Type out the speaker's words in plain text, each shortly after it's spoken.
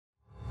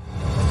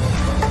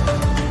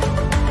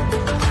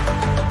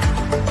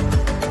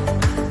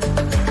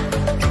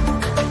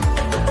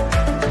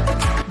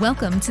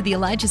Welcome to the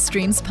Elijah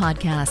Streams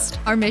podcast.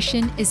 Our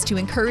mission is to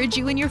encourage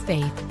you in your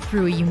faith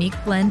through a unique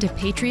blend of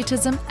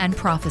patriotism and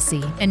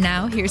prophecy. And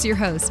now, here's your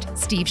host,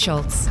 Steve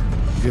Schultz.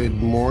 Good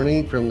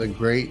morning from the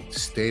great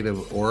state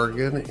of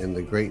Oregon in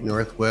the great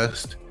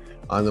Northwest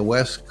on the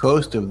west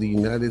coast of the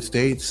United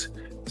States.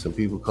 Some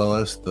people call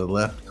us the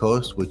left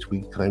coast, which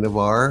we kind of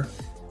are.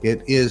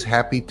 It is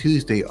Happy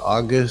Tuesday,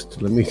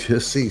 August, let me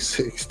just see,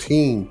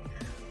 16,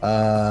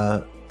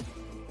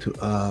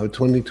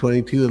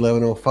 2022,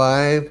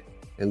 11:05.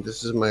 And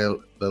this is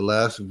the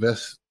last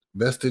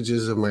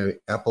vestiges of my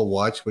Apple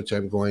Watch, which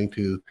I'm going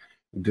to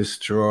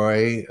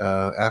destroy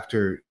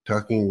after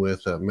talking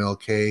with Mel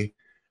K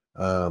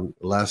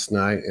last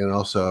night, and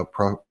also a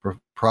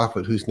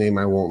prophet whose name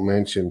I won't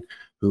mention,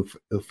 who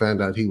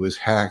found out he was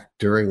hacked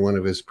during one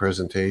of his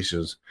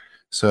presentations.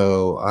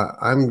 So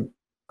I'm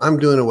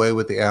doing away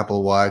with the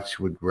Apple Watch.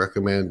 Would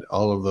recommend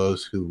all of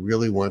those who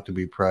really want to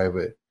be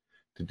private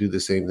to do the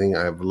same thing.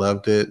 I've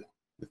loved it.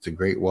 It's a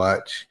great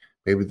watch.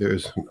 Maybe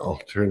there's an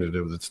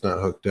alternative that's not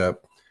hooked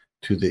up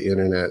to the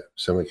internet.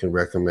 Someone can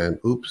recommend.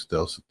 Oops,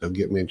 they'll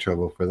get me in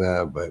trouble for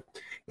that. But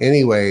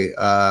anyway,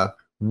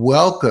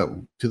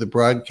 welcome to the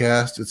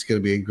broadcast. It's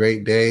going to be a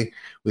great day.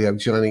 We have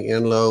Johnny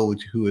Enlow,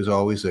 who is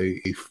always a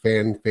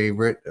fan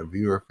favorite, a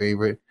viewer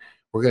favorite.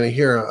 We're going to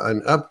hear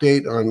an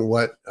update on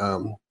what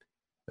the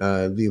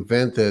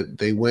event that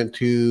they went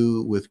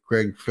to with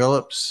Greg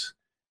Phillips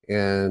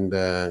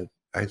and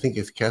I think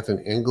it's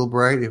Catherine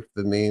Engelbright, if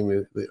the name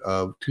is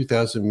of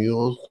 2,000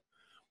 Mules.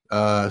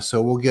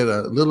 So we'll get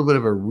a little bit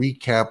of a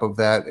recap of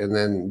that, and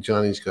then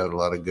Johnny's got a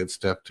lot of good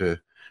stuff to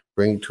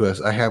bring to us.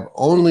 I have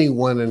only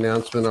one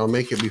announcement. I'll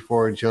make it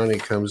before Johnny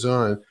comes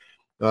on.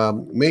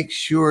 Make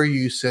sure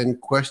you send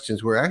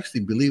questions. We're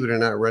actually, believe it or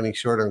not, running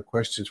short on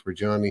questions for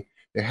Johnny.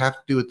 They have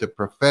to do with the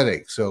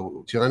prophetic.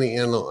 So Johnny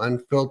Enlow,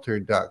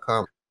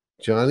 Unfiltered.com.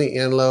 Johnny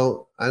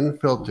Enlow,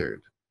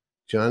 Unfiltered.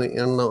 Johnny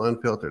Enlow,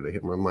 Unfiltered. I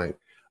hit my mic.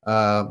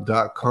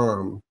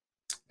 .com,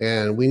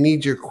 and we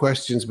need your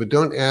questions, but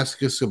don't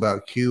ask us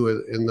about Q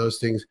and those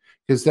things,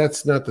 because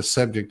that's not the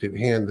subject at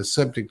hand. The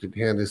subject at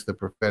hand is the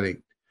prophetic.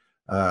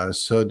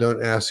 So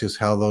don't ask us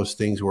how those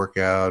things work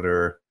out,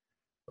 or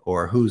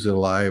who's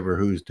alive or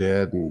who's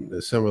dead,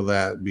 and some of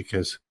that,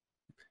 because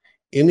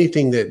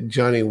anything that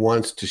Johnny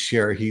wants to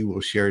share, he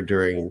will share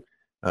during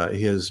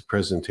his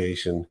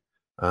presentation,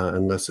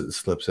 unless it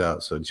slips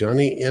out. So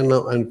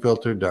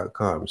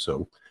JohnnyEnlowUnfiltered.com.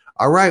 So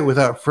all right,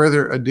 without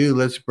further ado,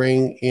 let's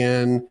bring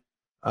in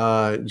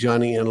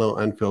Johnny Enlow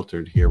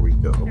Unfiltered. Here we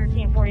go.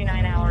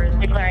 1349 hours,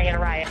 declaring it a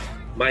riot.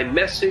 My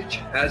message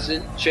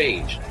hasn't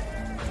changed.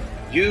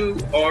 You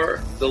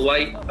are the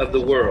light of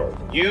the world.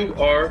 You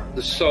are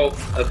the salt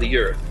of the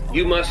earth.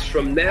 You must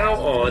from now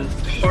on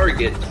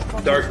target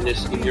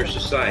darkness in your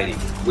society.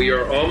 We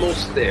are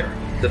almost there.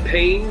 The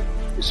pain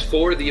is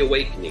for the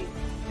awakening.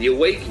 The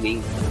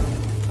awakening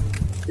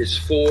is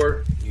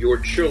for your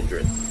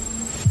children.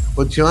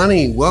 Well,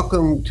 Johnny,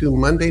 welcome to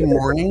Monday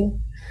morning.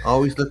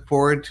 Always look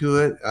forward to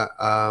it.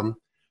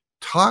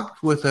 Talk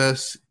with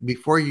us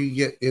before you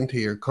get into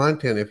your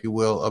content, if you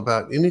will,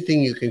 about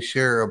anything you can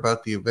share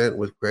about the event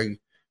with Greg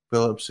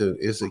Phillips.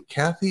 Is it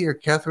Kathy or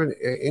Catherine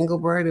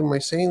Engelbright? Am I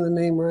saying the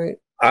name right?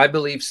 I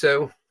believe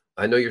so.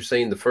 I know you're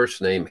saying the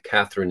first name.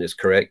 Catherine is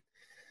correct.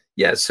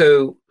 Yeah,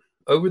 so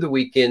over the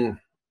weekend,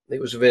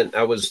 it was an event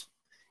I was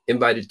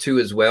invited to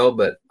as well,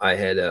 but I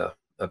had a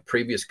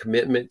previous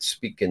commitment,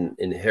 speaking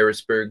in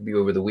Harrisburg, be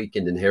over the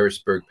weekend in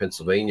Harrisburg,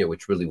 Pennsylvania,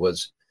 which really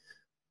was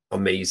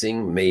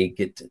amazing. May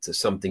get to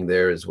something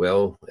there as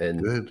well,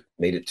 and Good.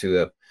 Made it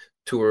to a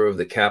tour of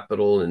the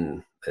Capitol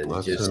and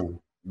Awesome. Just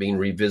being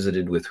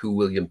revisited with who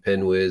William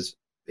Penn is,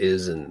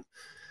 and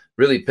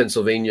really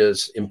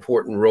Pennsylvania's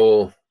important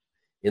role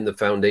in the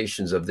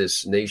foundations of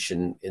this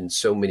nation in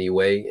so many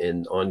ways,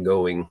 and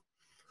ongoing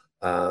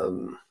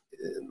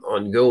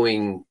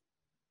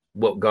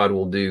what God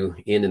will do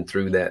in and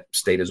through that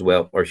state as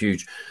well are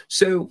huge.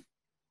 So,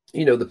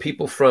 the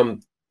people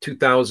from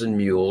 2,000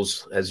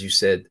 Mules, as you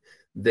said,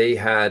 they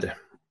had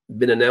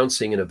been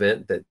announcing an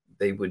event that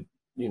they would,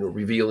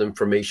 reveal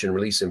information,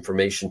 release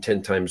information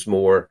 10 times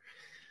more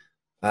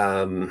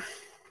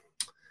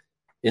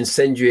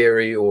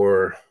incendiary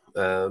or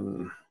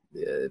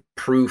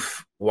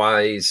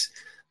proof-wise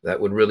that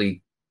would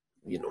really,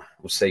 we'll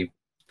say,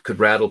 could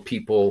rattle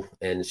people.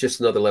 And it's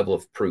just another level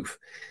of proof.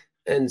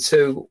 And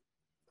so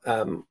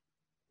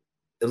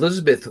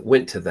Elizabeth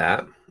went to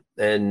that,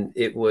 and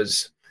it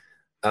was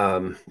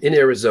in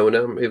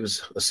Arizona. It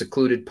was a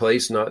secluded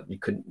place. You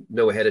couldn't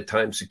know ahead of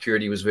time.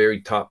 Security was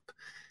very top,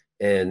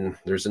 and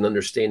there's an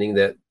understanding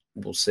that,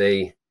 we'll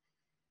say,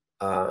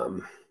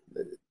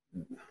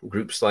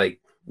 groups like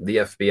the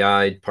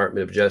FBI,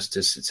 Department of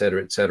Justice, et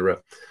cetera,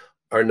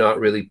 are not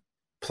really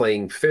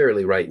playing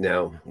fairly right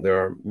now.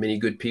 There are many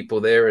good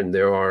people there, and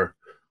there are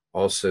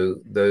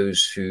also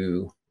those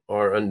who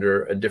are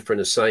under a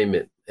different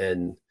assignment,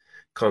 and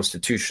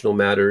constitutional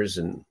matters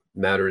and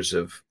matters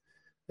of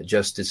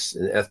justice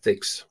and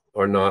ethics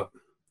are not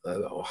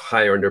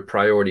higher under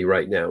priority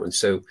right now. And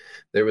so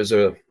it was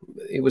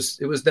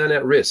done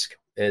at risk,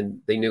 and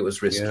they knew it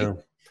was risky. Yeah.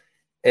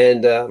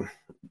 And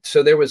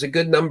so there was a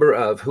good number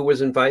of who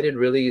was invited.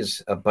 Really,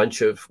 is a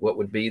bunch of what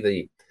would be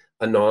the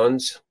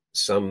anons.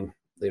 Some,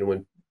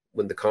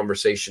 when the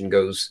conversation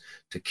goes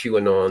to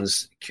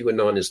QAnons,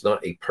 QAnon is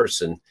not a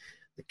person.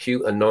 The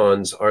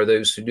QAnons are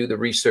those who do the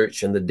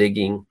research and the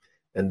digging,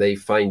 and they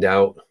find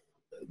out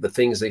the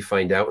things they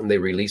find out, and they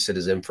release it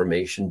as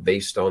information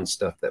based on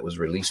stuff that was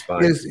released by.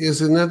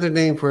 Is another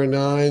name for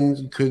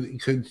anon?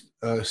 Could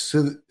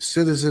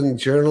citizen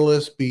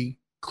journalist be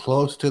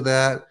close to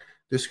that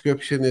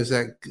description? Is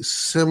that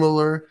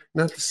similar?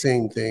 Not the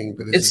same thing,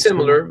 but it's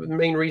similar. The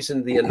main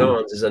reason the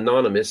anons is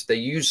anonymous. They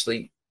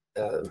usually,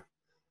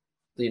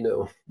 they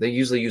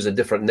usually use a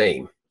different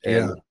name.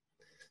 And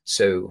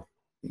so,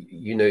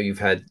 you've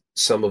had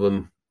some of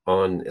them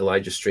on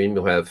Elijah's stream.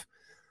 You'll have,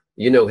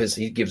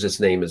 he gives his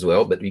name as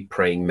well, but be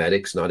Praying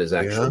Medics, not his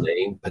actual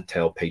name.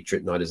 Patel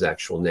Patriot, not his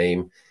actual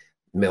name.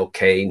 Mel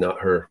K, not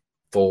her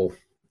full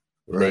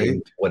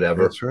name,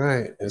 whatever. That's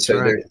right. It's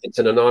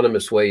an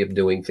anonymous way of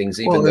doing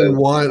things. Even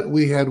though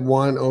we had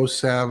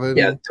 107.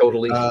 Yeah,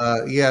 totally.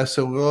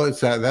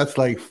 So that's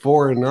like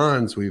 4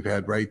 anons we've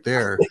had right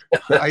there.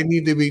 I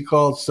need to be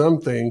called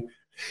something.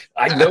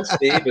 I know,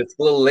 Steve. It's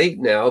a little late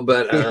now,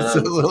 but it's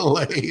a little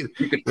late.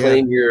 You could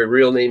claim your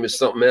real name is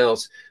something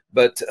else,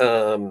 but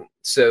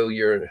so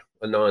your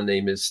anon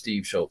name is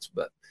Steve Schultz.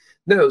 But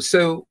no,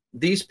 so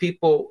these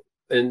people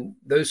and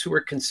those who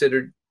are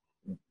considered,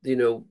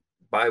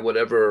 by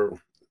whatever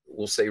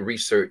we'll say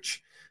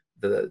research,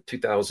 the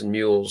 2000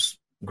 Mules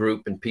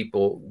group and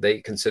people, they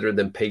consider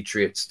them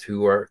patriots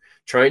who are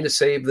trying to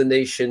save the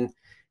nation.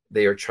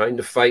 They are trying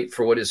to fight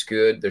for what is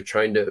good. They're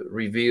trying to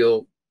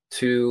reveal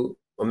to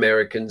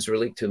Americans,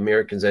 really to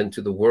Americans and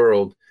to the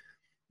world,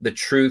 the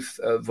truth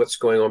of what's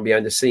going on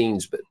behind the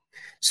scenes. But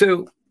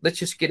so let's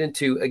just get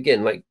into,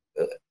 again,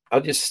 I'll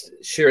just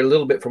share a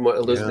little bit from what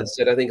Elizabeth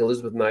said. I think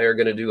Elizabeth and I are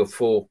going to do a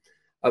full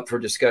up for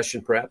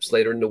discussion perhaps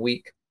later in the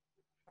week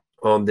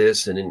on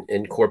this and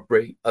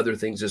incorporate other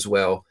things as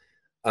well.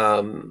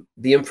 The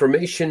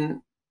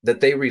information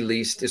that they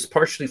released is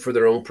partially for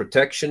their own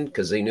protection,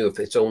 because they knew if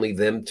it's only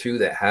them two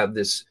that have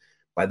this,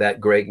 by that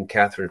Greg and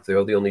Catherine, if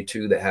they're the only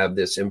two that have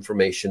this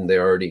information,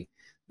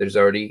 there's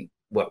already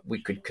what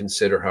we could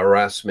consider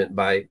harassment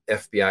by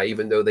FBI,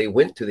 even though they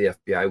went to the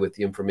FBI with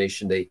the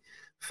information they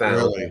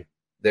found. Really?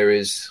 There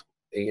is,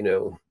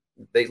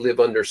 they live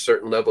under a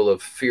certain level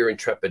of fear and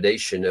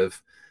trepidation of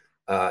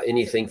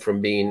anything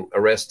from being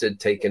arrested,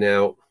 taken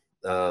out,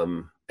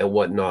 and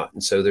whatnot.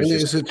 And so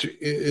is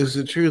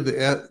it true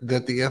that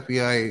the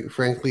FBI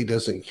frankly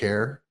doesn't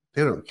care?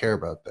 They don't care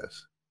about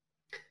this.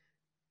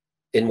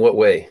 In what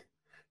way?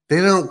 They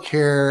don't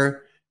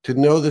care to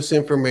know this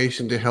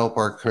information to help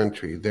our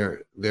country.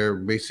 They're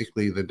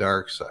basically the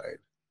dark side.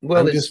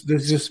 Well, this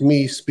is just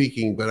me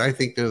speaking, but I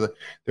think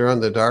they're on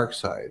the dark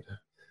side.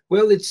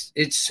 Well,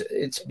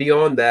 it's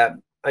beyond that.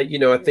 I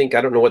think,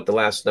 I don't know what the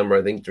last number,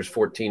 I think there's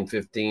 14,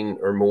 15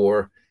 or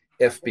more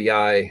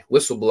FBI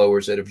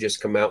whistleblowers that have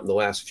just come out in the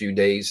last few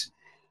days.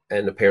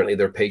 And apparently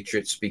they're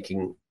patriots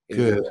speaking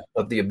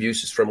of the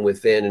abuses from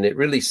within. And it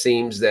really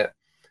seems that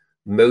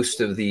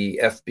most of the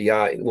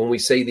FBI, when we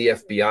say the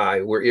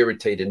FBI, we're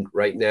irritated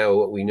right now.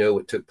 What we know,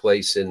 what took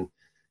place in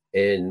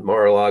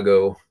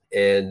Mar-a-Lago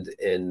and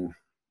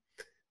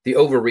the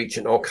overreach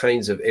in all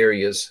kinds of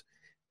areas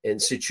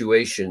and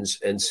situations.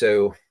 And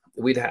so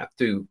we'd have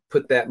to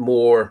put that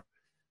more,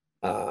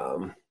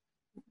 a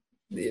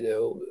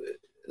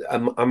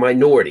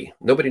minority.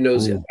 Nobody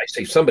knows it. I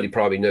say somebody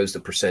probably knows the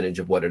percentage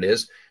of what it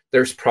is.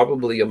 There's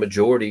probably a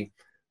majority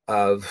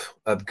of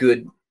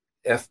good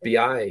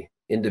FBI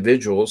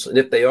individuals. And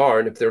if they are,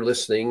 and if they're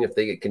listening, if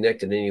they get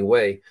connected in any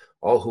way,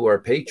 all who are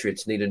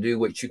patriots need to do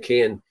what you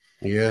can.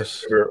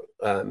 Yes.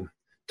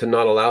 To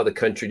not allow the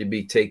country to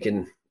be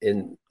taken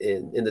in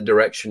the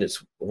direction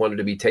it's wanted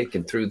to be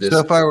taken through this. So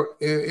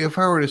if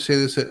I were to say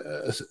this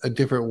a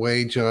different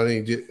way,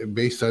 Johnny,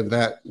 based on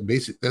that,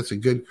 that's a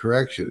good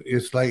correction.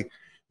 It's like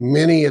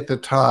many at the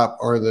top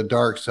are the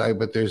dark side,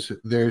 but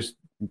there's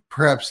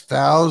perhaps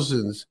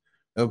thousands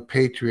of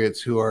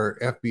patriots who are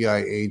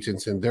FBI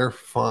agents, and they're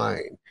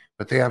fine,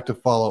 but they have to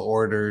follow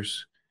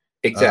orders.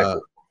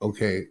 Exactly.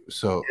 Okay,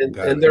 so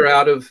and they're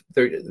out of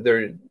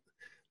they're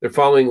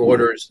following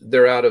orders.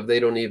 They're out of. They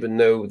don't even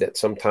know that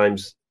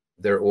sometimes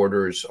their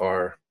orders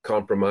are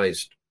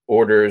compromised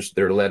orders.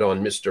 They're led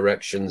on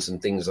misdirections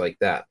and things like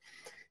that.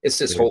 It's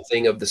this whole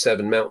thing of the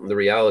Seven Mountain. The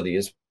reality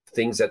is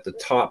things at the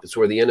top. It's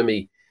where the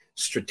enemy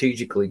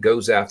strategically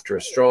goes after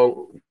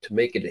to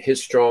make it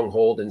his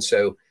stronghold. And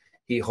so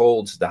he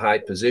holds the high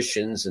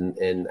positions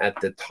and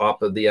at the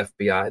top of the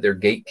FBI, they're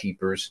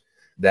gatekeepers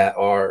that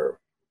are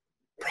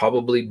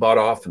probably bought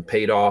off and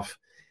paid off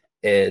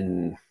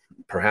and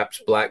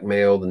perhaps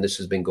blackmailed. And this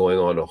has been going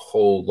on a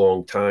whole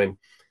long time.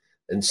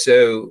 And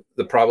so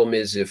the problem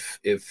is if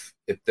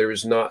there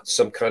is not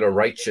some kind of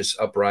righteous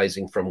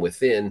uprising from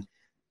within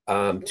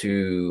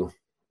to,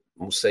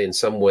 we'll say in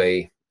some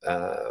way,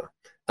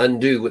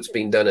 undo what's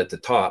being done at the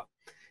top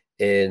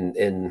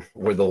and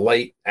where the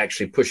light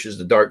actually pushes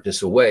the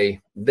darkness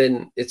away,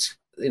 then it's,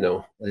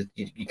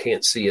 you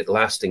can't see it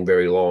lasting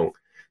very long.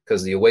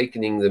 because the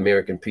awakening the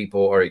American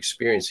people are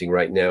experiencing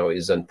right now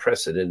is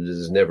unprecedented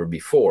as never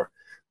before.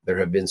 There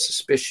have been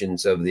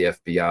suspicions of the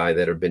FBI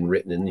that have been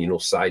written in,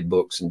 side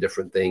books and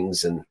different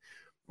things, and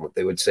what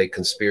they would say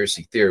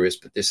conspiracy theorists,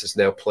 but this is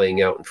now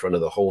playing out in front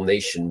of the whole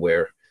nation,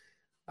 where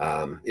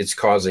it's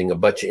causing a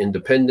bunch of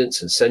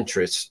independents and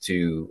centrists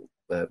to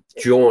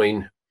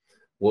join,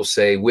 we'll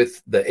say,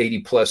 with the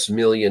 80 plus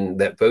million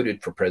that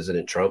voted for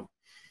President Trump,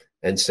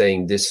 and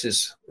saying this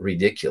is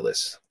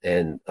ridiculous.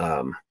 And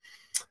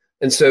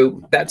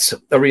so that's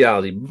a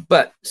reality.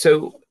 But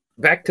so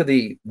back to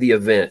the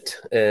event.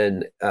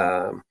 And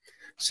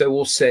so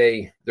we'll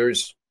say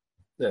there's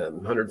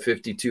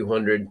 150,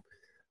 200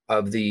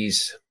 of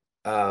these,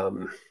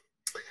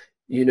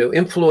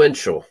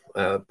 influential,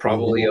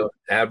 probably on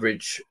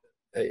average,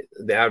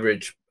 the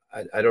average,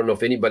 I don't know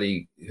if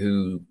anybody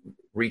who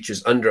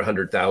reaches under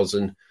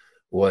 100,000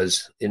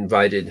 was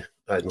invited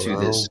to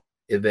this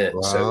event.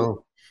 Wow.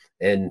 So,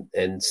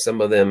 and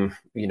some of them,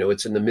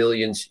 it's in the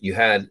millions. You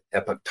had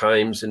Epoch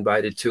Times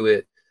invited to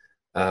it.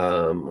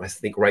 I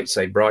think Right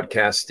Side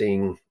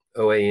Broadcasting,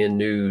 OAN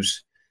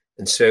News.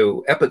 And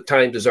so Epoch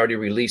Times has already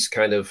released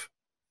kind of,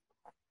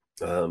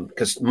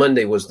 because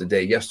Monday was the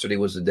day, yesterday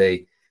was the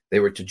day they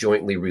were to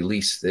jointly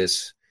release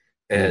this.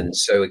 And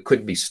so it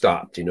couldn't be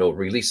stopped,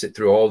 release it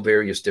through all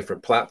various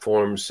different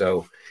platforms.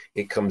 So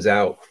it comes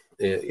out,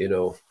 it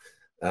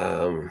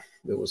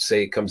will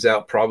say it comes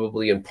out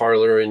probably in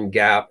Parler and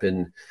Gap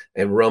and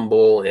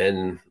Rumble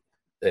and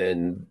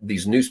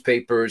these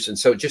newspapers. And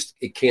so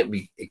it can't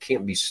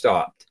be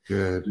stopped.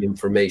 Good. The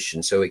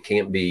information. So it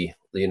can't be,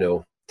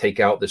 take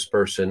out this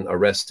person,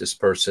 arrest this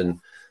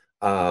person.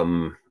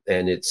 And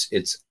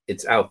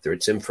it's out there,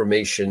 it's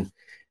information.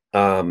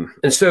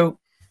 And so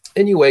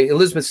anyway,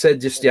 Elizabeth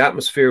said just the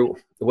atmosphere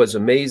was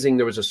amazing.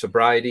 There was a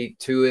sobriety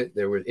to it.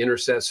 There were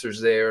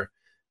intercessors there.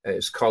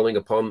 Is calling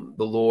upon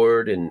the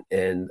Lord, and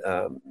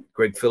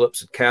Greg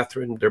Phillips and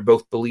Catherine, they're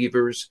both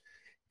believers,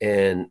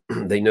 and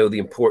they know the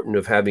importance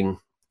of having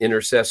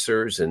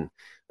intercessors. And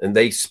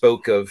they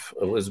spoke of,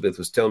 Elizabeth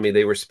was telling me,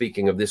 they were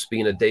speaking of this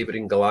being a David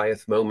and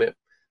Goliath moment.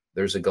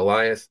 There's a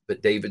Goliath,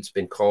 but David's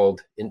been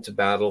called into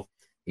battle.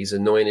 He's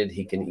anointed.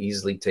 He can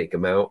easily take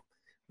him out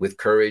with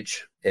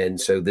courage. And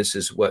so this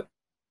is what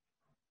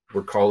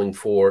we're calling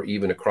for,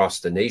 even across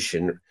the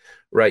nation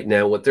right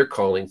now. What they're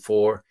calling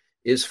for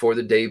is for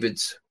the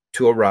Davids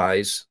to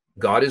arise.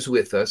 God is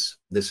with us.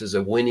 This is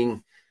a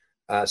winning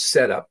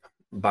setup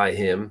by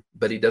him,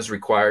 but he does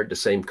require the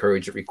same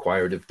courage it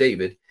required of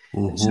David.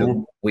 And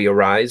so we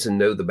arise and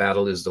know the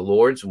battle is the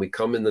Lord's, and we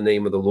come in the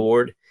name of the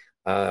Lord.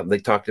 They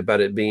talked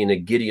about it being a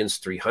Gideon's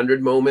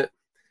 300 moment.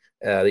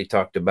 They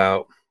talked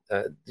about,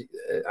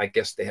 I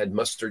guess they had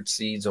mustard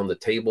seeds on the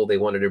table. They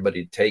wanted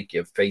everybody to take. You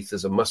have faith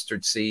as a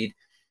mustard seed.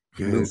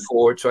 Move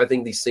forward. So I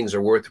think these things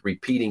are worth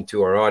repeating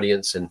to our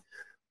audience and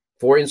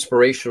for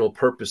inspirational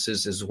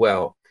purposes as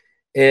well.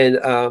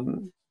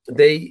 And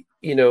they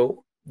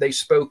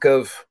spoke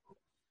of,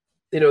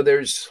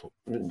 there's,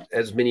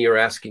 as many are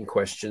asking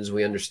questions,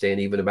 we understand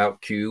even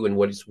about Q and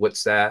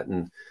what's that,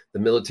 and the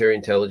military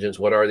intelligence,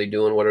 what are they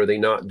doing? What are they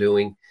not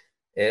doing?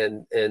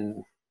 And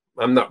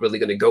I'm not really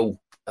going to go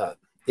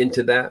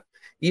into that.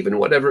 Even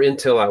whatever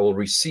intel I will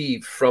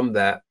receive from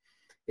that,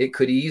 it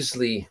could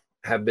easily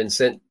have been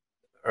sent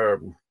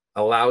or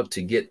allowed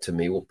to get to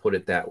me, we'll put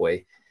it that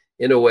way,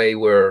 in a way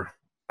where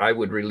I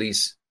would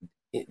release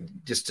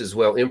just as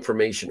well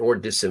information or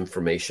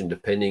disinformation,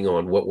 depending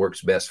on what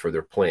works best for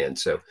their plan.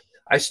 So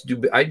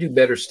I do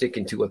better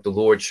sticking to what the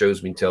Lord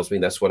shows me, tells me.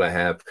 That's what I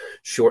have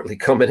shortly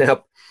coming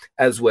up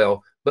as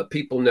well. But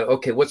people know,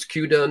 okay, what's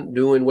Q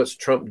doing? What's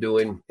Trump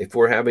doing? If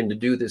we're having to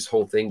do this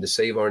whole thing to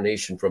save our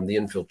nation from the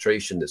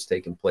infiltration that's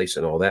taking place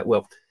and all that,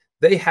 well,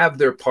 they have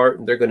their part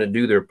and they're going to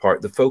do their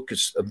part. The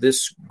focus of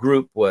this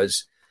group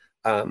was,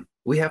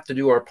 we have to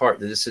do our part.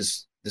 This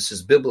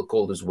is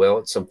biblical as well.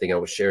 It's something I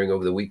was sharing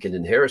over the weekend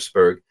in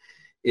Harrisburg,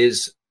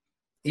 is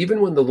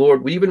even when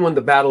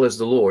the battle is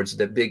the Lord's,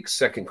 that big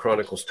 2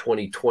 Chronicles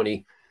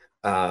 20:20,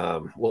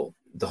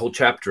 the whole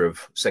chapter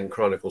of 2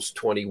 Chronicles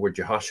 20, where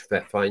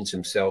Jehoshaphat finds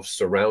himself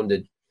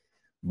surrounded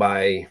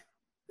by,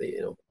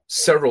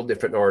 several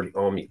different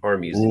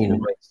armies, the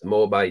Edomites, the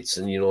Moabites,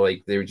 and,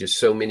 there were just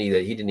so many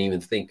that he didn't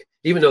even think,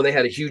 even though they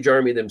had a huge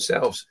army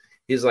themselves,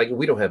 he's like,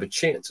 we don't have a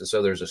chance. And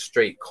so there's a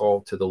straight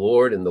call to the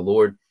Lord, and the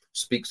Lord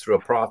speaks through a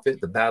prophet.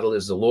 The battle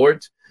is the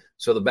Lord's.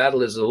 So the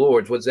battle is the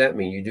Lord's. What does that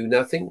mean? You do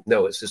nothing?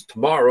 No, it says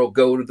tomorrow,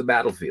 go to the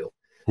battlefield.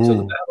 So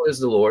the battle is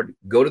the Lord.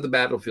 Go to the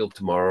battlefield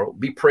tomorrow.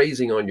 Be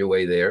praising on your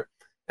way there.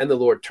 And the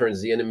Lord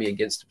turns the enemy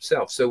against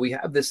himself. So we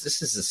have this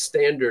is a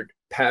standard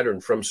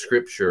pattern from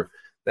Scripture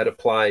that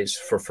applies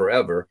for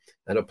forever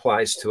and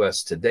applies to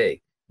us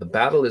today. The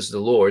battle is the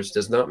Lord's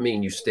does not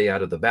mean you stay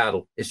out of the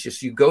battle. It's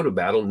just you go to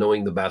battle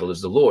knowing the battle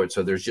is the Lord.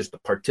 So there's just a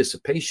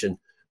participation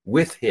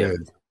with him.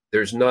 Good.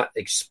 There's not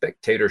a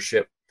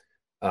spectatorship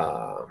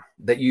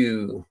that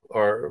you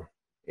are,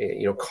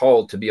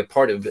 called to be a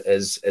part of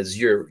as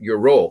your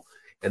role.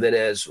 And then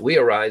as we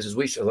arise, as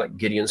we show, like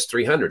Gideon's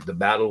 300, the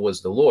battle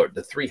was the Lord.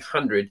 The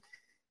 300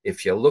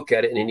 if you look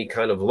at it in any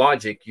kind of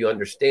logic, you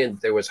understand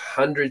there was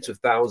hundreds of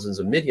thousands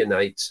of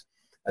Midianites,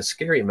 a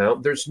scary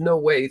amount. There's no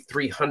way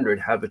 300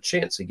 have a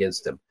chance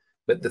against them,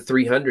 but the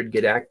 300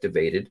 get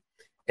activated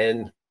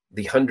and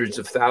the hundreds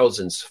of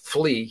thousands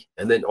flee,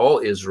 and then all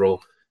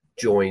Israel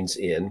joins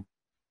in,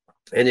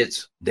 and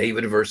it's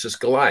David versus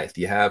Goliath.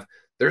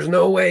 There's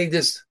no way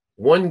this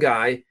one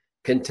guy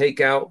can take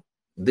out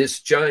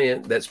this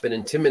giant that's been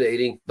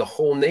intimidating the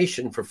whole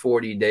nation for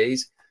 40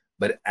 days,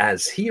 but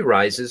as he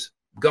rises,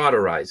 God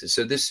arises.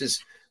 So this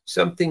is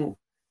something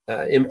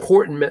an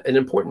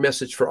important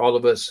message for all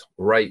of us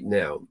right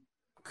now.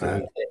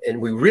 And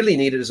we really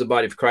need it as a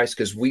body of Christ,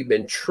 because we've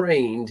been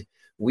trained,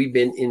 we've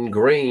been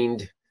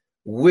ingrained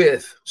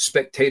with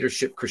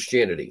spectatorship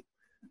Christianity,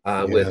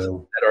 with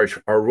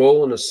that our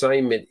role and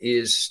assignment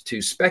is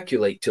to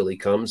speculate till he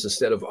comes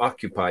instead of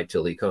occupy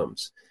till he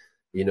comes.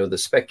 The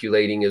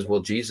speculating is,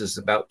 well, Jesus is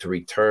about to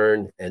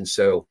return, and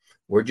so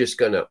we're just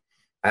going to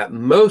at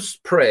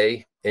most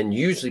pray, and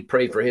usually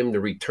pray for him to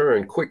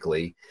return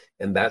quickly,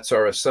 and that's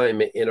our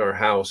assignment in our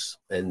house.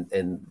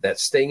 And that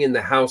staying in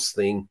the house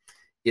thing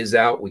is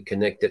out. We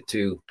connect it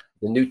to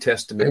the New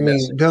Testament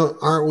message.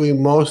 Aren't we,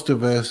 most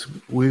of us,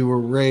 we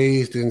were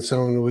raised and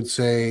someone would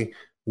say,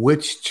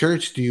 which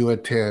church do you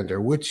attend,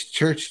 or which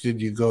church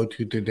did you go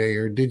to today,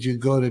 or did you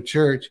go to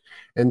church?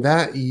 And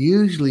that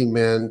usually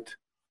meant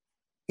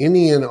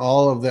any and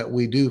all of that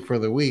we do for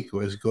the week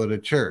was go to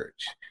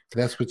church.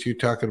 That's what you're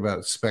talking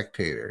about,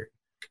 spectator.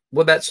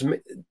 Well, that's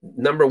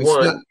number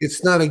one.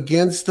 It's not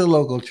against the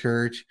local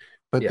church,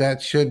 but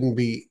that shouldn't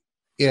be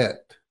it.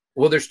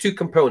 Well, there's two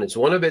components.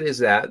 One of it is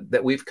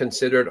that we've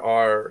considered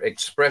our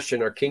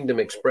expression, our kingdom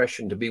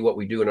expression, to be what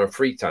we do in our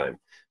free time,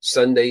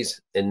 Sundays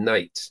and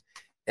nights.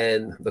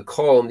 And the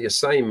call and the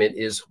assignment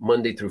is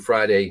Monday through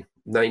Friday,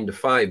 9 to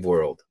 5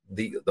 world,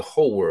 the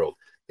whole world.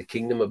 The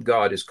kingdom of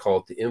God is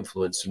called to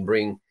influence and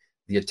bring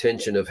the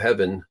attention of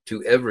heaven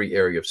to every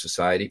area of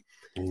society.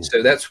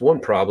 So that's one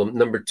problem.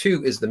 Number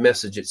two is the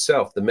message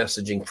itself, the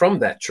messaging from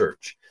that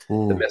church. The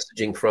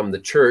messaging from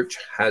the church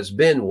has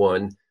been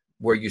one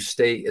where you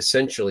stay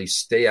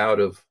out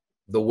of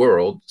the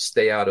world,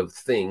 stay out of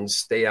things,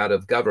 stay out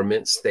of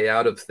government, stay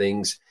out of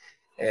things,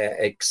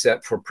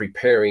 except for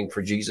preparing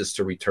for Jesus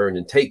to return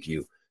and take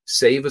you,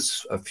 save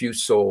us a few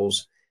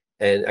souls.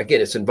 And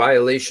again, it's in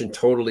violation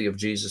totally of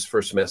Jesus'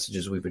 first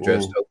messages we've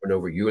addressed over and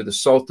over. You are the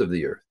salt of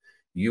the earth.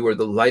 You are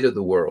the light of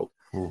the world.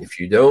 If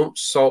you don't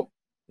salt,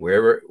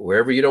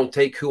 wherever you don't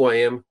take who I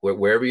am,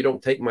 wherever you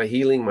don't take my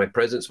healing, my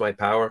presence, my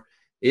power,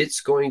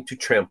 it's going to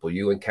trample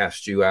you and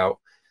cast you out.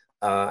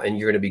 And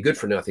you're going to be good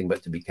for nothing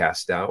but to be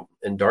cast out.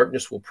 And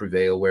darkness will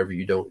prevail wherever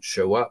you don't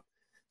show up.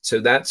 So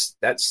that's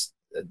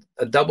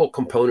a double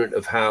component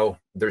of how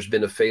there's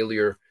been a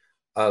failure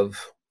of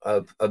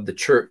the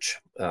church,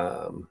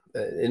 and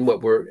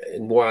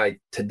why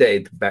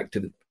today, back to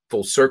the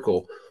full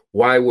circle,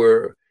 why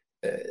we're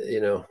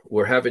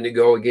having to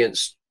go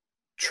against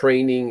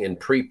training and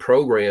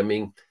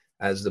pre-programming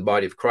as the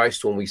body of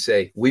Christ, when we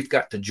say we've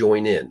got to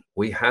join in.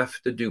 We have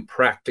to do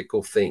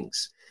practical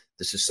things.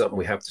 This is something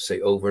we have to say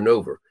over and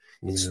over.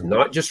 It's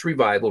not just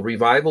revival.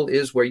 Revival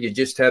is where you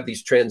just have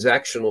these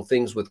transactional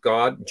things with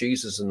God,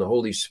 Jesus, and the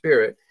Holy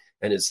Spirit,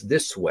 and it's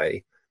this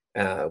way.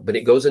 But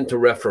it goes into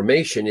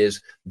reformation,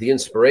 is the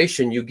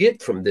inspiration you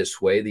get from this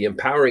way, the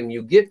empowering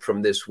you get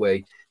from this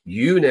way.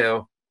 You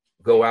now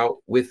go out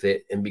with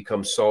it and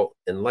become salt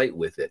and light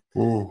with it.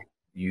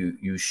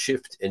 You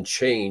shift and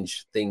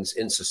change things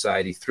in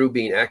society through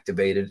being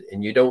activated,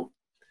 and you don't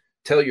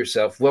tell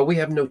yourself, well, we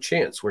have no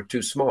chance. We're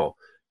too small.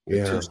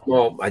 We're too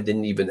small. I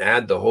didn't even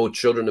add the whole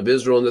children of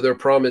Israel into their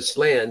promised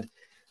land.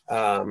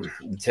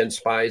 The 10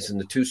 spies and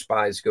the 2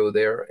 spies go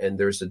there, and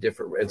there's a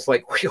different, it's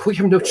like, we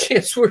have no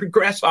chance. We're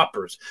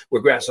grasshoppers.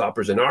 We're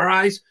grasshoppers in our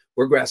eyes.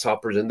 We're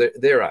grasshoppers in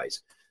their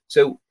eyes.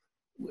 So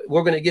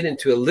we're going to get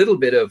into a little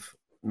bit of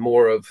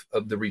more of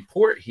the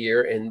report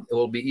here, and it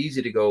will be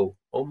easy to go,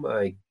 oh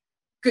my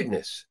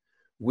goodness,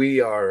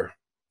 we're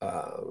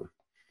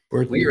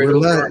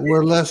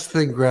less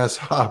than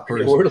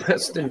grasshoppers. We're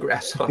less than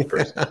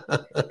grasshoppers.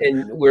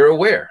 And we're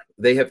aware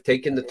they have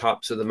taken the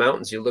tops of the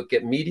mountains. You look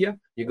at media,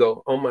 you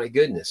go, oh my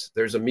goodness,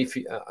 there's a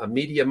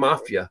media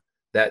mafia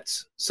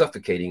that's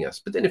suffocating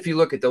us. But then if you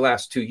look at the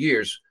last 2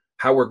 years,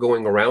 how we're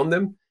going around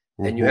them,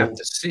 and you have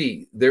to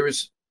see there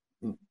is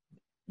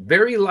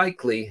very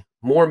likely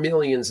more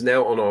millions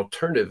now on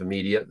alternative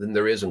media than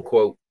there is in,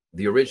 quote,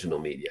 the original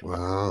media.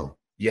 Wow.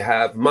 You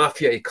have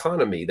mafia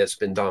economy that's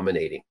been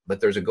dominating,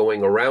 but there's a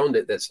going around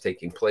it that's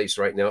taking place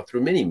right now through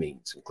many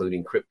means,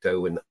 including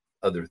crypto and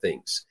other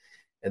things.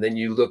 And then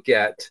you look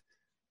at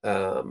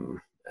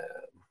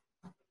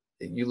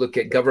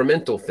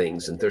governmental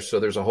things, and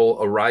there's a whole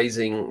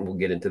arising. We'll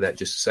get into that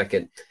just a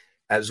second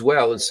as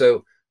well. And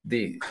so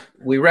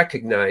we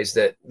recognize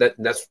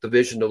that's the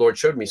vision the Lord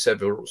showed me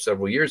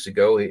several years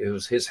ago. It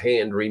was His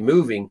hand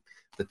removing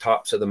the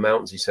tops of the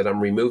mountains. He said, "I'm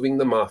removing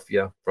the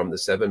mafia from the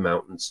 7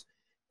 mountains."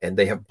 And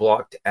they have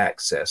blocked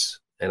access.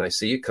 And I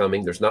see you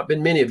coming. There's not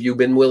been many of you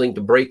been willing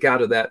to break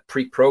out of that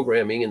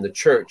pre-programming in the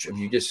church. If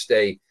you just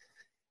stay,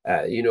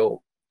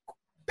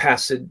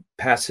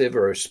 passive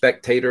or a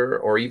spectator,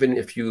 or even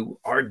if you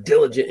are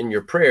diligent in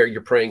your prayer,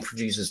 you're praying for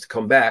Jesus to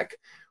come back,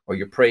 or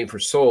you're praying for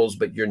souls,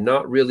 but you're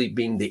not really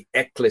being the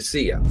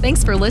ecclesia.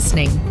 Thanks for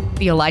listening.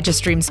 The Elijah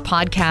Streams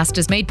podcast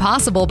is made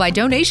possible by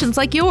donations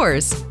like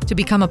yours. To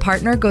become a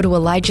partner, go to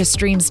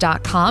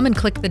ElijahStreams.com and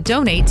click the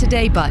Donate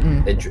Today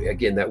button. And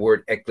again, that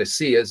word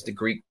ecclesia is the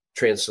Greek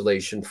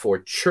translation for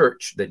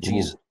church that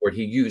Jesus, word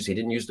he used. He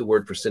didn't use the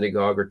word for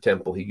synagogue or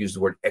temple. He used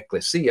the word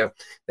ecclesia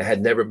that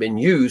had never been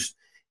used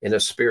in a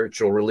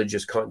spiritual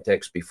religious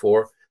context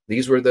before.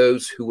 These were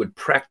those who would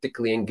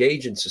practically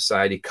engage in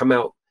society, come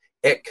out.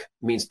 Ek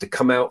means to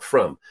come out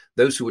from.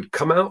 Those who would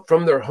come out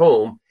from their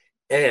home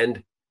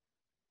and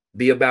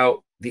be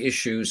about the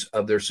issues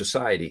of their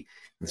society.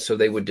 And so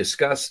they would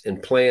discuss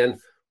and plan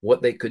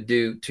what they could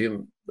do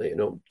to,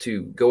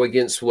 to go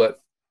against what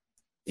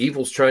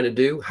evil's trying to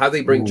do, how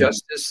they bring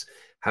justice,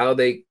 how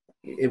they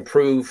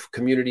improve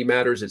community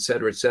matters, et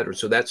cetera, et cetera.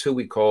 So that's who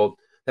we're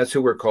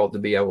called to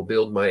be. I will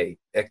build my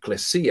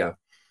ecclesia.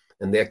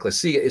 And the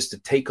ecclesia is to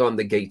take on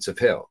the gates of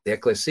hell. The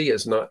ecclesia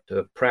is not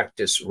to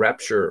practice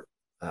rapture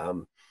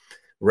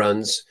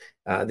runs.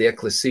 The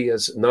ecclesia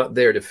is not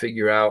there to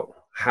figure out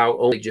how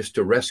only just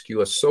to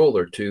rescue a soul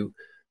or two.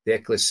 The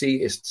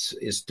ecclesia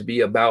is to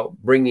be about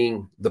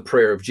bringing the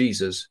prayer of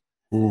Jesus.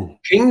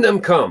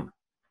 Kingdom come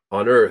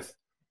on earth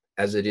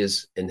as it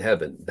is in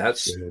heaven.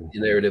 That's the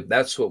narrative.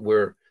 That's what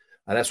we're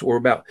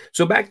about.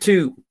 So back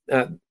to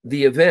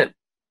the event.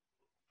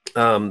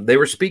 They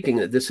were speaking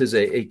that this is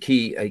a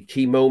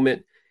key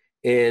moment.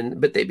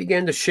 But they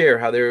began to share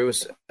how there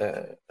was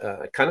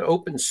kind of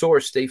open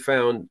source. They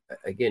found,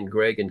 again,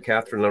 Greg and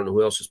Catherine, I don't know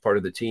who else is part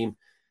of the team.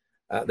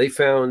 They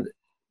found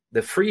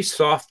the free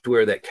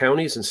software that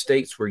counties and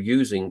states were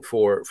using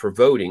for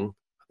voting.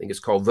 I think it's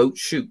called Vote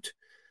Shoot.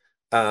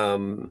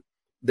 That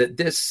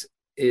this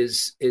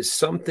is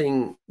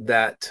something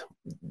that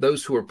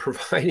those who are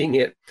providing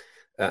it,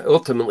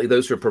 ultimately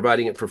those who are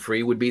providing it for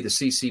free, would be the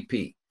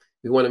CCP.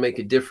 We want to make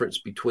a difference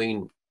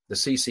between the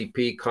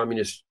CCP,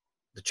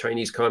 the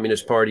Chinese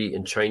Communist Party,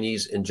 and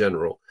Chinese in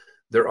general.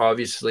 They're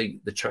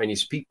obviously, the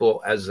Chinese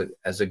people as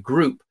a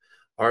group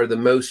are the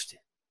most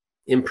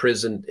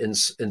imprisoned and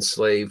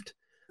enslaved.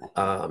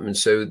 And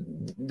so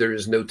there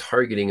is no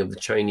targeting of the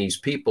Chinese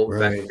people. In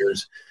fact,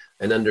 there's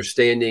an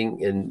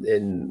understanding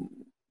and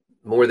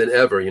more than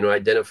ever,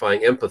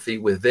 identifying empathy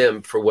with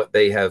them for what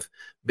they have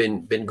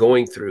been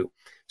going through.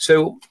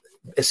 So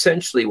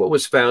essentially what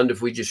was found,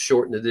 if we just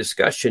shorten the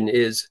discussion,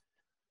 is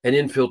an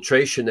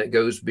infiltration that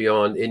goes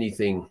beyond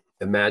anything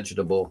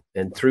imaginable.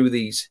 And through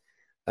this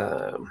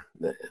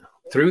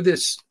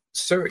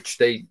search,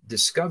 they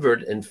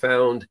discovered and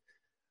found,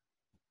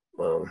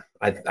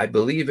 I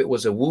believe it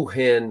was a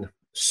Wuhan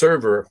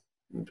server.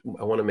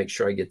 I want to make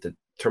sure I get the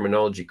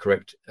terminology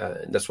correct.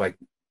 And that's why it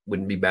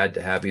wouldn't be bad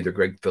to have either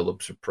Greg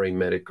Phillips or Pray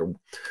Medic or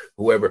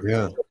whoever.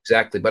 Yeah,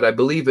 exactly. But I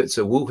believe it's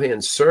a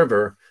Wuhan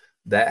server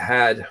that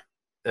had,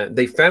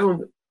 they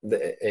found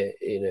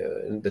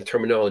the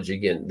terminology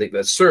again,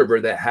 the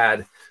server that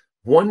had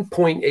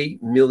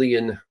 1.8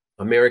 million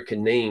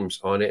American names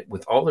on it,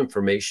 with all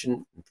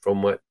information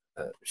from what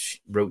she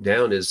wrote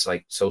down is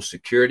like Social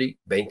Security,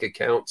 bank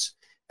accounts,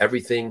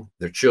 everything,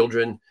 their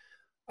children,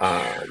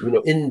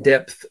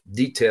 in-depth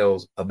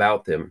details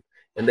about them.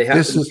 And they have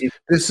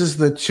this is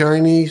the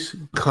Chinese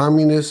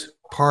Communist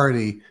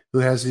Party who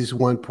has these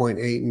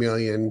 1.8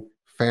 million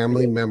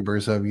family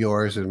members of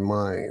yours and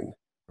mine,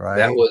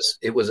 right?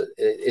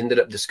 It ended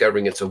up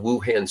discovering it's a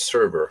Wuhan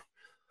server,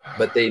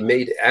 but they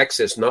made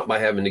access not by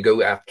having to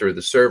go after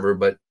the server,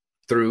 but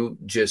through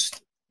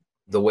just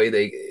the way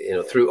they,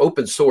 through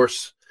open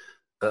source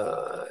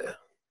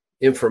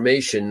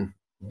information.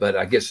 But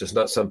I guess it's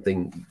not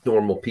something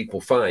normal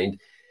people find.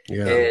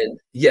 Yeah. And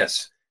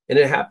yes, and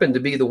it happened to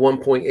be the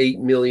 1.8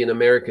 million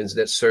Americans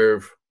that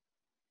serve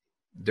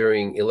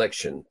during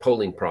election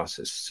polling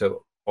process.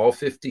 So all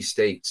 50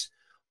 states,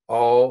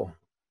 all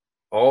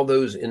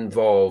those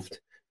involved.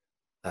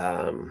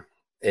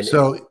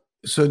 So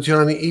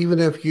Johnny, even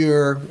if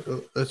you're,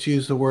 let's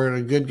use the word,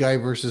 a good guy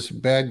versus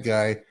bad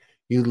guy,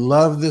 you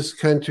love this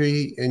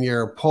country and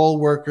you're a poll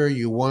worker,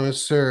 you want to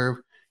serve,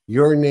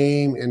 your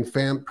name and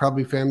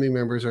probably family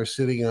members are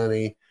sitting on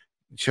a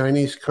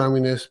Chinese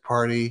Communist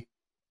Party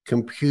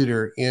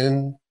computer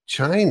in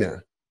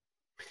China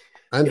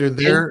under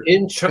their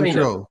in China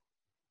control.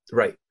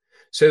 Right.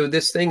 So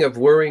this thing of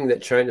worrying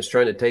that China's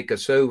trying to take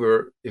us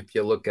over, if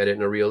you look at it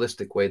in a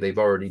realistic way, they've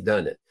already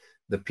done it.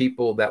 The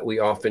people that we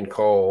often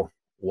call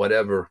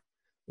whatever,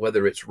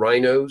 whether it's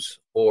rhinos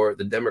or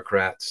the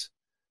Democrats,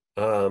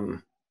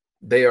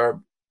 they are,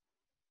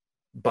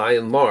 by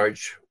and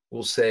large,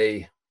 we'll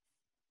say,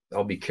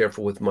 I'll be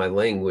careful with my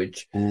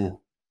language,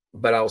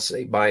 but I'll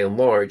say by and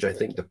large, I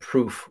think the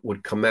proof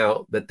would come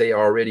out that they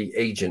are already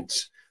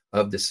agents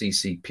of the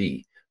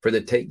CCP for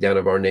the takedown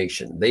of our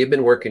nation. They have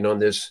been working on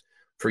this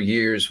for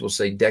years, we'll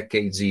say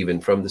decades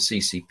even, from the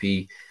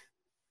CCP.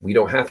 We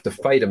don't have to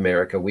fight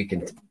America. We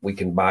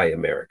can buy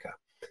America.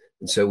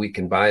 And so we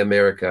can buy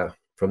America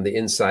from the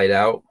inside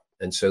out.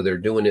 And so they're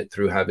doing it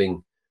through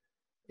having,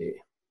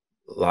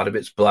 A lot of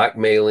it's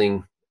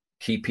blackmailing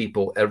key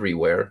people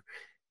everywhere,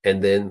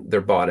 and then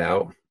they're bought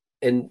out.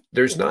 And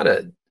there's not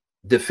a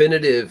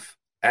definitive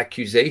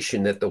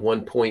accusation that the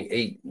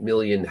 1.8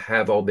 million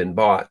have all been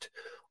bought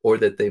or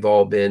that they've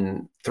all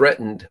been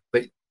threatened,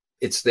 but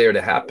it's there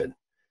to happen.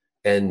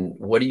 And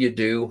what do you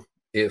do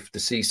if the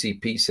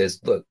CCP says,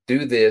 look,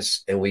 do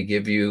this, and we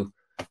give you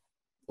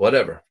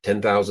whatever,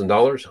 $10,000,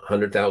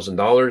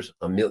 $100,000,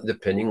 $1 million,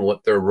 depending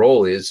what their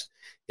role is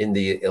in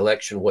the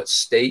election, what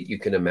state. You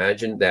can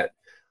imagine that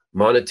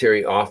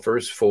monetary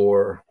offers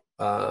for,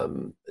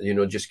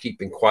 just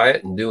keeping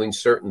quiet and doing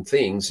certain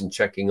things and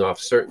checking off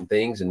certain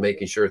things and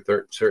making sure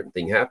certain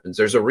thing happens.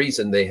 There's a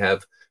reason they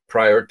have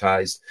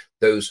prioritized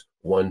those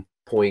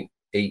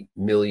 1.8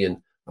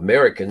 million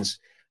Americans.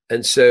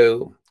 And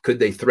so could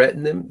they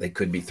threaten them? They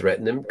could be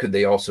threatening them. Could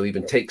they also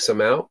even take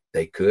some out?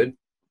 They could.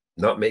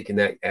 Not making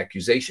that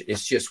accusation.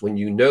 It's just when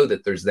you know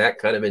that there's that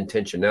kind of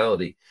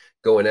intentionality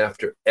going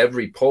after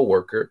every poll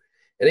worker.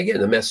 And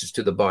again, the message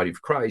to the body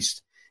of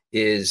Christ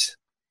is,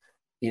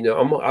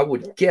 I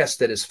would guess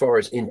that as far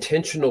as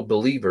intentional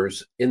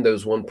believers in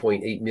those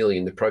 1.8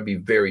 million, there'd probably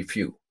be very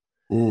few.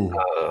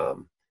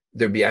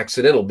 There'd be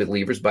accidental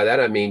believers. By that,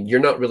 I mean, you're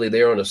not really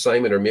there on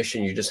assignment or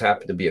mission. You just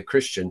happen to be a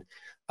Christian.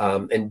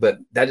 But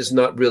that is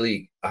not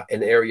really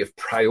an area of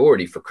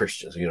priority for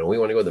Christians. We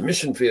want to go to the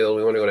mission field.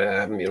 We want to go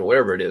to,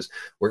 whatever it is.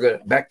 We're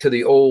going back to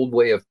the old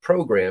way of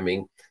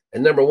programming.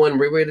 And number one,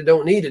 we really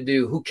don't need to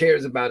do, who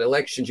cares about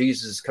election?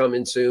 Jesus is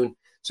coming soon.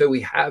 So we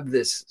have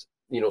this,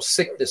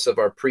 sickness of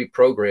our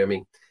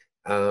pre-programming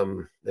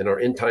and our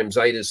end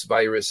timesitis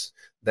virus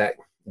that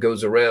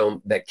goes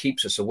around that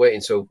keeps us away.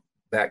 And so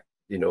back,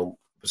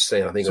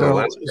 saying, I think on our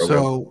last program.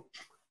 So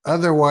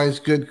otherwise,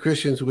 good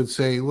Christians would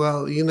say,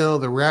 well,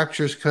 the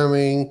rapture's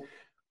coming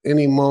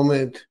any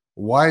moment.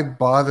 Why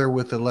bother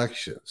with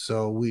elections?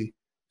 So we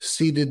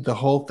ceded the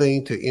whole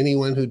thing to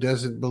anyone who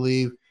doesn't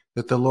believe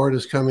that the Lord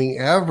is coming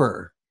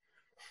ever,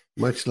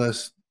 much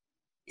less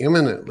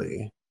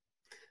imminently.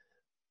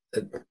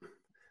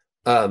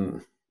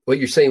 What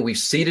you're saying, we've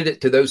ceded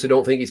it to those who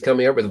don't think he's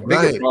coming ever. The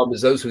bigger problem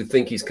is those who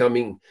think he's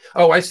coming.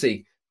 Oh, I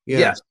see. Yeah.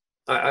 Yes.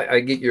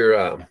 I get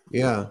your...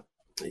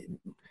 In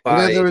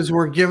other words,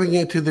 we're giving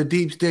it to the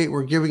deep state.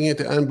 We're giving it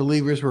to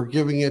unbelievers. We're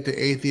giving it to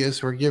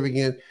atheists. We're giving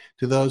it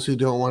to those who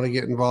don't want to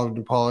get involved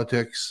in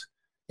politics.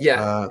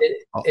 Yeah.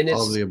 All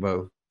of the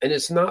above. And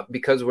it's not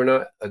because we're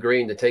not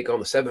agreeing to take on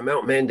the 7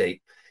 Mount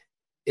Mandate.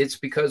 It's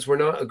because we're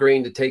not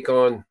agreeing to take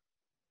on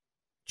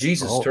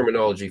Jesus'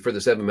 terminology for the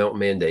 7 Mount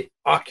Mandate.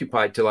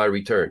 Occupy till I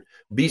return.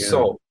 Be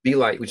salt, be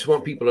light. We just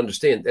want people to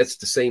understand that's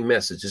the same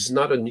message. It's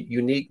not a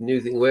unique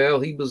new thing. Well,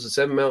 he was the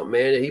 7 Mount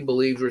Mandate. He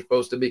believes we're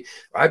supposed to be.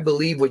 I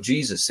believe what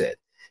Jesus said,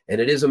 and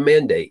it is a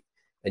mandate.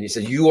 And he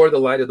said, you are the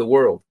light of the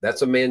world.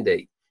 That's a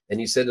mandate. And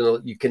he said,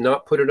 you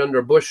cannot put it under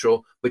a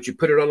bushel, but you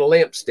put it on a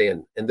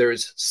lampstand. And there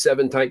is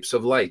 7 types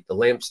of light. The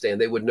lampstand,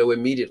 they would know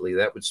immediately.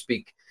 That would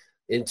speak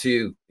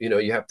into,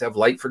 you have to have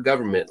light for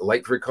government,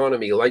 light for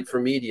economy, light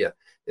for media.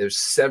 There's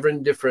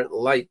 7 different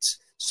lights.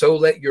 So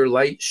let your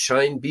light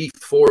shine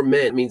before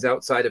men. It means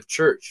outside of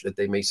church, that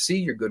they may see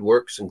your good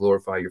works and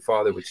glorify your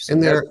Father, which is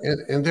in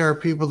heaven. And there are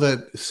people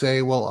that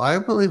say, well, I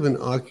believe in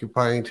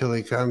occupying till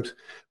he comes,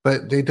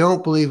 but they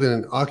don't believe in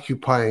an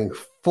occupying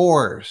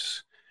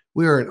force.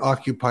 We are an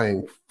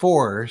occupying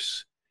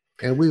force,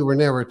 and we were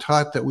never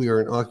taught that we are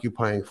an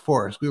occupying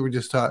force. We were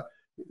just taught,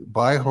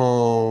 buy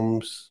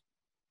homes,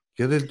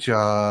 get a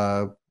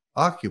job,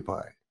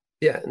 occupy.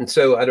 Yeah, and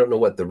so I don't know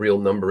what the real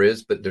number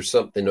is, but there's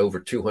something over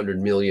 200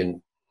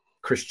 million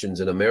Christians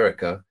in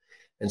America.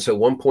 And so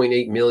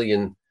 1.8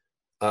 million,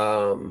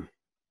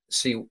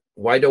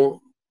 why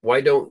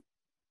don't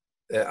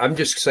I'm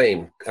just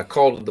saying, a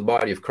call to the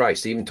body of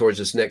Christ, even towards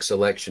this next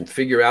election,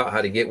 figure out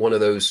how to get one of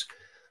those,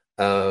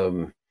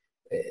 to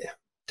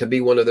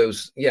be one of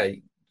those,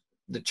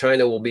 the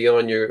China will be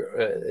on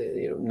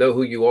your, know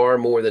who you are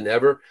more than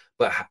ever.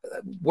 But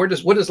what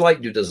does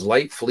light do? Does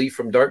light flee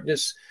from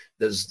darkness?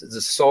 Does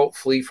the salt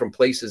flee from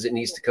places it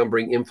needs to come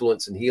bring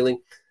influence and healing?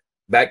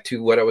 Back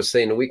to what I was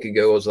saying a week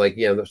ago, I was like,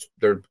 they're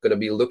going to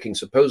be looking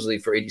supposedly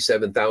for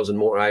 87,000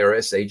 more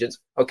IRS agents.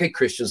 Okay,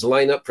 Christians,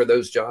 line up for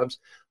those jobs.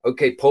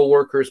 Okay, poll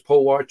workers,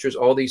 poll watchers,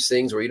 all these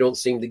things where you don't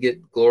seem to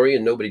get glory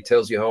and nobody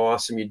tells you how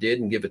awesome you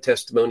did and give a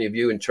testimony of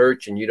you in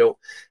church, and you don't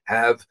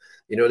have,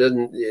 you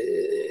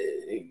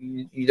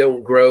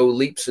don't grow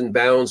leaps and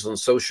bounds on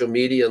social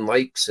media and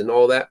likes and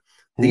all that.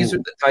 These are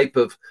the type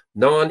of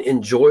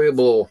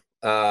non-enjoyable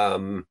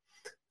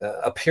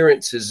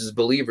appearances as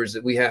believers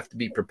that we have to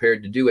be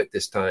prepared to do at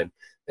this time.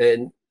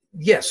 And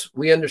yes,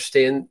 we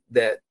understand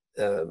that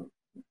the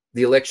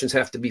elections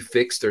have to be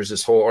fixed. There's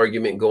this whole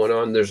argument going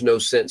on. There's no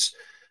sense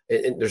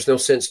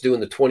doing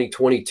the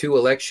 2022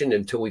 election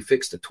until we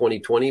fix the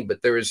 2020.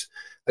 But there is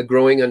a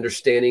growing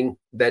understanding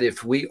that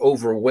if we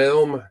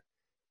overwhelm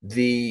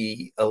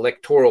the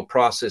electoral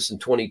process in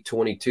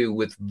 2022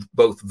 with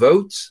both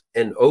votes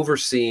and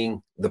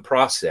overseeing the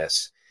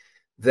process,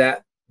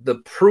 that the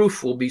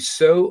proof will be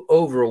so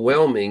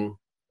overwhelming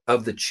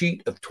of the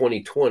cheat of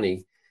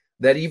 2020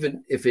 that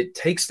even if it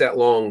takes that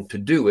long to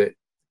do it,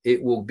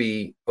 it will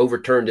be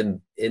overturned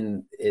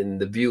in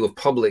the view of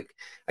public.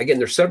 Again,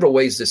 there's several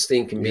ways this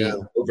thing can be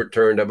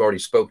overturned. I've already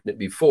spoken it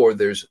before.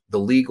 There's the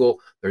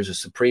legal, there's a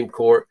Supreme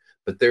Court,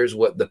 but there's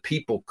what the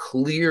people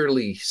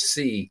clearly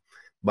see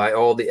by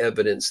all the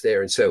evidence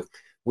there. And so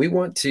we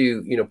want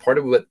to, part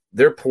of what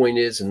their point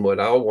is and what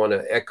I'll want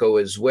to echo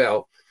as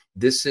well,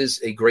 this is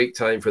a great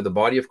time for the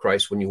body of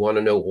Christ when you want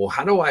to know, well,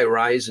 how do I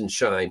rise and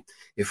shine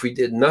if we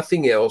did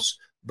nothing else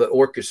but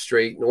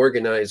orchestrate and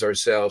organize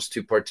ourselves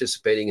to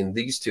participating in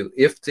these two?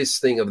 If this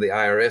thing of the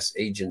IRS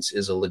agents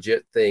is a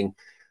legit thing,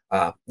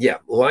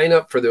 line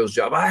up for those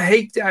jobs. I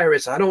hate the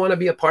IRS. I don't want to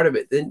be a part of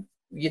it. Then,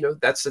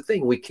 that's the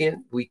thing. We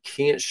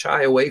can't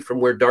shy away from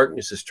where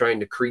darkness is trying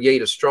to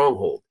create a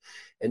stronghold.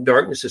 And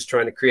darkness is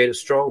trying to create a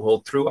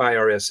stronghold through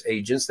IRS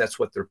agents. That's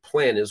what their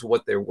plan is,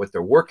 what they're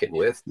working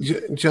with.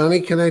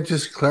 Johnny, can I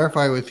just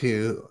clarify with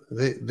you?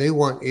 They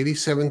want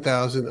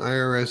 87,000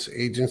 IRS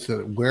agents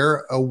that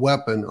wear a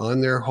weapon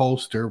on their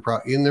holster,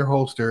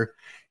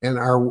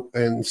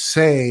 and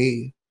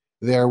say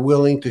they're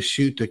willing to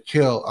shoot to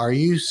kill. Are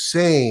you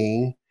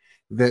saying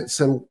that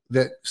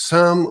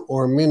some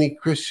or many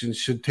Christians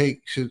should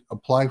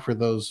apply for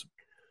those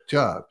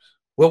jobs?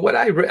 Well, what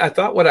I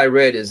thought what I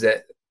read is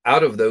that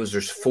out of those,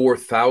 there's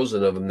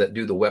 4,000 of them that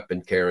do the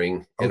weapon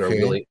carrying and are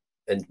really,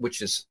 and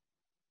which is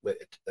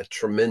a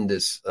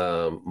tremendous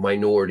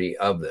minority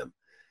of them.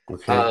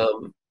 Okay.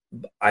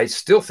 I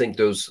still think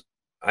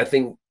I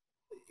think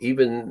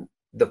even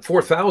the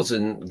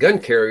 4,000 gun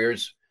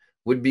carriers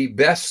would be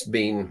best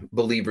being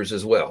believers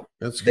as well.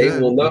 That's they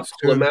good. will not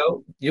pull them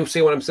out. You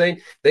see what I'm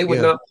saying? They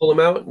would not pull them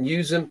out and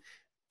use them.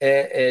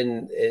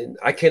 And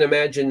I can't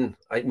imagine.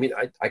 I mean,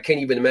 I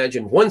can't even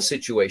imagine one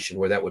situation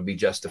where that would be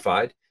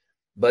justified.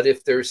 But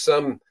if there's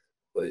some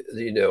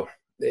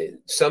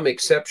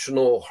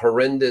exceptional,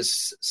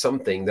 horrendous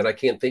something that I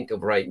can't think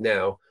of right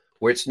now,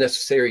 where it's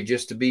necessary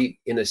just to be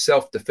in a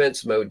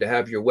self-defense mode to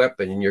have your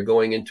weapon and you're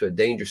going into a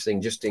dangerous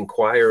thing, just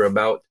inquire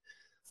about,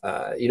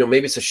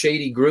 maybe it's a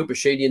shady group, a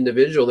shady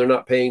individual. They're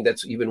not paying.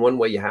 That's even one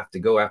way you have to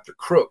go after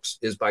crooks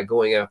is by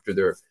going after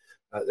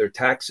their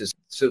taxes.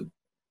 So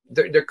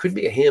there could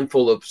be a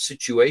handful of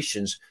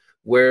situations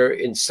where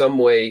in some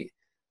way,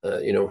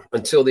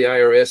 until the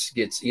IRS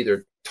gets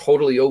either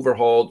totally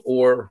overhauled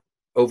or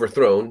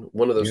overthrown,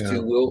 one of those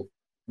two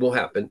will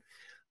happen,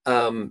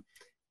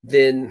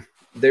 then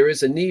there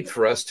is a need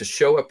for us to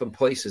show up in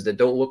places that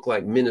don't look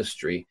like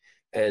ministry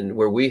and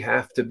where we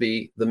have to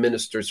be the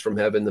ministers from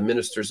heaven, the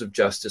ministers of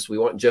justice. We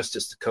want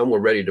justice to come. We're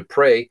ready to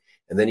pray.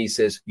 And then he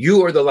says,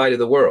 you are the light of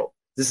the world.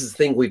 This is the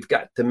thing. We've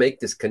got to make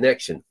this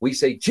connection. We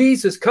say,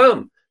 Jesus,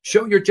 come,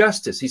 show your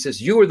justice. He says,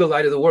 you are the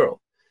light of the world.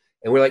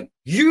 And we're like,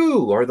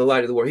 you are the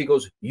light of the world. He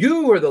goes,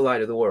 you are the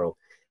light of the world.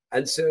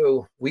 And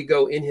so we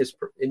go in his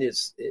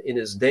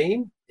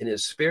name, in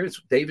his spirit.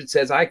 David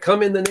says, I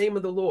come in the name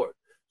of the Lord.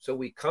 So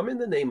we come in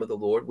the name of the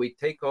Lord. We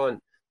take on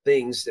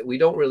things that we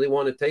don't really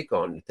want to take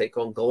on. We take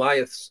on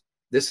Goliaths.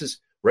 This is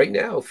right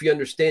now, if you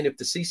understand, if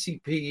the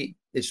CCP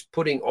is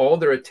putting all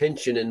their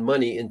attention and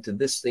money into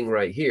this thing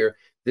right here,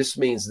 this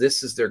means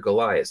this is their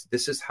Goliath.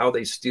 This is how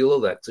they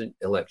steal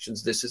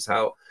elections. This is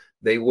how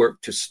they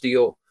work to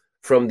steal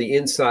from the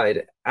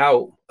inside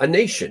out a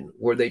nation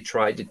where they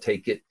tried to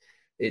take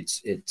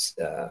its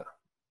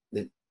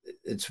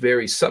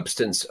very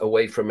substance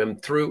away from him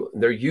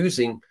they're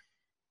using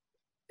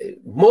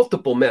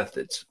multiple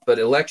methods, but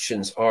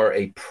elections are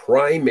a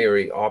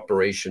primary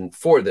operation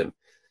for them.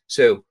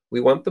 So we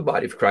want the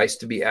body of Christ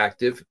to be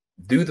active,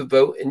 do the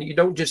vote, and you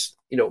don't just,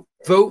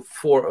 vote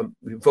for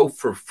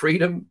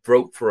freedom,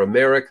 vote for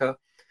America.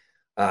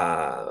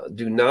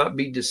 Do not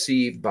be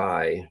deceived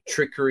by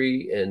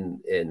trickery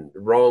and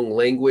wrong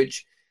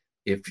language.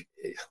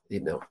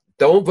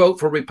 Don't vote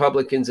for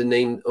Republicans in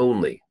name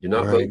only. Do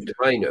not vote for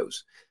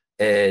rhinos.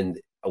 And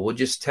I will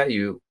just tell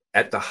you,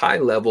 at the high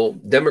level,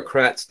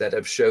 Democrats that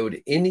have showed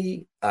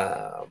any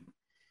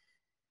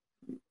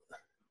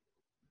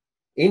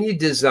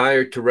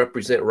desire to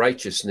represent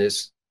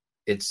righteousness,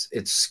 it's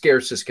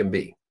scarce as can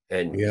be.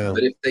 And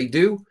but if they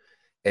do,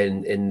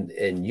 and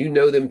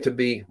them to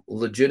be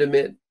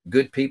legitimate,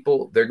 good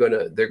people, they're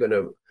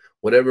gonna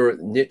whatever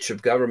niche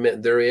of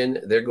government they're in,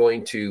 they're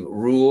going to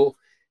rule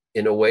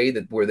in a way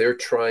that where they're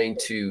trying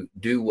to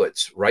do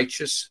what's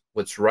righteous,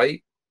 what's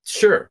right.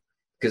 Sure,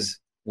 because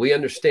we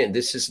understand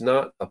this is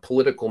not a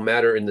political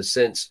matter in the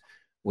sense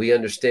we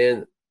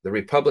understand the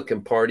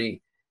Republican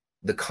Party,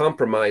 the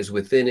compromise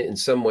within it in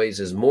some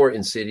ways is more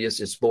insidious.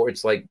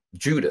 It's like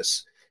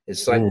Judas.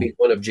 It's like being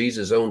one of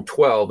Jesus' own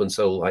 12. And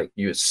so like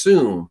you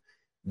assume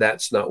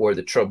that's not where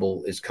the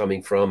trouble is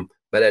coming from.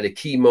 But at a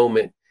key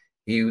moment,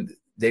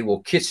 they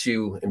will kiss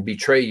you and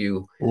betray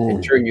you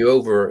and turn you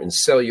over and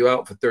sell you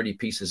out for 30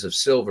 pieces of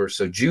silver.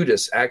 So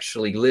Judas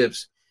actually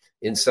lives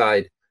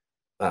inside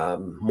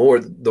more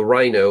the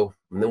rhino.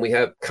 And then we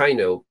have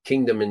Kino,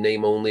 kingdom in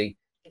name only,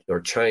 or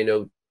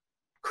Chino,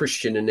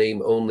 Christian in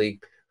name only.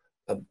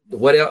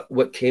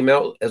 What came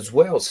out as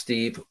well,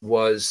 Steve,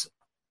 was,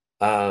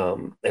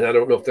 and I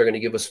don't know if they're going to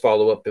give us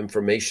follow-up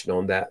information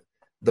on that,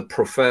 the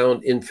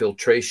profound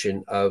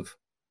infiltration of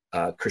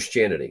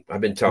Christianity.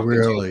 I've been talking to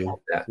you Really?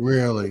 about that.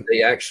 Really?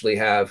 They actually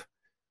have,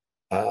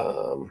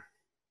 I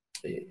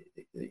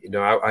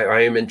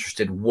am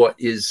interested. What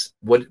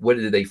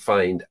did they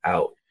find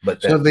out?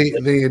 But So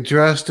that they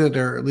addressed it,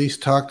 or at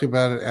least talked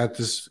about it at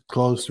this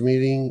closed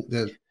meeting,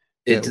 that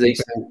we've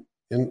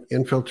been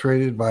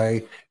infiltrated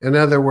by, in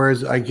other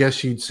words, I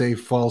guess you'd say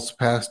false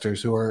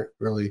pastors who aren't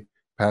really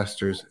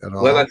pastors at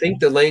all. Well, I think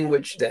the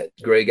language that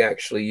Greg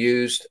actually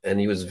used, and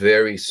he was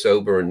very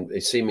sober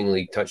and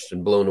seemingly touched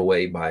and blown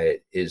away by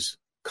it, is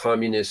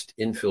communist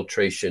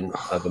infiltration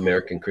of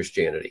American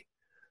Christianity.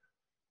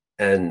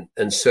 And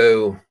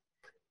so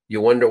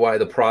you wonder why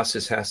the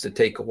process has to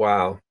take a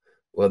while.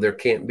 Well, there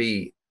can't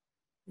be,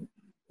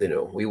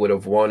 we would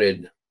have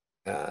wanted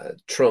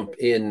Trump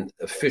in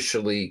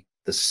officially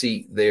the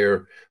seat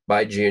there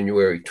by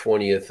January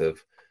 20th of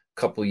a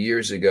couple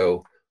years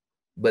ago.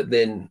 But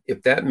then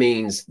if that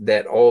means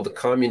that all the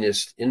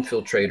communist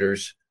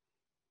infiltrators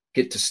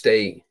get to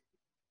stay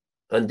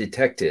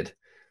undetected,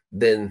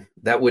 then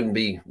that wouldn't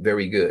be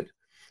very good.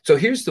 So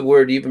here's the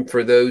word, even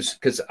for those,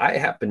 because I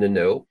happen to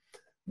know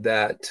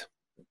that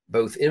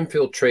both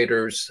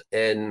infiltrators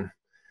and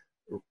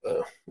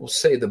we'll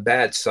say the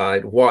bad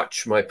side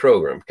watch my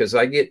program, because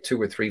I get 2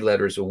 or 3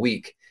 letters a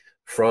week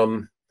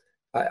from,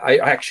 I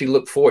actually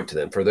look forward to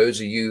them. For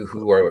those of you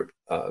who are,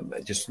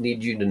 I just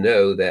need you to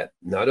know that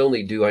not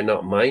only do I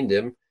not mind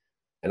them,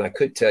 and I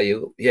could tell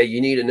you, yeah,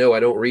 you need to know I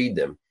don't read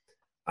them.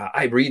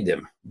 I read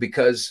them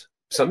because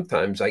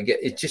sometimes I get,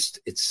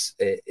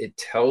 it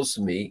tells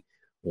me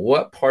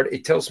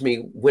it tells me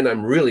when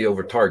I'm really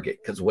over target,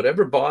 because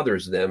whatever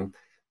bothers them,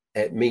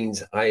 it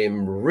means I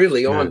am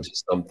really on to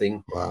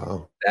something.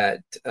 Wow.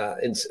 That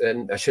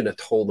and I shouldn't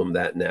have told them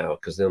that now,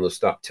 because then they'll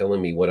stop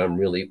telling me what I'm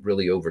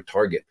really over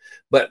target.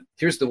 But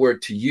here's the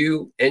word to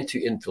you and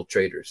to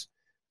infiltrators.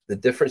 The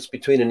difference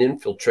between an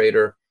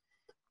infiltrator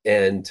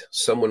and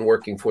someone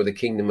working for the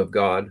kingdom of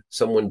God,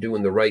 someone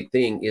doing the right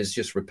thing, is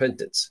just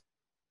repentance.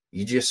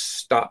 You just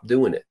stop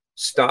doing it.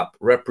 Stop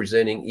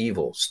representing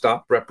evil.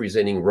 Stop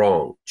representing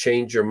wrong.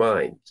 Change your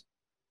mind.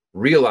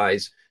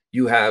 Realize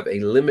you have a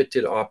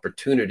limited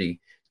opportunity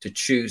to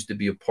choose to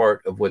be a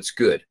part of what's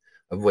good,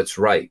 of what's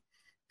right.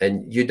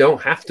 And you don't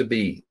have to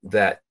be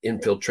that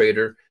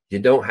infiltrator. You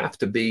don't have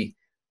to be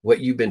what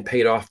you've been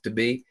paid off to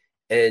be.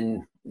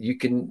 And you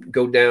can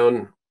go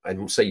down. I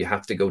don't say you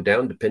have to go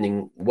down,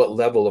 depending what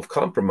level of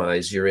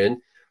compromise you're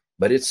in,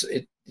 but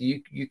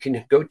you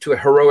can go to a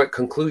heroic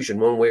conclusion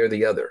one way or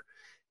the other.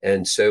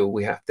 And so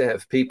we have to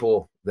have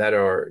people that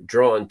are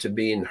drawn to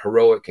being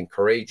heroic and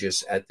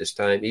courageous at this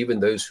time, even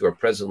those who are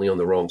presently on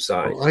the wrong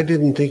side. Well, I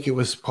didn't think it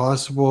was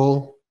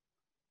possible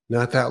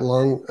not that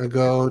long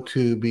ago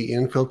to be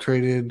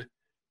infiltrated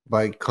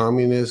by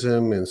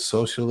communism and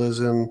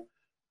socialism.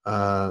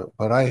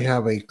 But I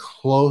have a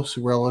close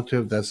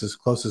relative, that's as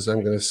close as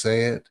I'm going to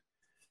say it,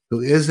 who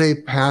is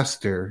a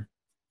pastor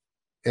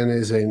and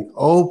is an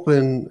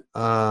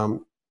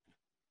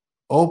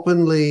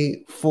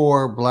openly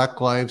for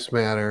Black Lives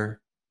Matter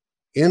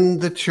in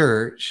the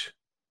church.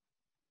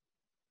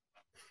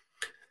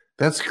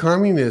 That's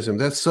communism.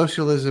 That's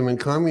socialism and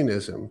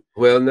communism.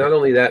 Well, not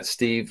only that,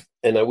 Steve,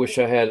 and I wish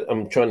I had,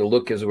 I'm trying to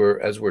look as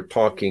we're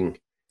talking.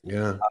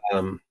 Yeah.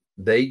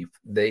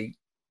 They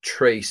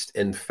traced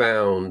and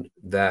found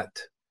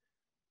that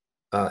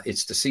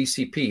it's the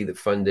CCP that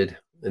funded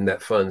and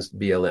that funds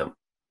BLM.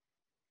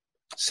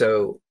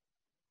 So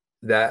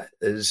that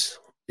is,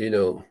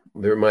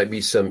 there might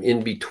be some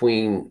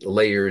in-between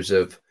layers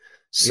of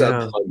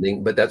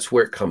sub-funding, but that's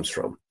where it comes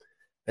from.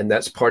 And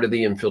that's part of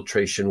the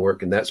infiltration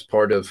work. And that's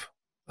part of,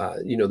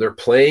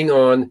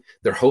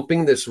 they're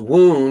hoping this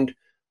wound,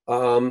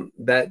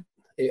 that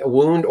a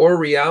wound or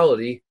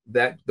reality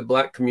that the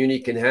Black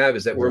community can have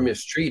is that we're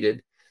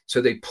mistreated.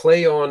 So they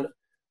play on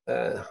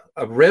a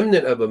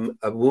remnant of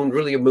a wound,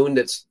 really a wound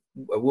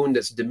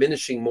that's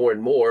diminishing more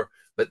and more,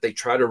 but they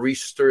try to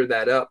re-stir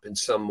that up in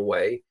some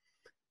way.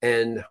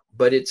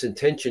 But its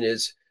intention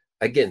is,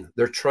 again,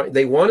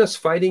 they want us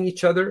fighting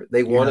each other.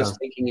 They want us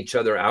taking each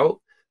other out.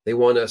 They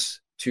want us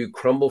to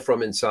crumble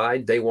from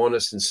inside. They want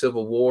us in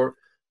civil war.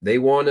 They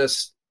want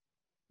us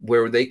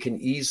where they can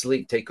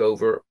easily take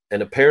over.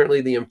 And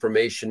apparently the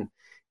information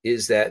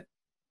is that,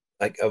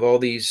 like, of all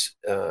these,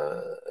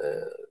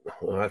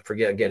 I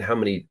forget again how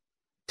many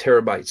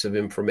terabytes of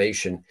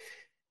information,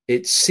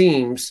 it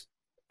seems,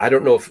 I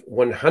don't know if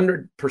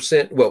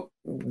 100%, well,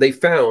 they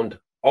found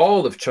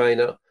all of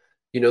China.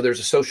 There's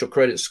a social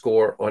credit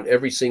score on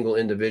every single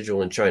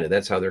individual in China.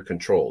 That's how they're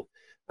controlled.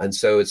 And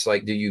so it's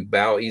like, do you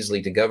bow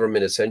easily to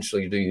government?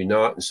 Essentially, do you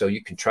not? And so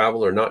you can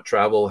travel or not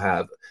travel,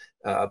 have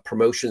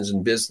promotions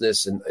in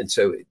business. And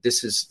so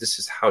this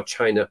is how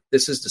China,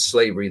 this is the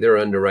slavery they're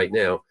under right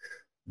now.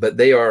 But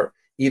they are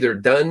either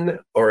done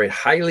or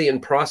highly in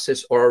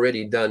process or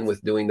already done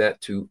with doing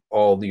that to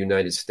all the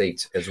United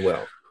States as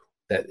well.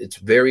 That it's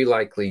very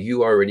likely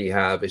you already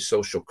have a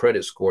social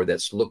credit score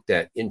that's looked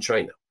at in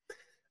China.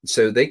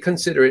 So they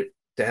consider it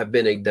to have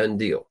been a done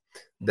deal,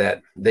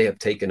 that they have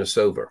taken us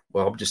over.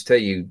 Well, I'll just tell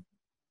you,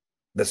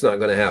 that's not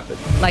going to happen.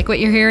 Like what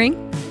you're hearing?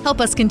 Help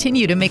us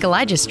continue to make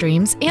Elijah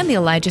Streams and the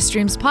Elijah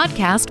Streams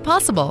podcast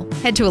possible.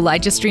 Head to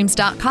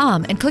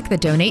ElijahStreams.com and click the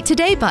Donate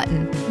Today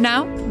button.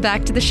 Now,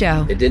 back to the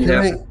show. It didn't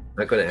happen.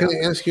 Not going to happen.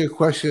 Can I ask you a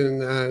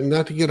question?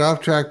 Not to get off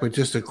track, but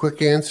just a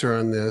quick answer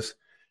on this.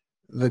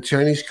 The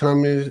Chinese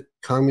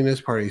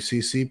Communist Party,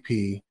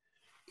 CCP,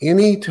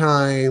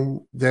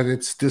 anytime that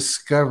it's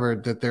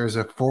discovered that there's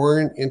a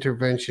foreign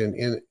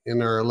intervention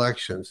in our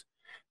elections,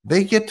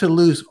 they get to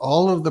lose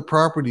all of the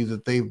property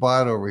that they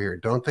bought over here,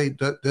 don't they?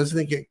 Doesn't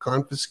it get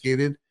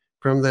confiscated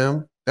from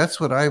them?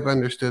 That's what I've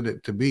understood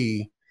it to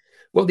be.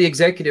 Well, the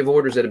executive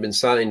orders that have been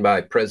signed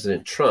by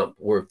President Trump,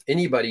 where if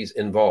anybody's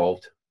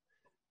involved,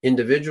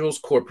 individuals,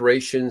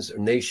 corporations, or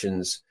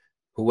nations,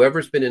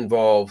 whoever's been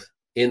involved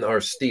in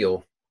our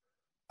steal,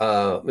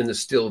 in the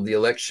steal of the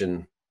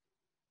election,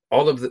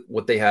 all of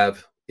what they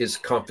have is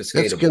confiscatable.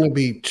 That's going to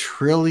be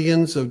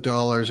trillions of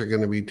dollars are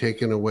going to be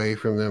taken away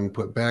from them,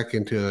 put back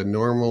into a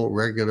normal,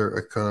 regular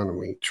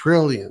economy.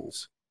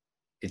 Trillions.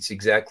 It's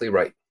exactly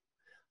right.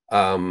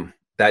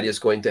 That is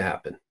going to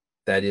happen.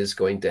 That is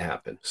going to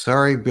happen.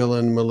 Sorry, Bill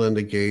and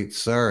Melinda Gates.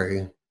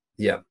 Sorry.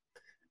 Yeah.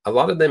 A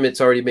lot of them,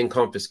 it's already been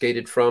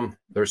confiscated from.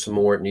 There's some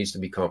more it needs to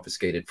be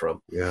confiscated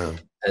from. Yeah.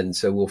 And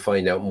so we'll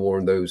find out more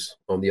on those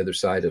on the other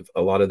side of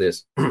a lot of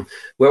this.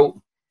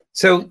 Well,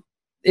 so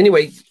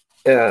anyway,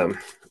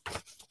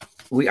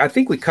 I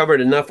think we covered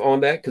enough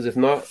on that, because if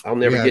not, I'll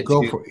never get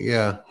to it.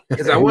 Yeah.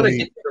 Because I want to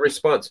get to the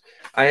response.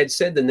 I had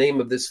said the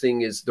name of this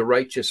thing is The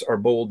Righteous Are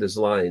Bold as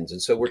Lions.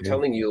 And so we're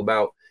telling you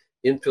about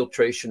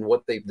infiltration,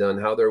 what they've done,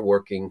 how they're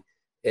working.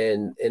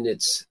 And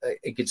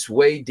it gets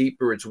way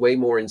deeper. It's way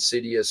more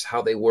insidious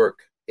how they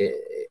work.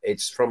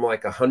 It's from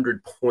like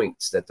 100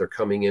 points that they're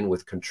coming in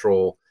with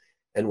control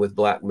and with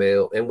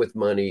blackmail and with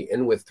money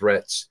and with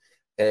threats.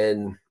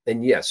 And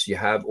yes, you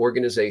have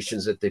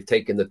organizations that they've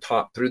taken the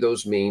top through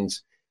those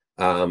means.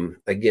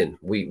 Again,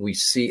 we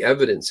see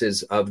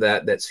evidences of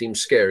that seem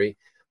scary,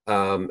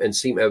 and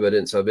seem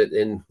evidence of it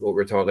in what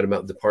we're talking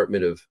about,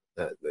 Department of,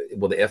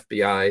 the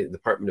FBI,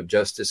 Department of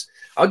Justice.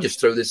 I'll just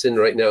throw this in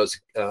right now.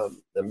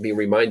 I'm being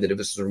reminded of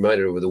this, is a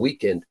reminder over the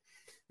weekend.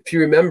 If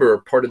you remember,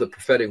 part of the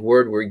prophetic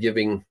word we're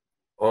giving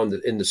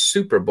in the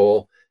Super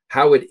Bowl,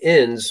 how it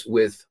ends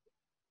with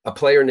a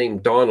player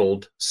named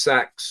Donald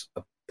sacks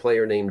a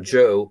player named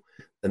Joe,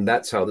 and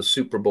that's how the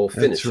Super Bowl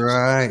finished. That's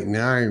right.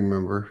 Now I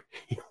remember.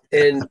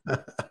 And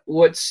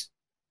what's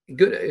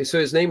good, so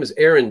his name is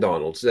Aaron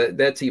Donald. So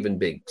that's even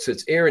big. So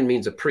it's Aaron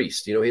means a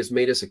priest. He has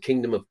made us a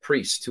kingdom of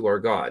priests to our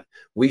God.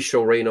 We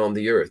shall reign on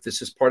the earth.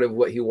 This is part of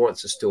what he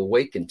wants us to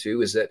awaken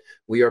to, is that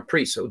we are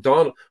priests. So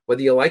Donald,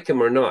 whether you like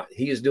him or not,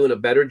 he is doing a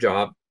better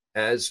job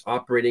as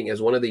operating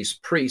as one of these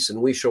priests, and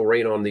we shall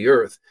reign on the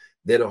earth,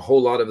 than a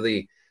whole lot of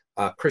the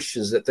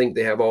Christians that think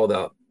they have all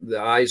the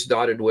I's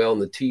dotted well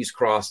and the T's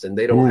crossed, and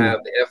they don't have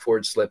the F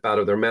word slip out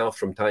of their mouth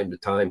from time to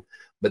time,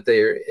 but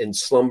they're in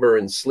slumber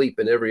and sleep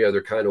in every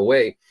other kind of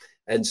way.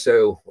 And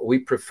so we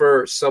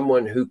prefer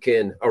someone who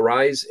can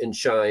arise and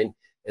shine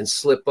and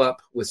slip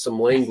up with some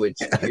language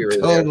here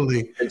and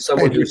Totally. there. And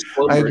someone who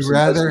slumbers. I'd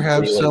rather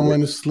have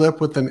someone slip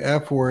with an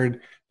F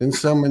word than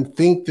someone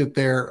think that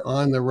they're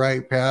on the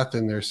right path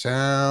and they're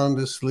sound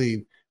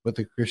asleep with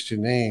a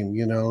Christian name,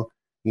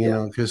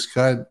 because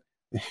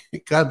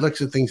God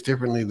looks at things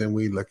differently than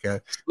we look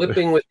at.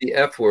 Slipping with the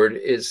F word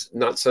is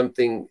not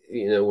something,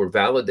 we're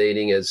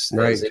validating as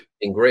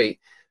anything great.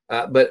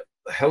 But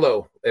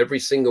hello, every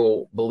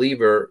single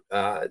believer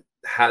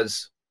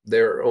has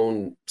their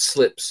own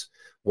slips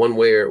one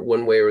way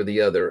or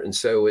the other. And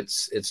so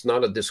it's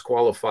not a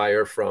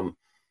disqualifier from,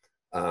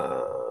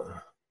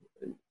 from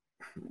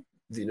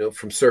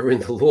serving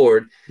the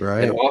Lord.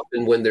 Right. And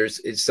often when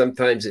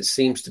sometimes it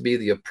seems to be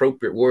the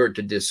appropriate word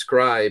to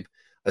describe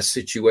a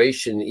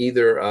situation,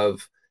 either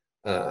of,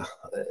 I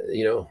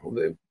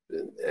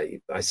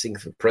think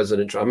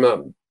President Trump, I'm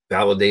not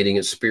validating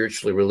it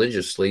spiritually,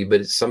 religiously,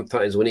 but it's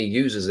sometimes when he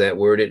uses that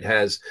word, it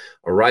has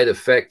a right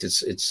effect.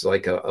 It's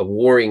like a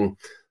warring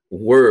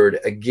word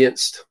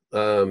against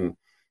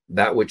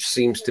that which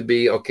seems to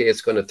be, okay,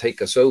 it's going to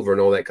take us over and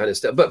all that kind of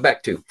stuff. But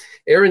back to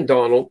Aaron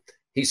Donald,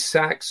 he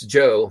sacks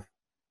Joe.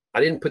 I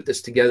didn't put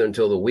this together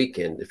until the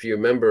weekend. If you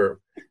remember,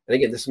 and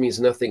again, this means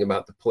nothing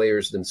about the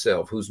players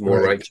themselves, who's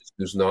more righteous,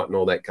 who's not, and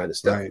all that kind of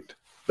stuff. Right.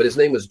 But his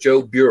name was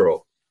Joe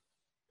Bureau.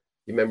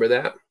 You remember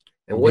that?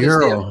 And what is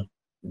the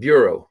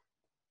Bureau?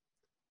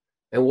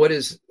 And what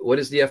is the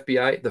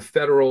FBI? The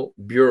Federal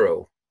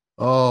Bureau.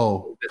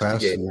 Oh,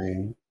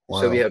 fascinating.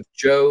 Wow. So we have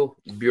Joe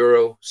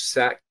Bureau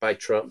sacked by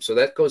Trump. So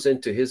that goes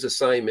into his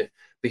assignment.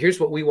 But here's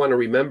what we want to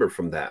remember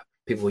from that.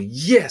 People,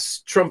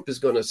 yes, Trump is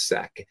going to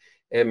sack.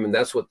 And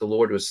that's what the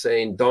Lord was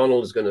saying.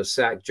 Donald is going to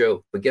sack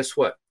Joe. But guess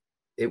what?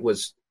 It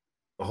was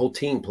a whole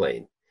team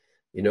playing.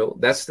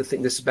 That's the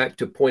thing. This is back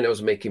to a point I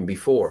was making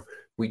before.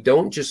 We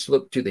don't just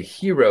look to the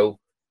hero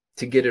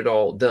to get it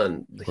all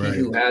done. He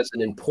who has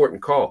an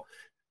important call.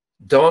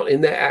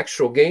 In the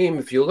actual game,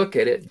 if you look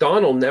at it,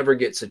 Donald never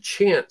gets a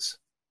chance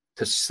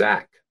to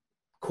sack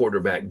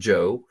quarterback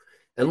Joe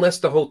unless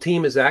the whole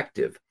team is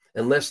active,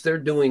 unless they're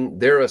doing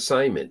their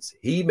assignments.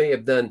 He may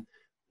have done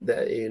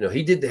that, you know,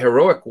 he did the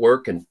heroic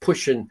work and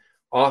pushing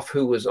off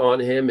who was on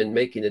him and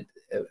making it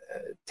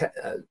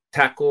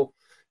tackle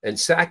and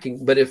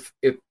sacking. But if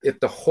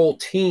the whole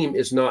team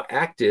is not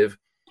active,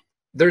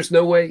 there's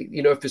no way,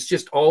 you know, if it's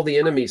just all the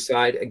enemy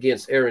side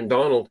against Aaron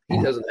Donald,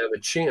 he doesn't have a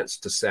chance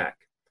to sack.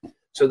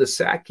 So the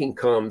sacking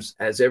comes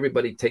as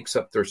everybody takes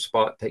up their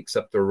spot, takes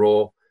up their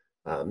role,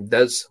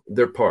 does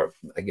their part.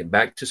 Again,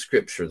 back to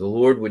scripture, the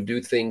Lord would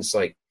do things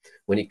like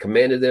when he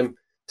commanded them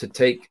to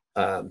take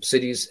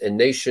cities and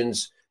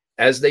nations,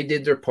 as they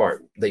did their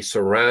part, they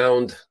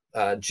surround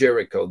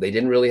Jericho. They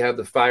didn't really have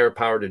the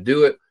firepower to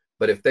do it,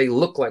 but if they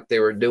looked like they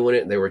were doing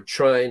it and they were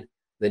trying,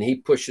 then he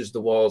pushes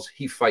the walls,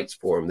 he fights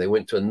for them. They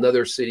went to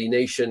another city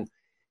nation,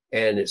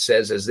 and it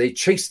says as they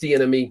chased the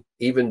enemy,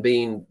 even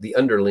being the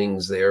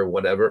underlings there,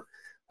 whatever,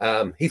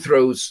 he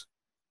throws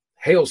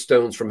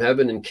hailstones from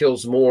heaven and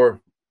kills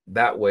more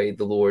that way,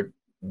 the Lord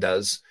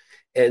does.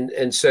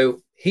 And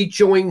so he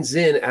joins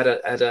in at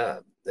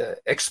a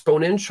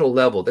exponential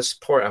level. This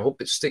part, I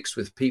hope it sticks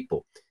with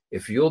people.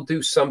 If you'll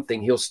do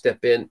something, he'll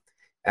step in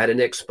at an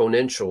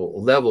exponential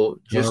level,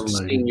 just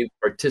seeing you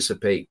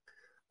participate.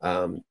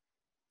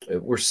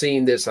 We're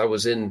seeing this. I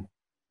was in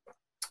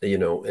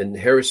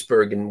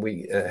Harrisburg, and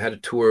we had a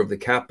tour of the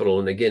Capitol.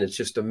 And again, it's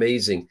just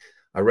amazing.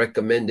 I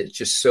recommend it. It's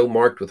just so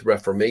marked with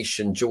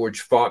Reformation,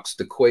 George Fox,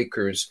 the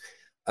Quakers,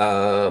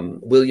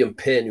 William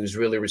Penn, who's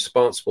really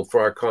responsible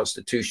for our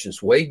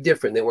constitutions, way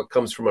different than what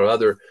comes from our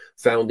other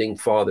founding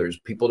fathers.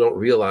 People don't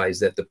realize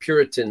that the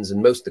Puritans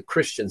and most of the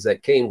Christians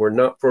that came were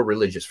not for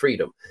religious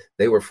freedom.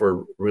 They were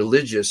for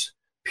religious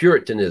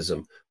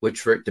Puritanism, which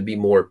for it to be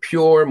more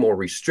pure, more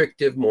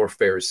restrictive, more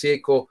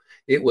Pharisaical.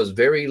 It was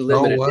very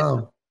limited. Oh,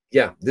 wow.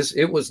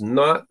 It was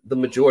not the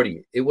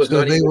majority. It was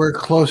not. They were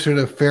closer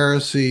to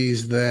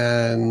Pharisees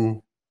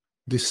than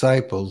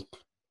disciples.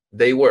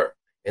 They were.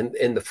 And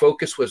the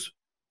focus was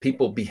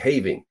people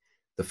behaving.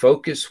 The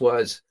focus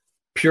was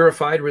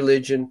purified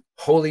religion,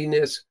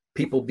 holiness,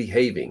 people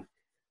behaving.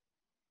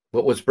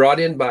 What was brought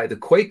in by the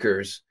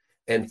Quakers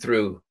and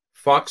through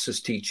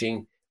Fox's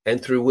teaching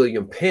and through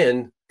William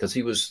Penn, because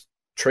he was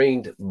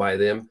trained by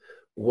them,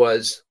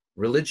 was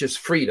religious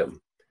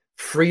freedom,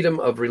 freedom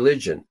of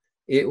religion.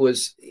 It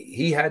was,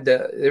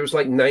 there was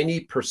like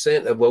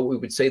 90% of what we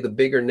would say the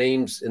bigger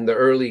names in the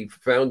early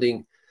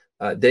founding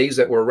days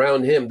that were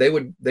around him,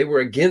 they were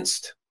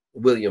against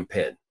William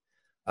Penn.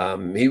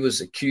 He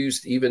was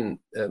accused even,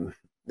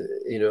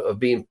 of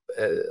being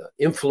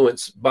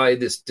influenced by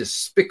this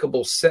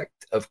despicable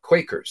sect of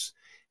Quakers.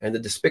 And the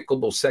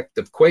despicable sect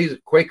of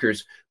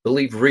Quakers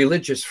believed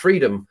religious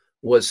freedom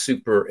was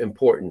super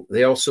important.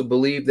 They also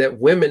believed that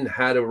women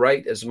had a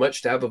right as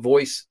much to have a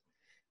voice.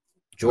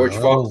 George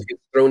Fox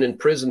gets thrown in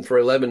prison for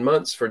 11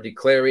 months for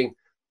declaring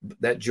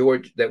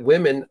that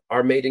women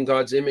are made in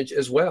God's image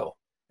as well.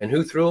 And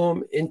who threw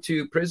him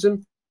into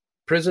prison?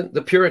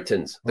 The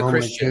Puritans, the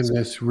Christians. My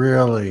goodness,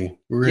 really?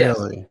 Yes.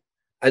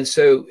 And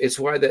so it's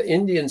why the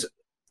Indians,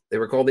 they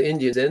were called the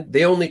Indians, and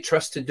they only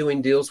trusted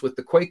doing deals with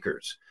the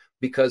Quakers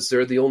because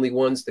they're the only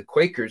ones. The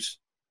Quakers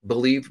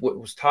believed what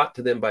was taught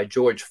to them by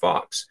George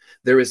Fox.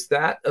 There is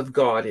that of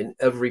God in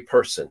every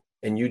person,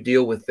 and you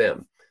deal with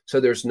them. So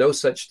there's no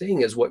such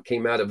thing as what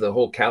came out of the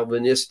whole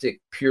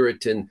Calvinistic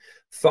Puritan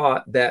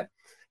thought that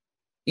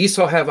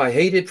Esau have I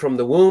hated from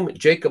the womb,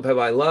 Jacob have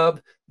I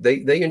loved.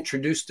 They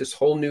introduced this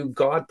whole new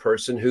God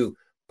person who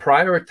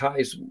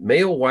prioritized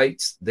male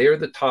whites. They're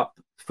the top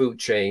food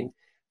chain.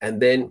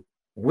 And then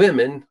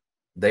women,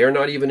 they are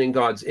not even in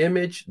God's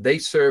image. They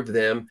serve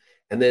them.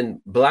 And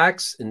then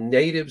blacks and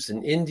natives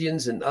and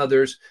Indians and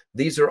others,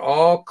 these are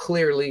all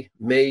clearly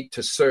made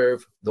to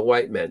serve the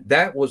white man.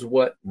 That was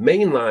what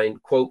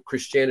mainline, quote,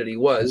 Christianity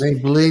was. They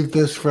believed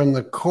this from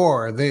the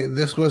core.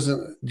 This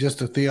wasn't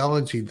just a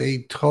theology.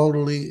 They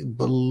totally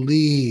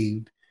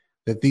believed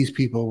that these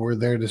people were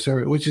there to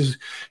serve it, which is,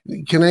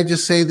 can I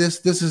just say this?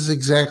 This is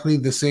exactly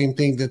the same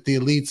thing that the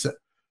elites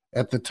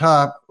at the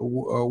top,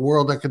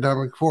 World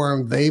Economic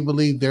Forum, they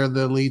believe they're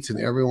the elites and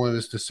everyone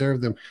is to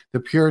serve them. The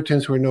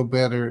Puritans were no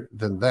better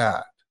than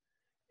that.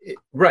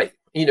 Right.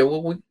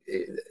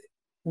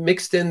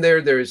 Mixed in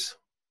there's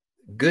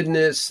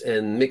goodness,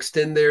 and mixed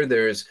in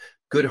there's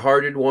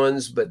good-hearted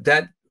ones, but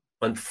that,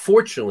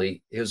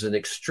 unfortunately, is an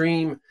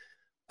extreme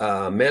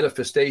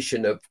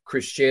manifestation of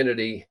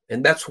Christianity,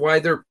 and that's why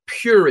they're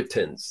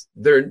Puritans.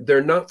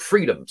 They're not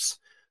freedoms.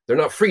 They're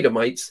not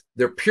freedomites.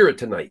 They're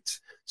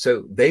Puritanites.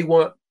 So they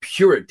want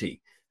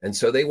purity. And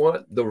so they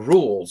want the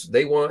rules.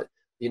 They want,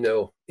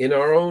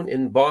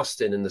 in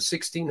Boston in the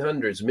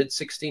 1600s, mid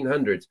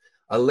 1600s,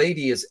 a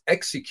lady is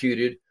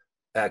executed,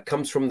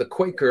 comes from the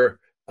Quaker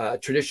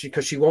tradition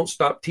because she won't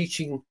stop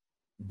teaching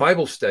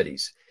Bible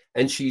studies.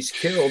 And she's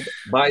killed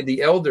by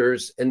the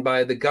elders and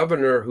by the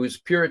governor who's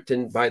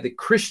Puritan, by the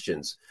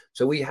Christians.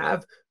 So we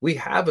have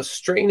a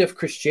strain of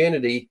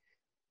Christianity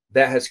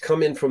that has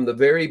come in from the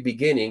very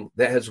beginning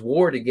that has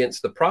warred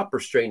against the proper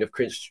strain of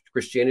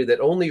Christianity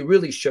that only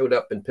really showed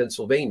up in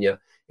Pennsylvania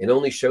and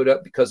only showed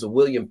up because of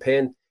William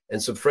Penn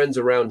and some friends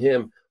around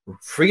him.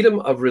 Freedom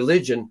of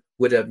religion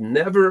would have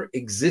never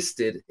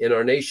existed in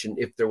our nation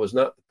if there was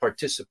not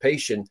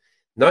participation,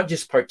 not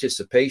just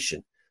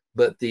participation,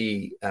 but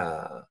the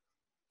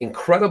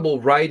incredible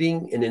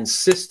writing and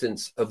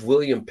insistence of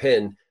William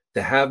Penn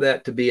to have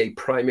that to be a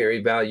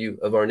primary value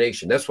of our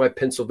nation. That's why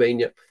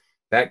Pennsylvania,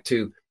 back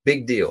to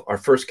big deal, our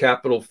first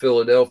capital,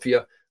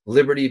 Philadelphia,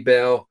 Liberty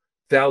Bell,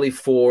 Valley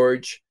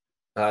Forge,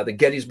 the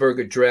Gettysburg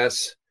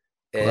Address,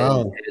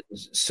 and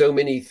so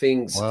many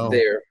things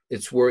there.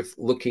 It's worth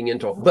looking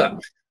into.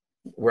 But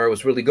where I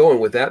was really going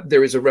with that,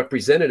 there is a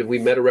representative. We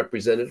met a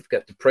representative,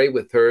 got to pray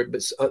with her, but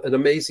it's an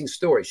amazing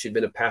story. She'd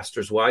been a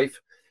pastor's wife.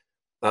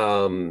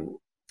 And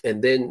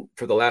then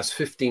for the last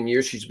 15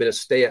 years, she's been a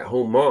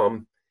stay-at-home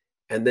mom.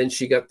 And then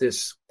she got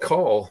this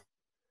call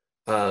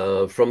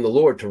from the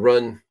Lord to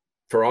run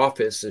for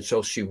office. And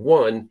so she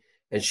won,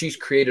 and she's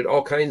created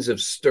all kinds of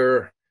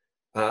stir.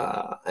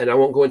 And I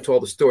won't go into all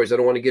the stories. I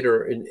don't want to get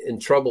her in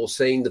trouble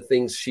saying the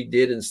things she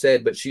did and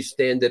said, but she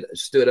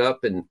stood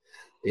up and,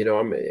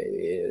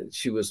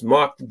 she was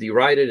mocked,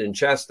 derided, and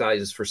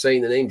chastised for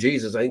saying the name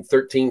Jesus, I think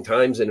 13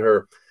 times in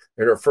her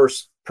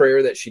first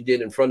prayer that she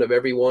did in front of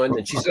everyone.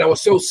 And she said, I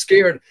was so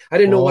scared. I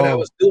didn't know what I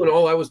was doing.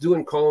 All I was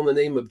doing, calling the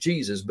name of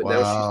Jesus. But now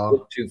she's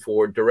looked to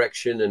for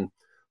direction and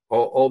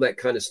all that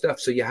kind of stuff.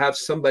 So you have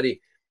somebody,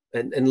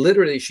 and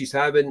literally she's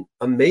having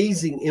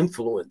amazing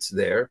influence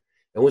there.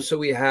 And so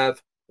we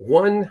have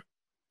one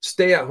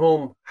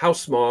stay-at-home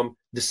house mom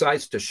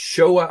decides to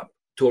show up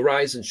to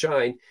Arise and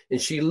Shine,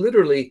 and she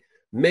literally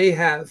may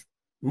have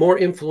more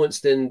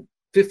influence than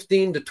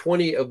 15 to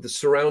 20 of the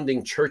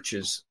surrounding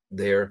churches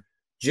there,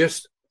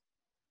 just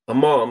a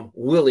mom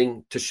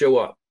willing to show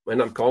up. And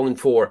I'm calling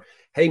for,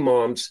 hey,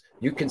 moms,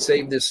 you can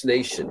save this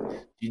nation.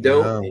 You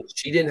don't. Yeah.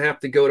 She didn't have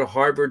to go to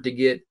Harvard to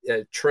get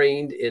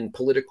trained in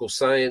political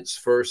science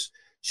first.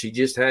 She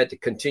just had to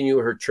continue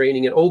her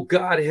training. And, oh,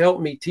 God,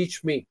 help me,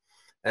 teach me.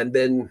 And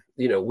then,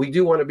 we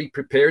do want to be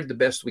prepared the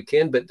best we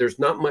can, but there's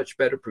not much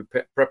better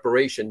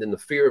preparation than the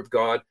fear of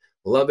God,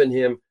 loving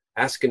him,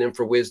 asking him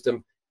for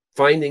wisdom,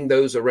 finding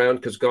those around,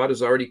 because God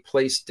has already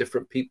placed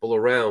different people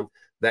around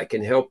that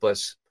can help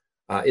us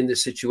in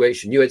this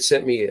situation. You had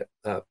sent me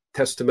a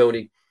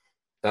testimony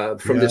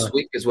from this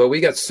week as well. We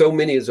got so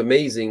many, it's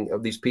amazing,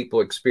 of these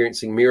people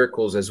experiencing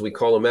miracles, as we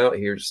call them out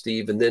here,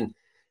 Steve. And then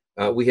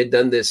we had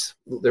done this.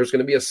 There's going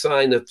to be a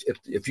sign that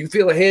if you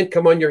feel a hand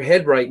come on your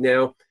head right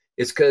now,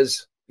 it's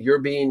because you're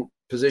being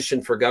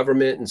positioned for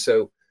government. And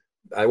so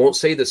I won't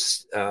say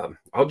this.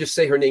 I'll just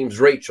say her name's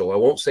Rachel. I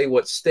won't say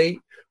what state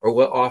or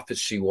what office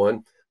she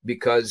won,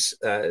 because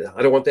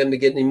I don't want them to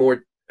get any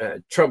more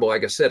trouble.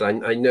 Like I said,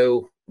 I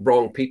know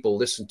wrong people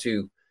listen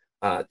to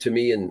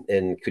me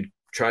and could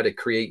try to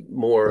create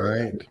more.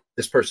 Right.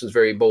 This person's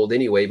very bold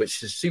anyway, but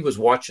she was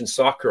watching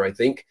soccer, I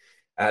think,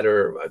 at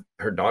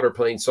her daughter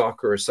playing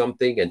soccer or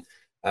something, and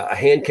a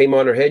hand came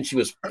on her head. She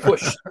was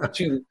pushed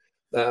to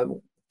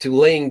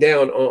laying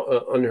down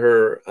on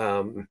her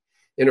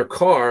in her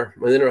car,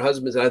 and then her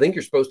husband said, I think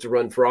you're supposed to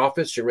run for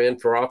office. She ran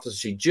for office.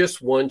 She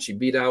just won. She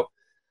beat out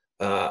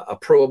a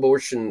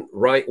pro-abortion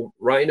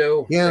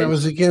rhino. Yeah, and it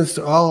was against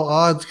all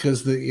odds,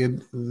 because the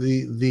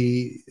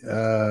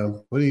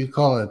what do you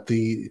call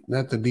it?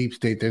 Not the deep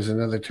state. There's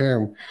another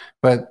term,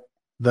 but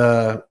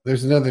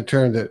there's another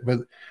term but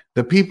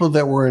the people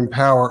that were in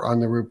power on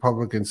the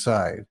Republican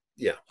side,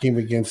 came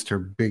against her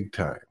big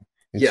time,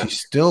 and she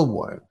still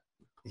won.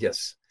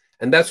 Yes,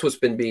 and that's what's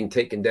been being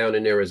taken down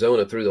in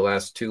Arizona through the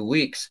last 2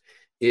 weeks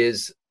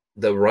is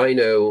the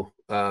rhino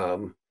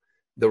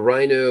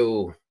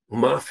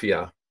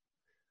mafia.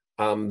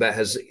 That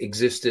has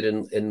existed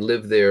and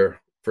lived there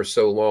for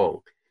so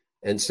long.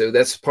 And so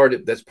that's part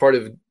of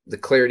the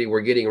clarity we're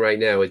getting right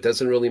now. It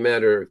doesn't really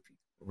matter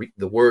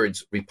the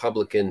words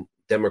Republican,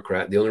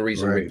 Democrat. The only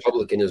reason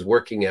Republican is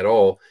working at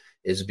all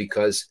is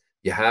because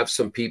you have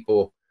some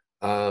people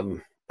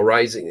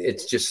arising.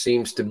 It just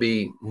seems to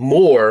be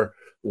more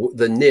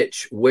the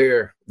niche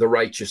where the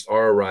righteous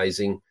are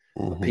arising.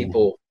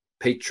 People,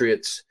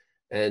 patriots,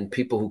 and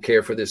people who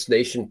care for this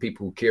nation,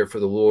 people who care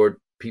for the Lord,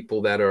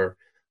 people that are,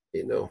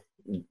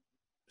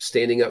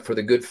 standing up for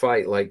the good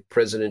fight, like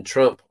President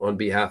Trump, on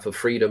behalf of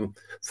freedom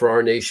for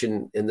our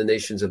nation and the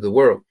nations of the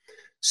world.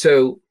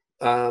 So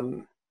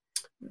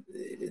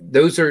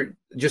those are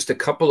just a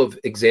couple of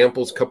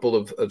examples, couple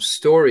of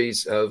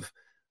stories of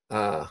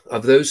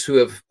those who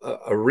have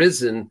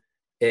arisen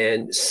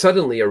and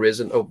suddenly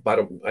arisen. Oh,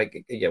 I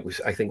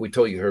think we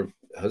told you her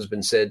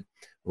husband said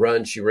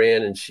run, she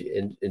ran,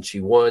 and she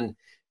won.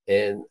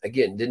 And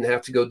again, didn't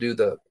have to go do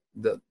the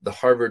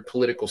Harvard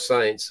political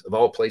science, of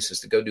all places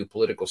to go do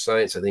political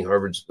science. I think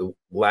Harvard's the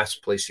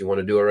last place you want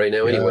to do it right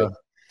now anyway.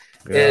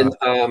 And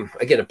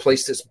again, a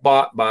place that's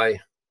bought by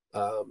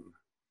the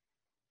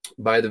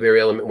very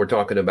element we're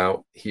talking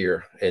about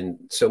here. And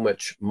so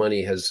much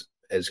money has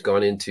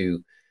gone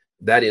into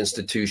that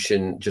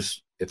institution.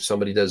 Just if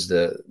somebody does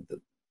the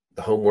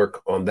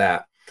homework on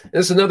that. And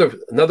that's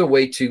another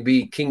way to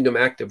be kingdom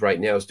active right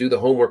now, is do the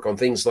homework on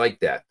things like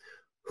that.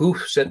 Who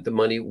sent the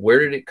money? Where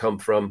did it come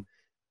from?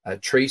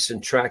 Trace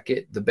and track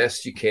it the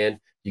best you can.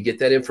 You get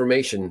that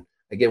information.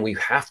 again, we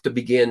have to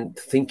begin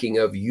thinking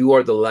of, you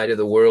are the light of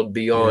the world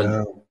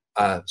beyond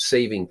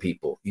saving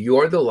people. You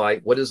are the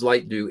light. What does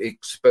light do? It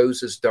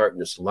exposes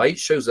darkness. Light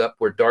shows up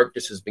where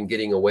darkness has been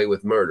getting away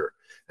with murder.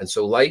 And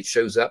so light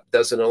shows up,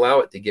 doesn't allow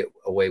it to get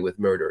away with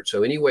murder.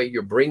 So anyway,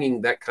 you're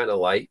bringing that kind of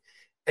light,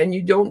 and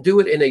you don't do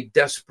it in a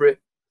desperate,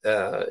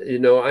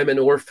 I'm an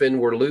orphan,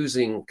 we're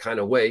losing kind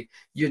of way.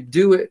 You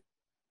do it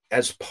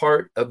as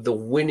part of the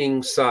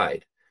winning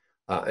side.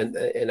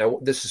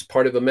 This is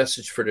part of a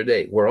message for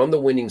today. We're on the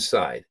winning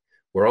side.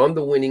 We're on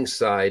the winning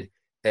side,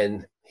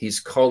 and he's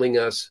calling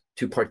us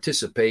to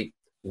participate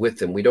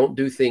with him. We don't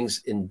do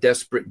things in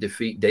desperate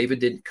defeat. David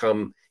didn't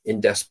come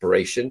in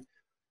desperation.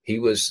 He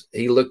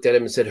looked at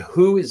him and said,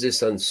 who is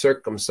this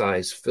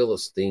uncircumcised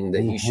Philistine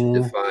that he should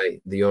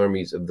defy the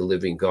armies of the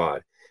living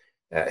God?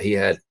 He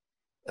had,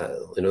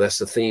 that's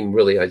the theme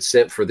really I'd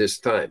sent for this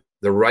time.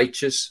 The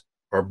righteous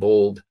are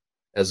bold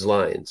as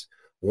lions.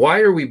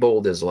 Why are we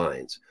bold as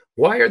lions?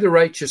 Why are the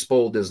righteous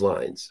bold as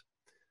lions?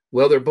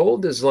 Well, they're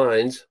bold as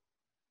lions,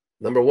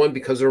 number one,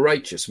 because they're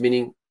righteous,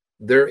 meaning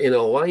they're in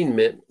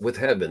alignment with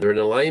heaven. They're in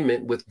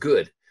alignment with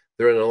good.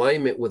 They're in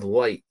alignment with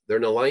light. They're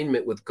in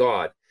alignment with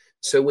God.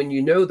 So when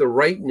you know the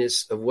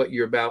rightness of what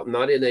you're about,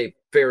 not in a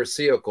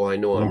Pharisaical, I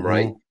know I'm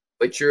right,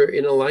 but you're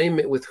in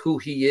alignment with who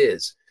he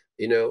is.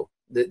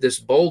 This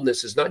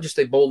boldness is not just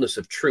a boldness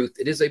of truth.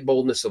 It is a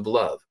boldness of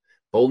love.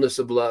 Boldness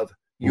of love.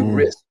 You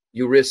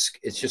risk.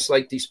 It's just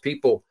like these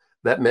people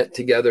that met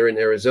together in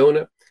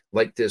Arizona,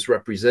 like this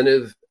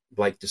representative,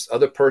 like this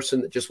other person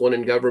that just won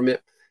in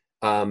government.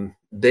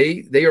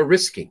 They are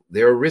risking.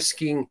 They're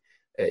risking.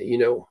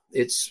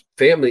 It's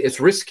family. It's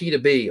risky to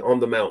be on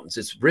the mountains.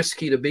 It's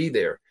risky to be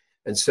there.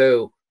 And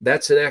so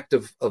that's an act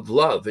of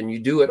love. And you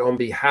do it on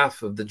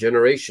behalf of the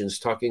generations,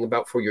 talking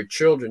about for your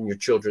children, your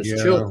children's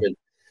children.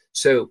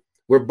 So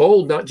we're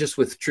bold, not just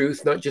with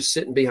truth, not just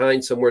sitting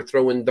behind somewhere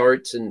throwing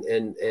darts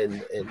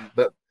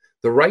but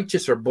the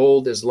righteous are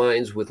bold as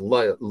lions with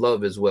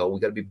love as well. We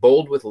got to be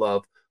bold with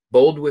love,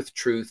 bold with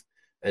truth.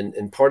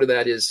 And part of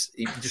that is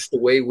just the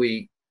way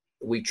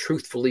we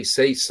truthfully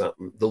say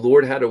something. The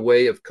Lord had a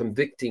way of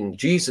convicting.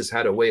 Jesus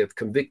had a way of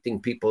convicting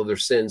people of their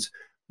sins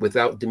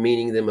without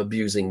demeaning them,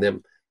 abusing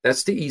them.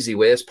 That's the easy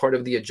way. As part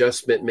of the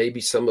adjustment, maybe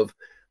some of,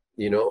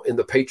 in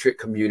the patriot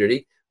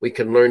community, we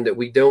can learn that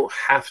we don't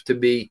have to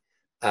be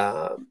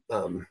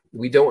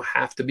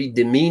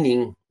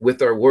demeaning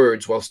with our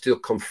words while still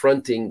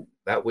confronting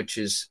that which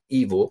is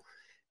evil.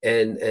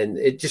 And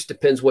it just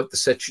depends what the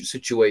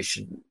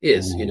situation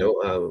is.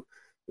 The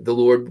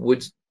Lord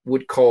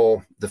would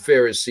call the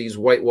Pharisees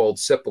white-walled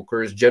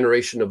sepulchres,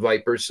 generation of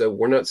vipers. So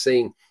we're not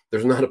saying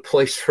there's not a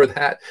place for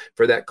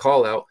that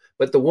call out.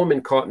 But the woman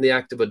caught in the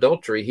act of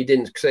adultery, he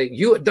didn't say,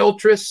 you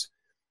adulteress.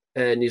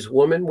 And he's,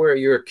 woman, where are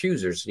your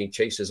accusers? And he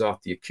chases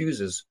off the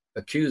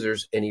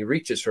accusers, and he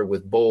reaches her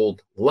with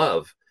bold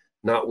love,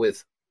 not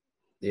with,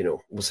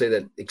 we'll say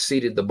that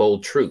exceeded the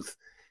bold truth.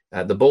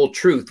 The bold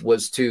truth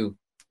was to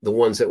the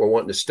ones that were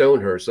wanting to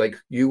stone her. It's like,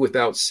 you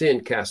without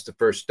sin cast the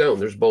first stone.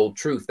 There's bold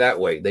truth that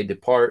way. They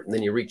depart, and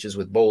then he reaches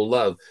with bold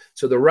love.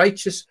 So the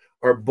righteous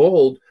are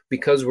bold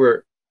because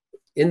we're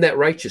in that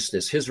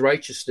righteousness. His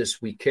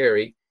righteousness we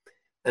carry.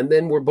 And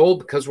then we're bold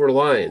because we're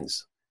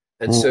lions.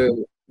 And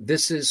so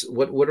this is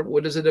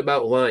what is it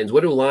about lions?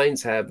 What do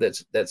lions have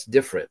that's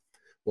different?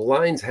 Well,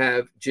 lions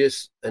have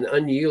just an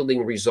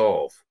unyielding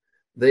resolve.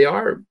 They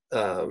are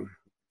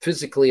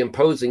physically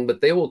imposing, but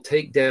they will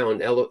take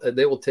down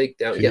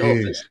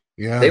elephants.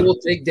 Yeah. They will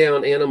take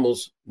down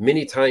animals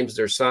many times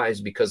their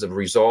size because of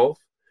resolve.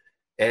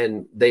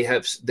 And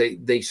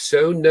they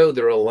so know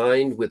they're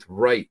aligned with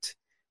right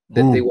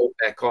that they won't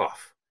back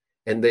off.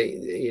 And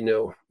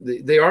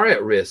they are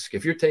at risk.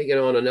 If you're taking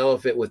on an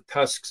elephant with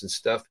tusks and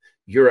stuff,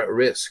 you're at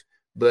risk.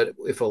 But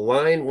if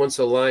once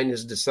a lion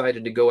has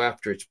decided to go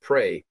after its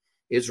prey,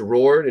 it's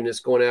roared and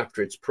it's going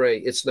after its prey,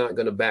 it's not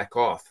going to back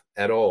off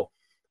at all.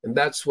 And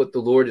that's what the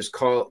Lord is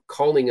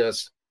calling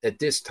us at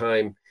this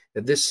time,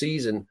 at this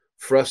season,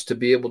 for us to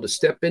be able to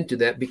step into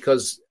that.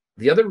 Because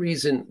the other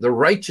reason the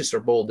righteous are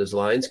bold as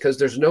lions, because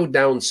there's no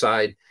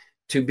downside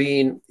to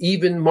being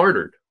even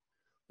martyred.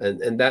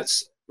 And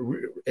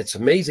it's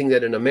amazing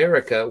that in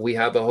America, we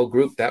have a whole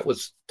group that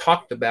was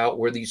talked about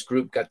where these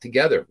groups got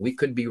together. We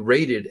could be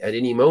raided at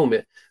any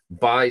moment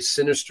by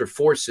sinister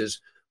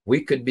forces.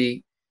 We could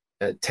be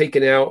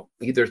taken out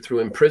either through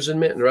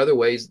imprisonment or other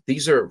ways.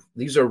 These are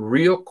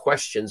real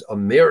questions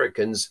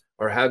Americans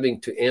are having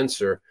to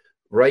answer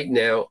right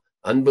now.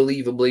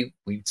 Unbelievably,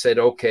 we said,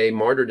 okay,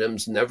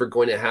 martyrdom's never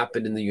going to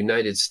happen in the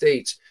United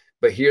States,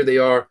 but here they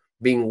are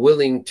being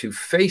willing to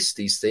face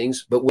these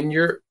things. But when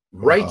you're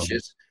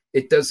righteous,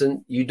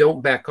 you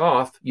don't back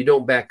off. You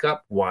don't back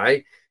up.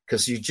 Why?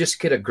 Because you just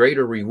get a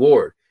greater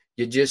reward.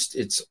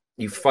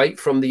 You fight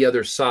from the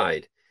other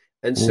side.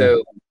 And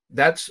so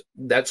that's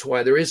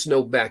why there is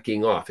no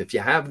backing off. If you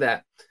have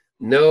that,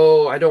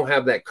 no, I don't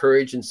have that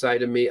courage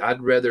inside of me.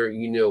 I'd rather,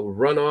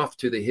 run off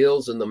to the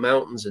hills and the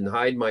mountains and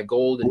hide my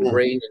gold and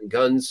grain and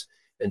guns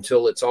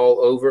until it's all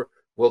over.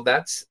 Well,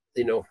 that's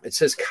it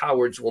says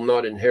cowards will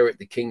not inherit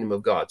the kingdom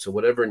of God. So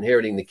whatever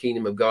inheriting the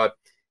kingdom of God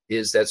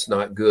is, that's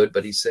not good.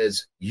 But he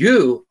says,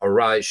 you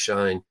arise,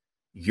 shine,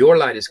 your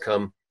light has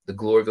come, the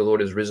glory of the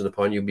Lord has risen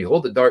upon you.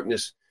 Behold, the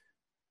darkness,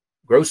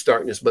 gross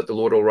darkness, but the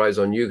Lord will rise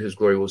on you. His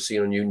glory will see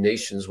on you.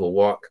 Nations will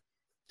walk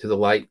to the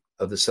light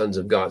of the sons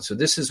of God. So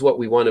this is what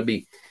we want to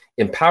be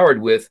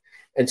empowered with.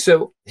 And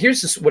so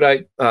here's what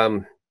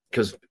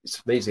because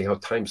it's amazing how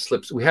time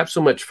slips. We have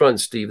so much fun,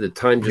 Steve, that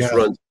time just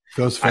runs.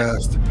 Goes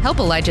fast. Help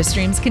Elijah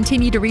Streams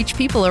continue to reach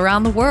people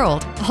around the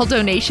world. All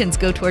donations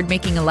go toward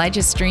making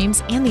Elijah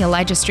Streams and the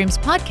Elijah Streams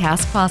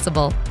podcast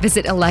possible.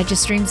 Visit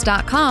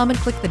ElijahStreams.com and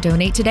click the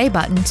Donate Today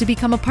button to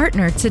become a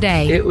partner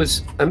today. It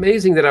was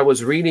amazing that I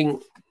was reading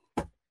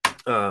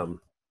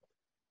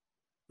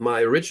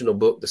my original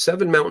book, The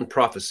Seven Mountain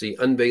Prophecy,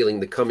 Unveiling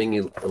the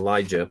Coming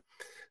Elijah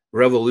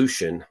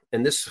Revolution.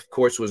 And this, of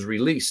course, was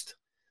released.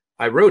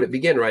 I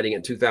began writing it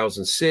in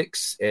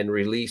 2006 and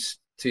released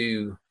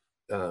to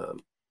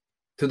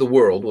the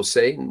world, we'll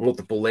say, in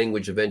multiple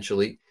language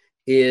eventually,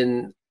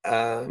 in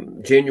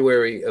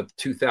January of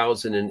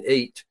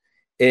 2008.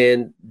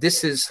 And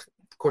this is,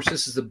 of course,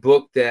 this is the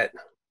book that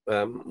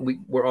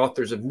we're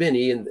authors of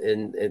many,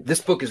 and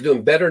this book is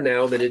doing better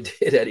now than it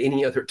did at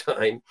any other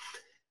time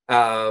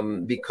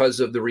because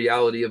of the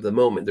reality of the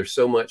moment. There's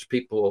so much,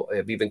 people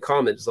have even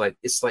commented,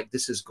 it's like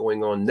this is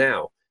going on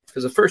now.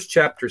 Because the first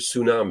chapter is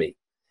tsunami.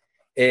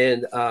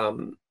 And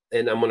I'm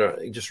going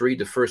to just read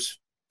the first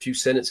few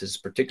sentences,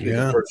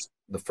 particularly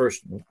the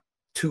first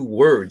two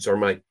words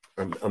are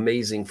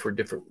amazing for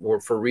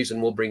a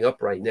reason we'll bring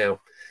up right now.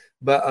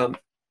 But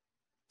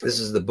this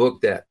is the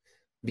book that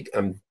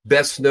I'm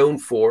best known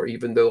for,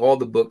 even though all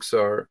the books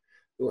are,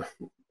 in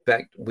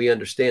fact, we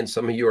understand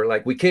some of you are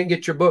like, we can't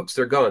get your books,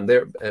 they're gone.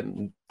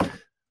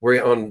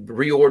 We're on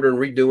reorder and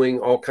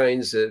redoing all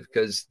kinds of,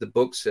 because the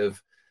books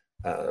of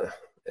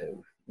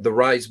the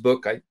Rise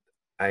book,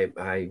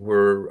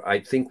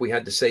 I think we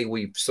had to say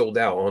we sold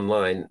out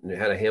online, and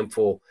had a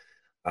handful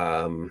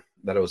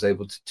that I was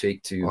able to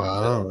take to.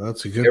 Wow,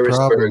 that's a good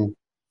Harrisburg. problem.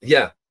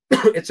 Yeah,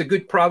 it's a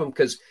good problem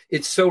because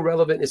it's so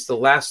relevant. It's the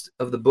last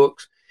of the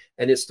books,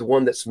 and it's the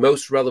one that's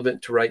most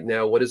relevant to right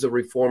now. What is a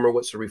reformer?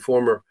 What's a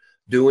reformer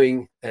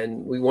doing?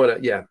 And we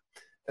want to,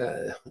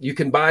 you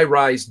can buy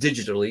Rise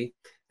digitally,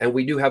 and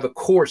we do have a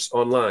course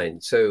online.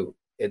 So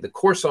the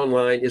course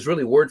online is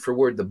really word for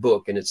word the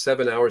book, and it's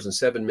 7 hours and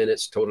 7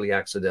 minutes, totally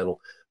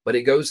accidental. But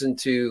it goes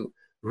into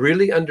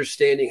really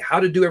understanding how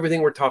to do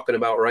everything we're talking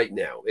about right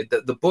now.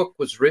 The book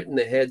was written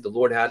ahead. The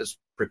Lord had us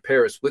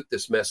prepare us with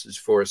this message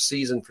for a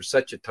season, for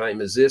such a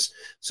time as this,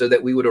 so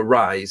that we would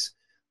arise.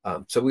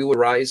 So we would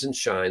rise and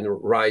shine. The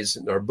Rise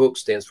in our book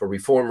stands for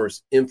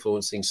Reformers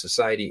Influencing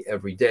Society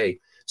Every Day.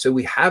 So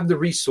we have the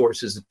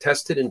resources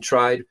tested and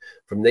tried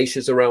from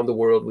nations around the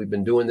world. We've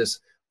been doing this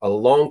a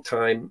long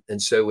time.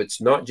 And so it's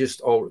not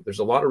just there's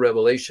a lot of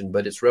revelation,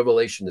 but it's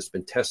revelation that's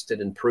been tested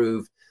and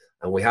proved.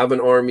 And we have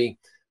an army,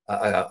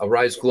 a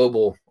Rise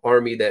Global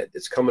army that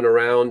is coming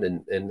around,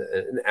 and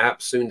an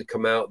app soon to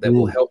come out that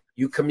will help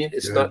you communicate.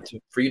 It's not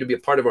for you to be a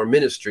part of our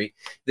ministry.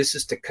 This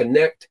is to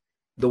connect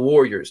the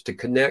warriors, to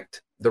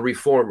connect the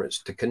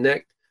reformers, to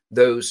connect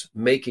those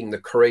making the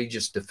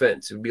courageous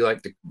defense. It would be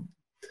like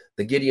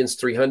the Gideon's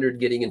 300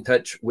 getting in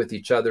touch with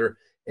each other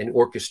and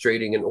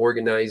orchestrating and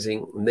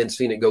organizing, and then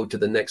seeing it go to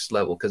the next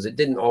level, because it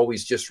didn't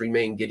always just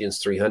remain Gideon's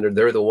 300.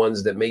 They're the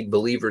ones that made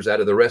believers out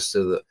of the rest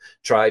of the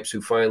tribes,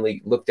 who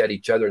finally looked at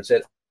each other and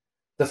said,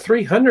 the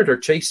 300 are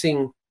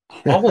chasing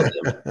all of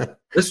them.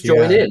 Let's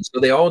join in. So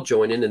they all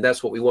join in, and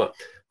that's what we want.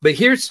 But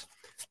here's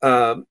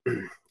the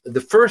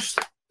first,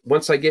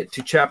 once I get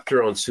to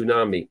chapter on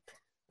tsunami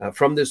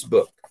from this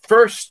book,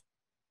 first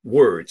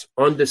words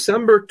on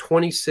December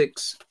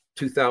 26,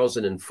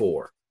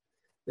 2004.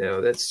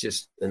 Now that's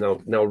just, and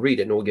I'll read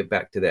it and we'll get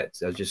back to that.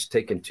 So I was just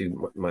taken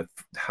to my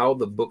how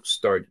the book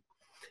started.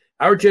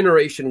 Our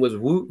generation was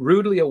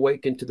rudely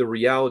awakened to the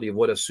reality of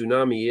what a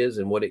tsunami is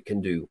and what it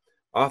can do.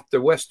 Off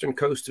the western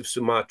coast of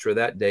Sumatra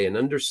that day, an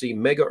undersea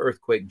mega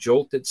earthquake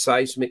jolted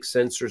seismic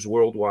sensors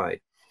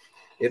worldwide.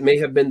 It may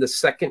have been the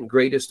second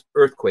greatest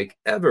earthquake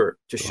ever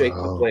to shake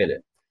the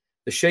planet.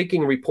 The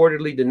shaking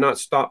reportedly did not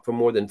stop for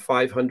more than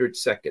 500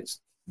 seconds,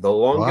 the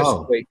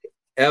longest quake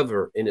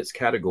ever in its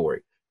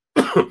category.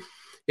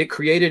 It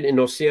created an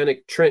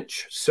oceanic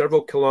trench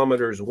several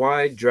kilometers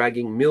wide,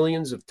 dragging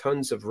millions of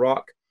tons of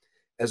rock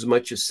as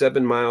much as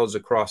 7 miles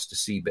across the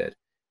seabed.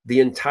 The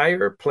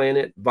entire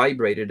planet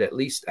vibrated at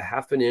least a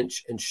half an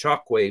inch, and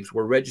shock waves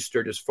were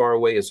registered as far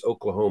away as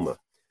Oklahoma.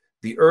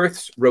 The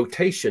Earth's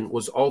rotation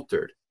was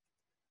altered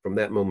from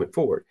that moment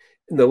forward,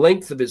 and the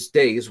length of its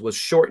days was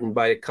shortened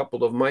by a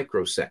couple of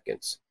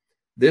microseconds.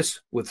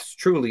 This was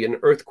truly an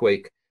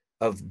earthquake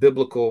of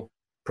biblical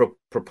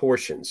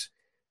proportions.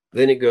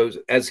 Then it goes,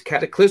 as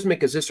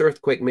cataclysmic as this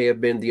earthquake may have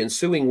been, the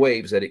ensuing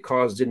waves that it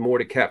caused did more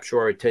to capture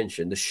our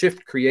attention. The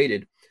shift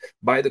created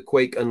by the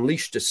quake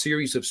unleashed a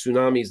series of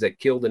tsunamis that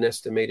killed an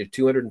estimated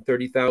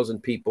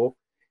 230,000 people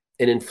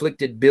and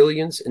inflicted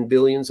billions and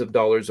billions of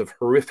dollars of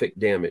horrific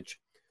damage.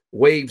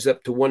 Waves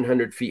up to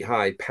 100 feet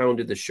high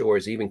pounded the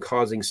shores, even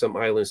causing some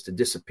islands to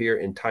disappear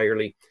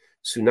entirely.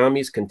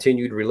 Tsunamis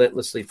continued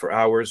relentlessly for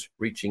hours,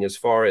 reaching as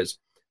far as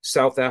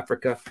South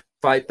Africa,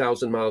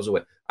 5,000 miles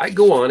away. I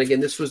go on again.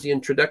 This was the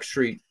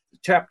introductory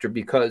chapter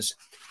because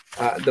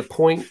the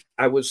point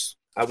I was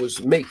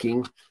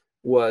making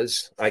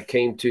was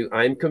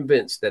I'm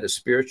convinced that a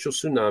spiritual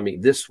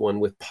tsunami, this one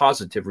with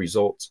positive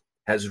results,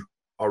 has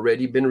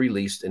already been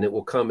released, and it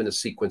will come in a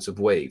sequence of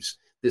waves.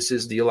 This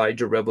is the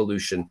Elijah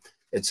revolution,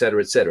 et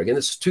cetera, et cetera. Again,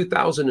 this is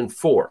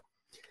 2004.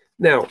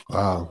 Now,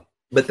 Wow.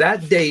 But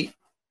that date,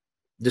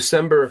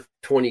 December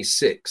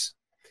 26,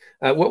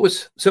 what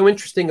was so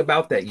interesting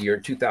about that year,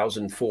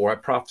 2004, I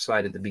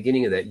prophesied at the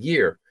beginning of that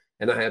year,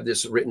 and I have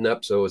this written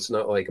up, so it's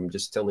not like I'm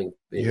just telling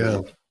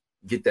you,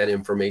 get that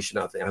information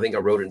out there. I think I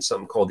wrote it in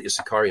something called the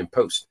Issacharian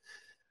Post.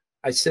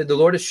 I said, the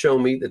Lord has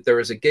shown me that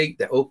there is a gate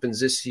that opens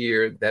this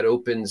year that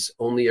opens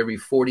only every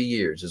 40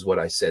 years, is what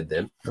I said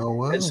then. Oh,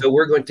 wow. And so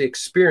we're going to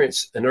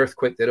experience an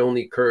earthquake that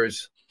only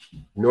occurs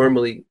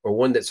normally, or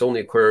one that's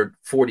only occurred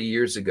 40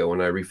 years ago.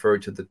 And I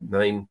referred to the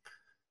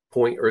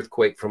 9-point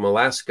earthquake from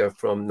Alaska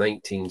from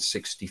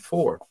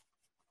 1964.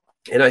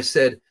 And I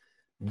said,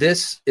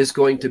 this is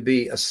going to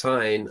be a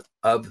sign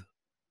of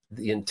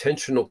the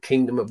intentional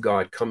kingdom of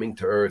God coming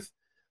to earth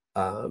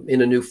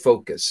in a new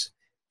focus.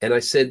 And I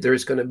said,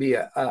 there's going to be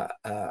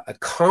a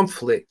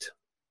conflict,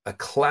 a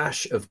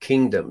clash of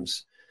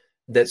kingdoms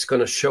that's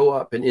going to show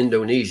up in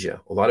Indonesia.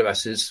 A lot of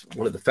us is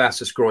one of the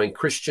fastest growing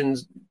Christian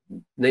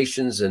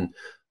nations and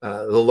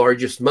the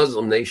largest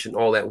Muslim nation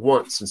all at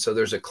once. And so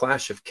there's a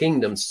clash of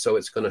kingdoms. So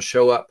it's going to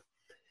show up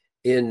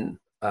in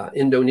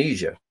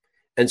Indonesia.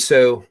 And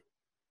so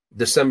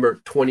December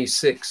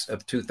 26th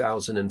of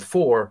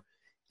 2004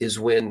 is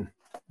when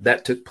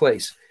that took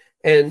place.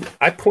 And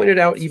I pointed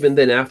out even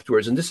then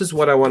afterwards, and this is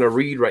what I want to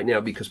read right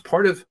now, because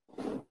part of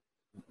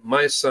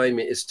my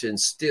assignment is to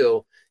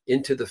instill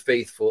into the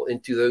faithful,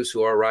 into those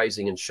who are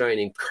rising and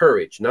shining,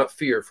 courage, not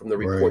fear from the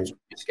reports we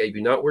just gave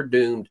you. Not we're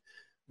doomed.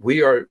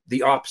 We are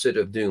the opposite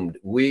of doomed.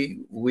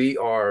 We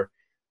are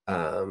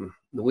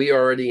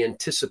already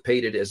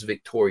anticipated as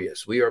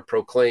victorious. We are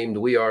proclaimed.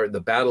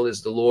 The battle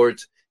is the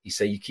Lord's. He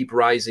said, you keep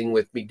rising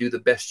with me. Do the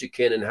best you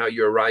can in how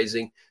you're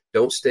rising.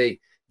 Don't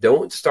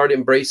start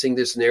embracing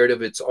this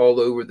narrative. It's all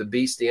over the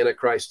beast, the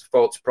Antichrist, the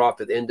false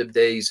prophet, the end of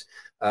days,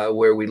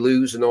 where we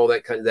lose and all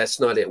that kind of. That's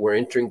not it. We're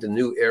entering the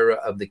new era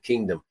of the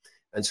kingdom.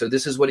 And so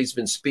this is what he's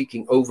been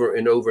speaking over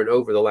and over and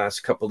over the last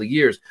couple of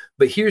years.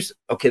 But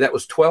that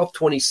was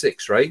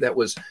 12/26, right? That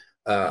was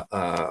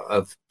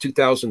of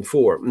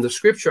 2004. And the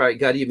scripture I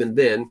got even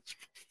then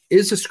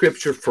is a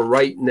scripture for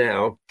right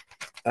now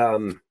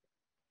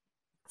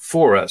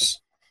for us.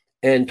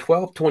 And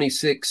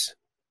 12/26,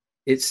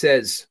 it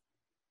says,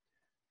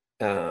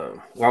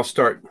 I'll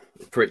start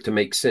for it to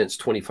make sense.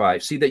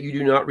 25. See that you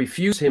do not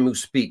refuse him who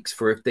speaks,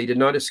 for if they did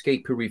not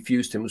escape who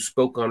refused him who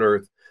spoke on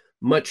earth,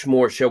 much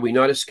more shall we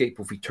not escape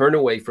if we turn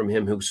away from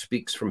him who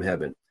speaks from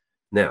heaven.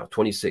 Now,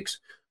 26,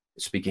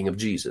 speaking of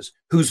Jesus,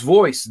 whose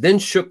voice then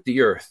shook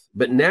the earth,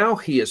 but now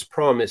he has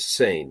promised,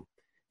 saying,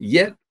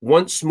 yet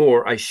once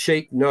more I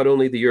shake not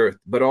only the earth,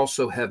 but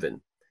also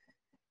heaven.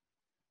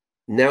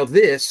 Now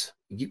this,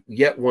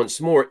 yet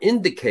once more,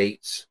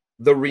 indicates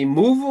the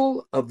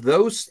removal of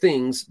those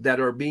things that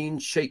are being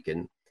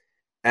shaken,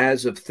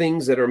 as of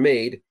things that are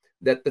made,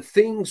 that the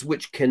things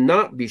which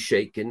cannot be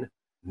shaken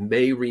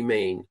may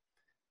remain.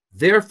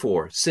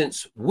 Therefore,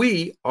 since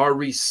we are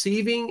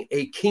receiving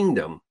a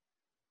kingdom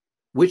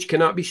which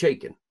cannot be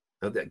shaken,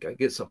 now that, I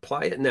guess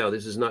apply it now.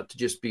 This is not to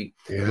just be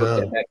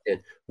looked at back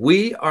then.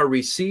 We are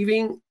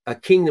receiving a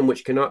kingdom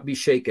which cannot be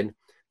shaken.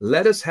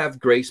 Let us have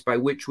grace by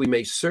which we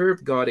may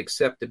serve God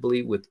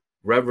acceptably with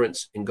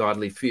reverence and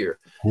godly fear.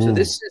 So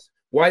this is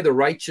why the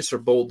righteous are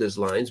bold as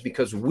lions,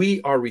 because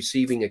we are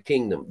receiving a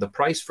kingdom. The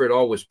price for it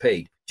all was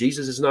paid.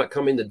 Jesus is not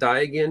coming to die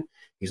again.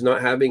 He's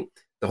not having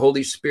the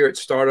Holy Spirit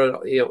started.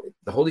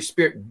 The Holy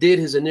Spirit did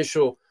his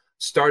initial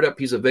startup.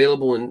 He's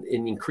available in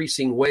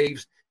increasing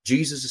waves.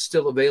 Jesus is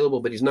still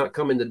available, but he's not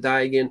coming to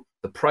die again.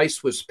 The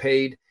price was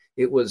paid.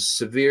 It was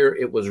severe.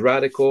 It was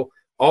radical.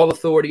 All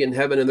authority in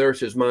heaven and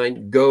earth is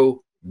mine.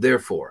 Go,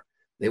 therefore.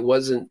 It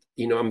wasn't,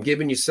 I'm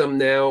giving you some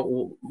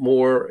now,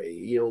 more,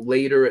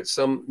 later at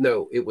some.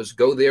 No, it was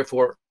go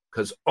therefore,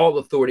 because all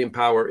authority and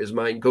power is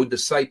mine. Go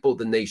disciple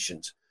the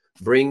nations.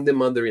 Bring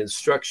them under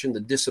instruction, the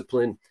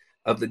discipline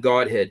of the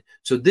Godhead.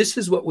 So this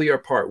is what we are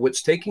part.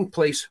 What's taking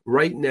place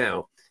right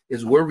now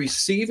is we're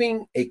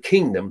receiving a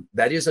kingdom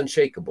that is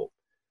unshakable.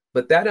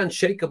 But that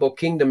unshakable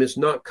kingdom is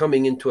not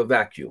coming into a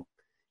vacuum.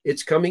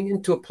 It's coming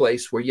into a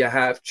place where you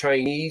have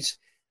Chinese,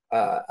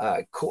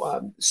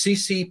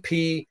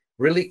 CCP,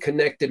 really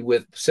connected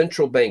with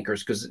central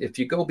bankers, because if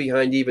you go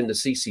behind even the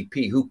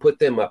CCP, who put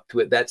them up to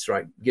it, that's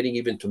right, getting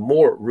even to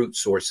more root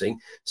sourcing.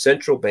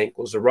 Central bank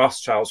was the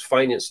Rothschilds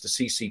financed the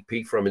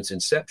CCP from its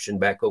inception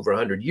back over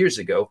 100 years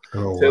ago.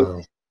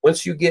 So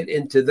once you get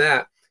into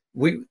that,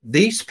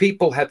 these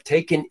people have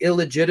taken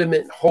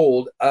illegitimate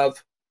hold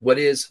of what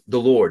is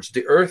the Lord's.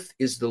 The earth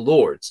is the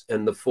Lord's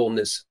and the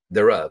fullness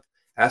thereof.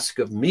 Ask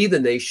of me the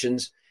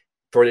nations,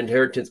 For an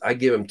inheritance, I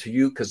give them to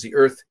you because the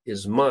earth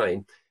is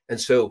mine. And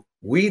so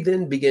we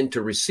then begin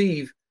to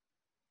receive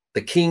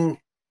the king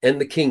and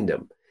the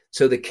kingdom.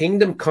 So the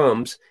kingdom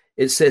comes,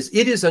 it says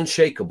it is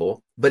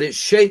unshakable, but it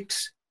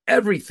shakes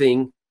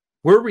everything.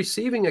 We're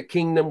receiving a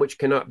kingdom which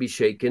cannot be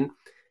shaken,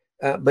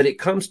 but it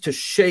comes to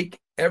shake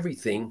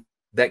everything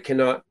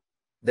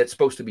that's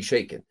supposed to be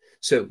shaken.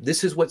 So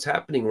this is what's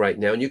happening right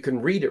now. And you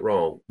can read it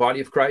wrong. Body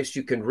of Christ,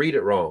 you can read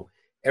it wrong.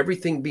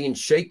 Everything being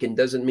shaken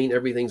doesn't mean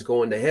everything's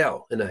going to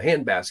hell in a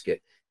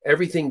handbasket.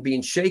 Everything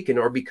being shaken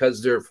are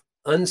because they're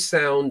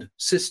unsound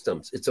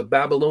systems. It's a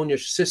Babylonian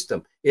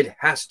system. It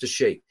has to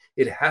shake.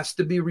 It has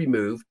to be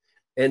removed.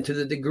 And to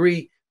the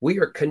degree we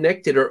are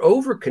connected or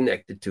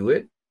over-connected to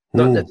it,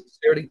 not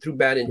necessarily through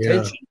bad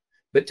intention,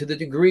 but to the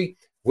degree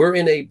we're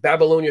in a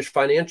Babylonian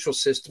financial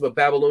system, a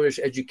Babylonian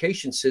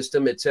education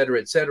system, et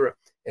cetera,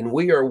 and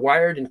we are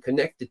wired and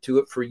connected to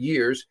it for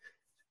years,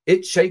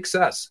 it shakes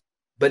us.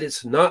 But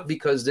it's not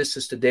because this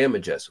is to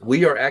damage us.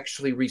 We are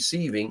actually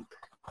receiving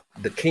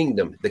the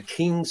kingdom, the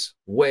king's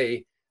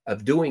way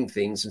of doing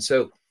things. And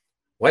so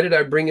why did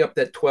I bring up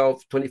that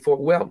 12:24?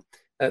 Well,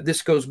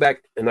 this goes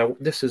back, and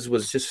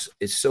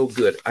it's so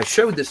good. I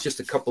showed this just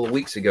a couple of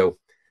weeks ago,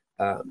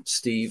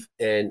 Steve,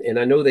 and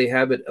I know they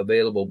have it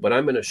available, but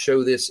I'm going to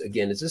show this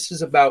again. This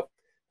is about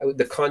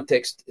the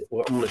context.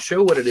 Well, I'm going to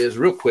show what it is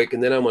real quick,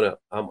 and then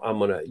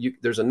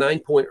there's a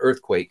 9-point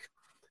earthquake.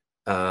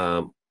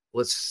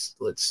 Let's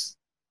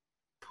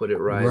put it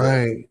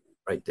right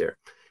there.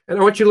 And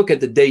I want you to look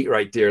at the date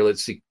right there.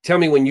 Let's see. Tell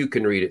me when you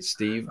can read it,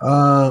 Steve.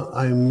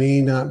 I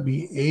may not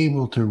be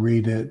able to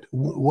read it.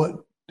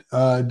 What?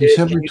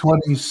 December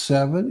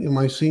 27? Am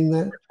I seeing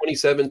that?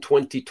 27,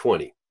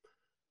 2020.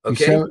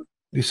 Okay.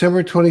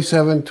 December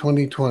 27,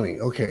 2020.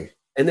 Okay.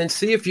 And then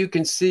see if you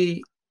can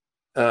see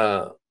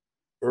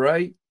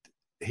right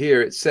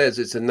here. It says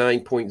it's a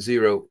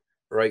 9.0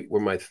 right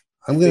where my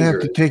I'm going to have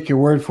to take your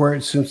word for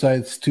it since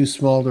it's too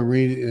small to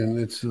read it, and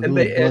it's a little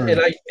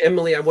blurry.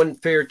 Emily, I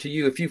wasn't fair to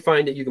you. If you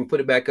find it, you can put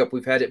it back up.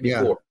 We've had it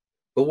before. Yeah.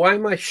 But why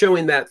am I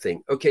showing that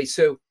thing? Okay,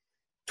 so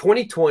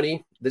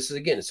 2020, this is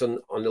again, it's on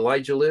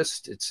Elijah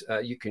list. It's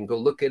you can go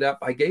look it up.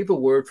 I gave a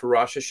word for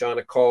Rosh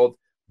Hashanah called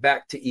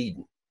Back to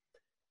Eden.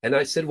 And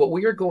I said, what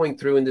we are going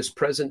through in this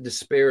present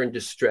despair and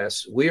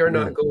distress, we are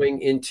not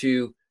going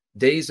into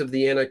days of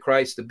the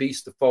Antichrist, the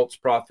beast, the false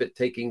prophet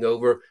taking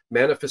over,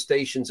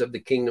 manifestations of the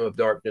kingdom of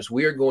darkness.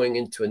 We are going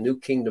into a new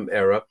kingdom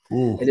era,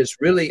 and it's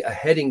really a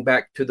heading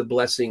back to the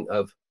blessing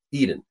of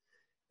Eden.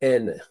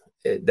 And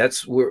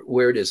that's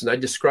where it is. And I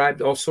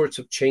described all sorts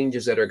of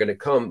changes that are going to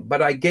come,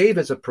 but I gave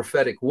as a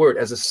prophetic word,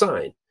 as a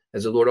sign,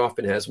 as the Lord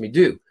often has me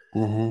do.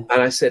 And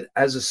I said,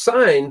 as a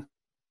sign,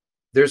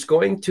 there's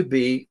going to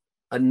be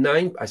an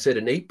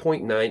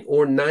 8.9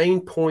 or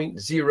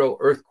 9.0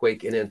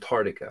 earthquake in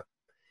Antarctica.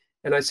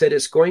 And I said,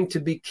 it's going to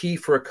be key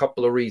for a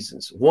couple of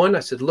reasons. One,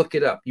 I said, look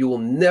it up. You'll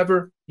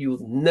never,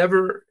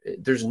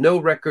 there's no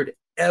record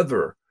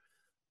ever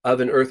of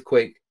an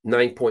earthquake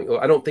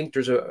 9.0. I don't think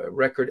there's a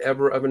record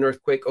ever of an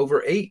earthquake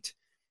over 8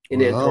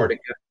 in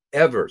Antarctica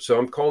ever. So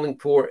I'm calling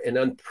for an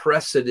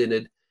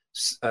unprecedented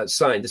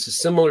sign. This is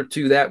similar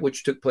to that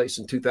which took place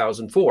in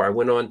 2004. I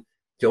went on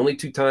the only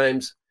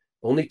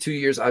 2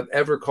 years I've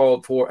ever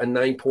called for a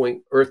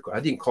 9-point earthquake. I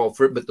didn't call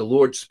for it, but the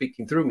Lord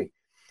speaking through me.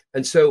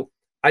 And so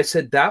I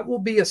said, that will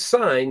be a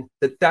sign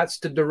that that's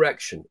the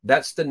direction.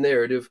 That's the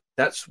narrative.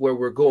 That's where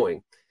we're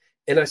going.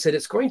 And I said,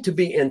 it's going to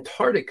be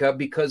Antarctica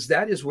because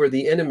that is where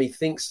the enemy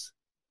thinks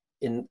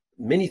in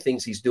many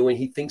things he's doing.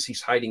 He thinks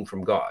he's hiding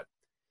from God.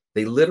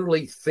 They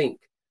literally think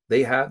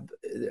they have,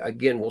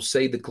 again, we'll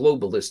say the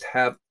globalists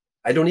have,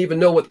 I don't even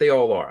know what they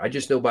all are. I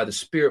just know by the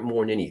Spirit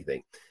more than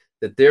anything,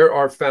 that there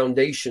are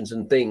foundations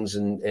and things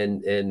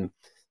and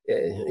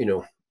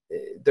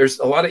there's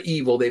a lot of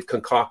evil they've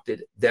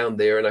concocted down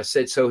there. And I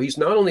said, so he's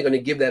not only going to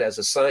give that as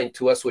a sign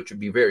to us, which would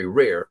be very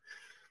rare,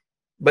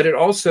 but it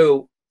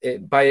also,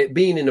 by it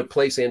being in a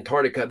place,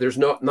 Antarctica, there's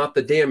not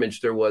the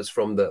damage there was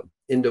from the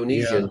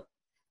Indonesian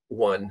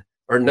one,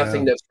 or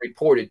nothing that's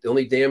reported. The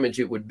only damage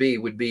it would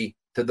be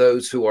to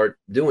those who are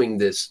doing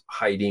this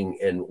hiding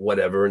and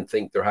whatever, and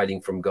think they're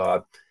hiding from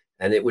God.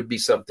 And it would be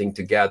something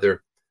to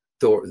gather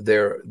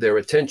their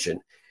attention.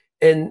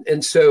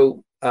 And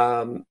so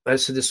I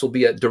said, this will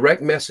be a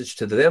direct message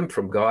to them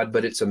from God,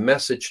 but it's a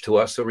message to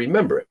us. So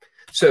remember it.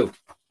 So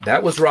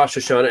that was Rosh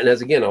Hashanah. And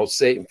as again, I'll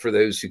say for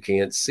those who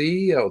can't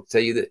see, I'll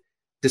tell you that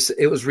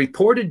it was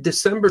reported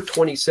December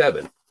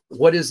 27.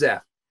 What is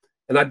that?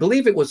 And I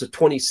believe it was the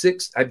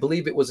 26th. I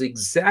believe it was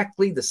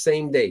exactly the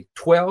same day,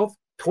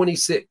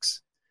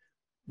 12/26,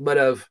 but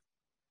of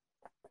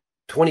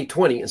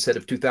 2020 instead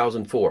of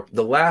 2004.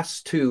 The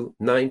last 2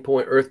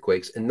 9-point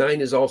earthquakes, and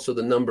 9 is also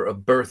the number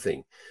of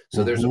birthing.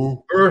 So there's a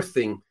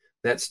birthing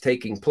that's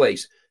taking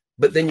place.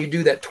 But then you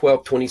do that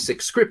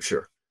 12:26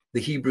 scripture,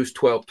 the Hebrews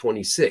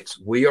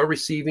 12:26. We are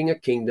receiving a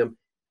kingdom.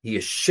 He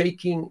is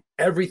shaking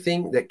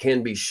everything that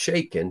can be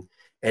shaken.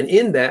 And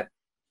in that,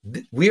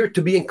 we are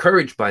to be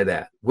encouraged by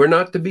that. We're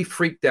not to be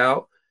freaked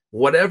out.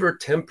 Whatever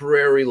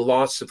temporary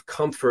loss of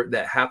comfort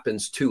that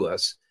happens to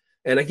us,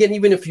 And again,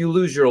 even if you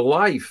lose your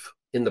life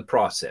in the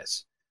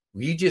process,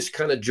 you just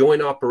kind of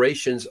join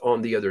operations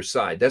on the other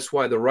side. That's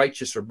why the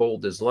righteous are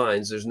bold as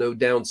lions. There's no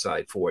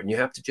downside for it. And you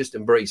have to just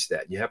embrace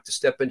that. You have to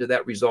step into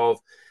that resolve.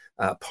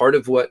 Part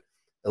of what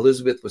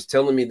Elizabeth was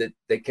telling me that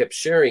they kept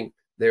sharing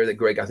there,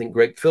 that I think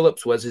Greg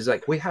Phillips is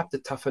like, we have to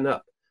toughen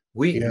up.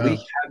 We have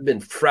been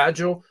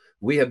fragile.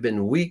 We have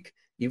been weak.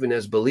 Even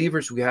as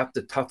believers, we have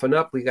to toughen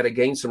up. We got to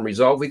gain some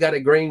resolve. We got to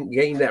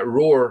gain that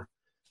roar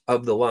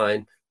of the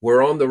lion.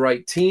 We're on the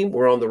right team.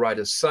 We're on the right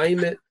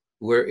assignment,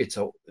 where it's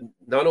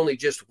not only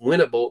just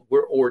winnable,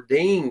 we're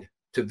ordained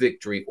to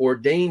victory,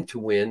 ordained to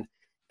win.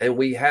 And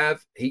we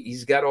have,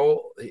 he's got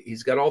all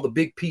the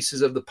big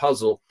pieces of the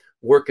puzzle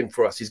working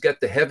for us. He's got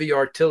the heavy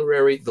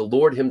artillery, the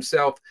Lord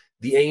himself,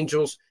 the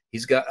angels.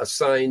 He's got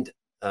assigned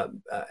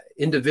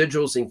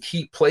individuals in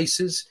key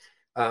places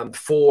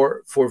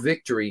for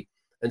victory.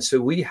 And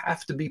so we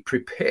have to be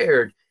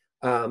prepared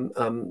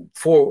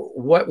for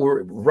what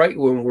we're right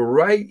when we're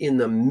right in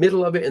the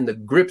middle of it, in the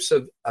grips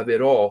of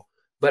it all.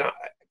 But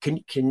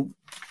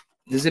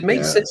does it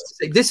make sense to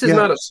say this is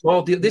not a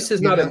small deal? This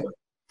is not a.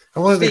 I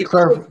wanted a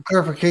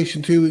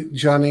clarification too,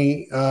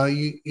 Johnny.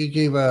 You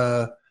gave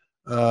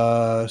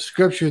a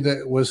scripture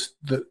that was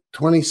the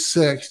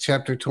 26,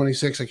 chapter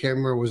 26. I can't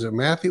remember. Was it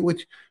Matthew?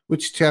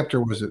 Which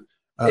chapter was it?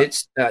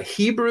 It's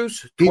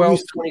Hebrews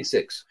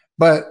 12:26.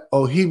 But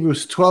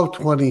Hebrews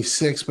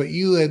 12:26. But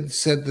you had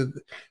said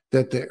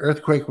that the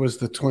earthquake was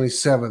the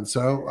 27th.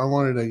 So I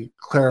wanted to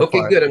clarify.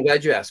 Okay, good. I'm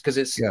glad you asked, because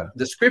it's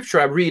the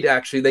scripture I read.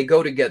 Actually, they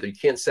go together. You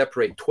can't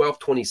separate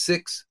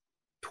 12:26,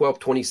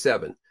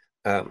 12:27.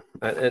 And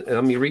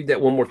let me read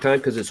that one more time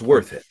because it's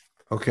worth it.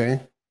 Okay.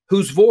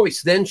 Whose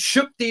voice then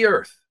shook the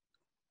earth.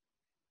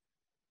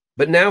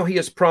 But now he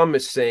has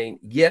promised, saying,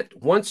 yet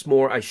once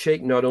more I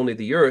shake not only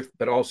the earth,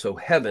 but also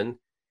heaven.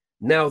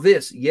 Now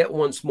this, yet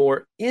once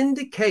more,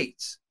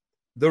 indicates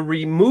the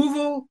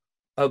removal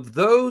of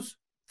those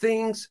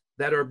things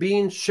that are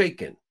being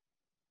shaken.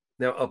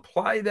 Now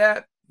apply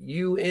that,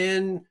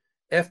 UN,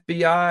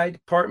 FBI,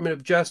 Department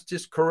of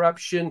Justice,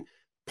 corruption,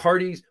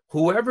 parties,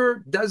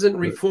 whoever doesn't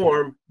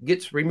reform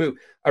gets removed.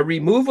 A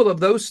removal of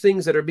those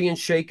things that are being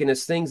shaken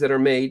as things that are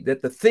made,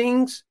 that the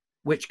things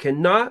which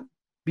cannot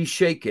be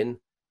shaken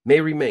may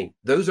remain.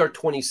 Those are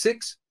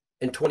 26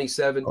 and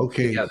 27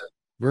 together.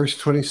 Verse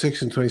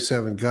 26 and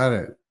 27. Got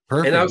it.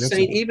 Perfect. And I was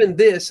saying, even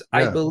this,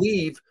 I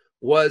believe,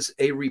 was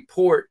a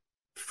report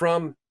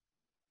from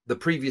the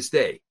previous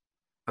day.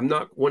 I'm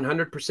not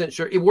 100%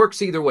 sure. It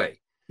works either way.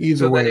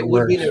 Either way, it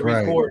would be a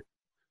report.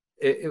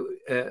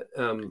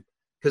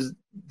 Because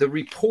the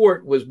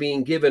report was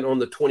being given on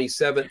the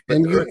 27th.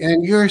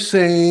 And you're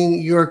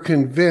saying you're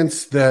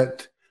convinced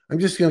that, I'm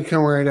just going to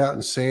come right out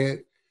and say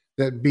it,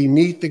 that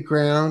beneath the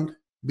ground,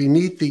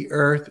 beneath the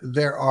earth,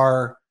 there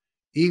are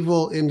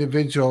evil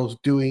individuals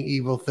doing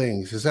evil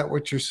things. Is that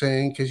what you're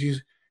saying? Because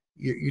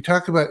you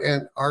talk about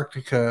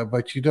Antarctica,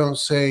 but you don't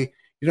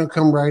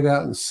come right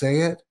out and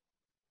say it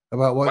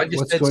about what's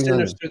going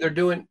sinister on. They're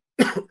doing.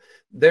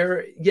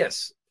 They're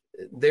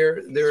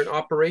in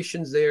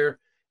operations there,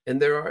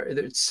 and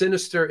it's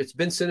sinister. It's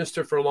been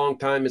sinister for a long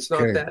time. It's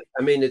not that.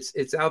 I mean,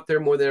 it's out there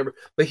more than ever.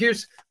 But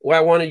here's why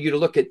I wanted you to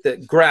look at the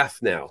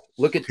graph now.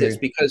 Look at this,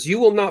 because you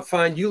will not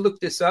find. You look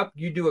this up.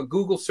 You do a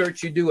Google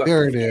search. You do a.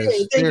 There it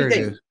is. There it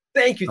is.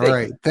 Thank you. All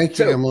right. Thank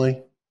you,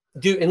 Emily.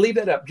 And leave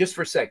that up just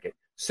for a second.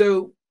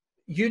 So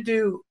you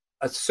do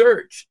a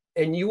search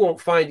and you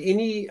won't find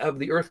any of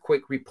the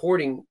earthquake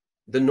reporting.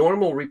 The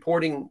normal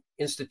reporting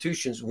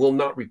institutions will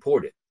not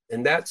report it.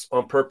 And that's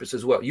on purpose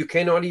as well. You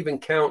cannot even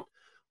count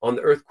on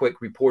the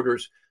earthquake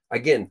reporters.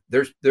 Again,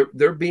 there's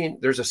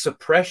a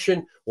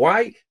suppression.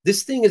 Why?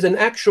 This thing is an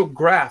actual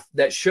graph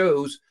that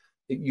shows,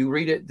 you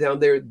read it down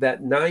there,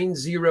 that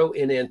 9-0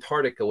 in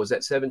Antarctica was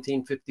at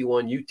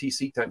 1751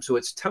 UTC time. So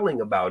it's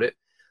telling about it.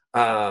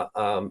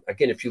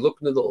 Again, if you look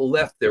to the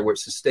left there where it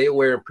says stay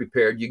aware and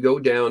prepared, you go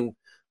down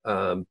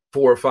 4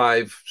 or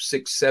 5,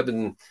 6,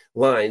 7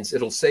 lines.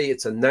 It'll say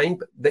it's a 9.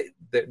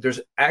 There's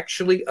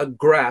actually a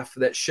graph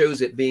that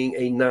shows it being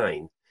a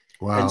 9.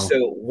 Wow. And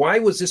so why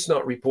was this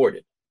not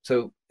reported?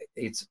 So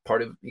it's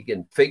part of,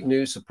 again, fake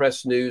news,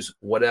 suppressed news,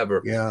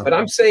 whatever. Yeah. But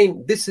I'm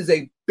saying this is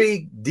a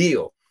big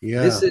deal.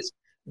 Yeah. This is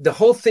the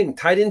whole thing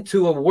tied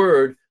into a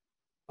word,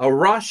 a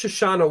Rosh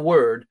Hashanah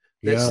word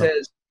that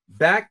says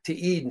back to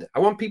Eden. I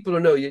want people to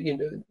know,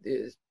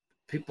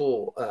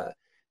 people,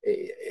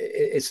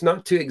 it's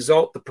not to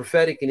exalt the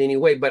prophetic in any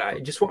way, but I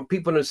just want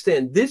people to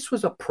understand this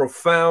was a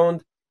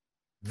profound,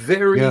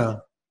 very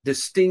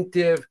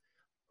distinctive.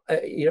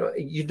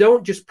 You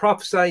don't just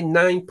prophesy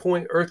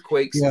 9-point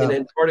earthquakes in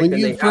Antarctica. When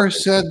you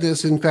first said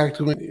this, in fact,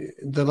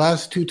 the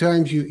last 2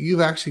 times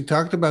you've actually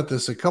talked about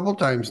this a couple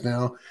times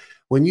now.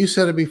 When you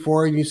said it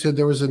before and you said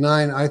there was a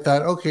 9, I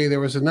thought, okay, there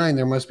was a 9.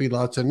 There must be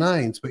lots of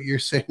 9s. But you're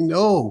saying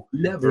no,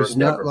 there's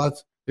not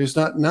lots. There's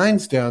not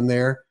 9s down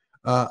there.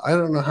 I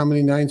don't know how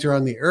many 9s are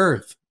on the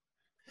earth.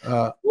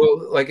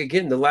 Well, like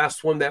again, the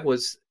last one that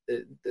was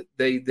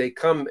they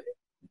come.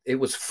 It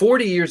was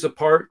 40 years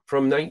apart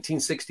from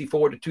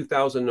 1964 to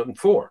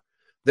 2004.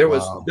 There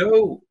was Wow.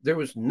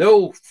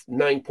 no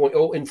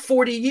 9.0 in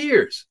 40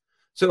 years.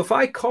 So if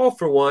I call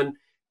for one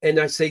and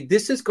I say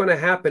this is going to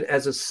happen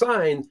as a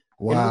sign, and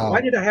Wow. why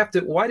did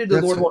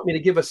the Lord want me to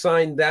give a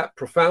sign that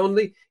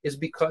profoundly? Is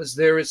because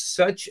there is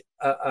such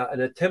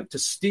an attempt to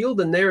steal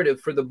the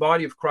narrative for the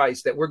body of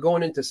Christ that we're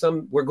going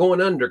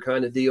under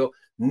kind of deal.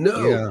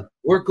 No, Yeah.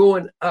 we're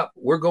going up.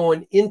 We're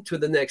going into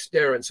the next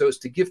era. And so it's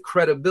to give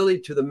credibility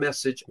to the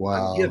message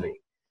I'm giving.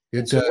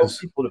 It So I want does.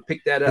 people to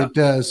pick that up. It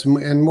does.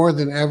 And more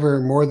than ever,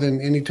 more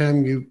than any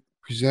time you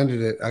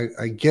presented it,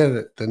 I get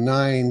it. The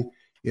 9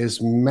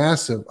 is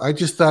massive. I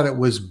just thought it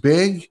was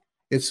big.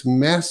 It's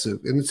massive.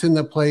 And it's in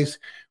the place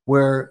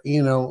where,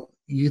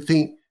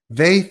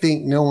 they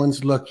think no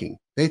one's looking.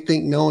 They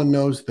think no one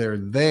knows they're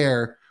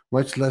there,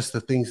 much less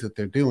the things that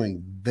they're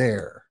doing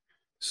there.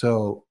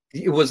 So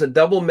it was a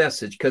double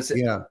message because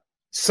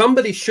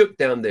somebody shook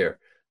down there.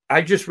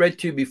 I just read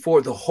to you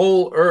before, the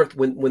whole earth,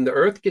 when the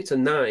earth gets a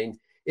 9,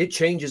 it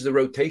changes the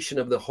rotation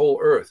of the whole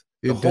earth.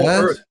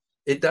 Earth,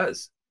 it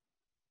does.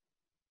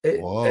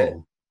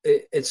 Whoa.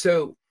 And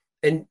so,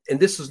 and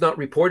this is not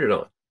reported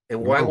on.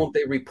 And why won't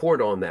they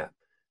report on that?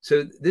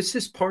 So this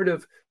is part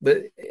of,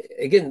 but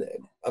again,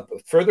 a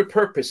further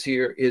purpose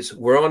here is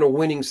we're on a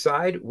winning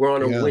side. We're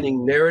on a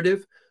winning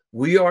narrative.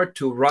 We are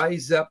to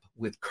rise up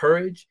with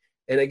courage.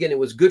 And again, it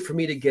was good for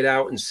me to get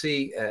out and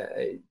see,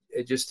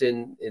 just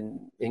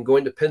in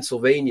going to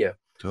Pennsylvania.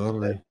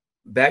 Totally.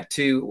 Back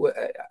to,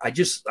 I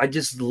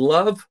just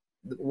love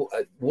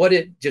what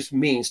it just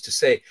means to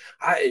say,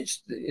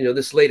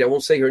 this lady, I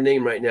won't say her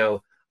name right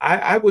now.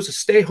 I was a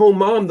stay-home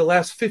mom the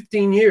last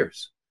 15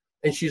 years.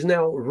 And she's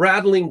now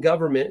rattling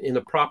government in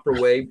a proper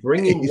way,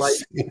 bringing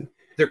light.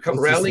 They're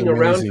rallying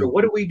around her.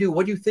 What do we do?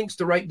 What do you think's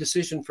the right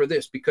decision for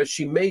this? Because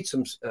she made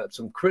some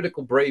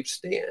critical, brave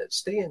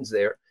stands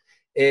there.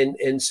 And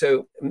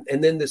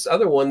then this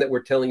other one that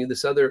we're telling you,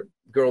 this other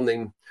girl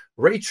named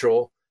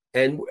Rachel,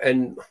 and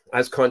I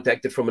was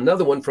contacted from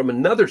another one from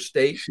another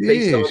state.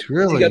 Jeez,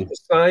 really? She got the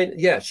sign.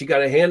 Yeah, she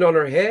got a hand on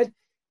her head.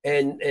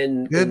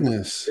 And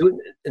goodness.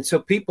 And so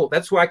people,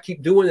 that's why I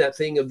keep doing that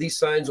thing of these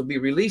signs will be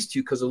released to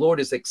you, because the Lord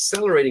is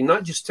accelerating,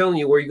 not just telling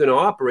you where you're going to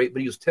operate,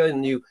 but he was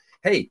telling you,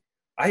 hey,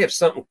 I have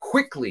something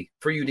quickly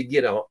for you to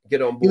get on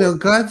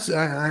board.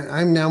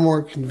 I'm now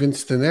more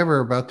convinced than ever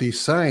about these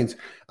signs.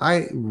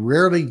 I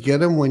rarely get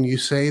them when you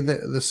say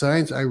the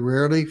signs. I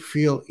rarely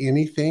feel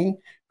anything,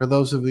 for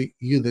those of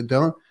you that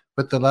don't.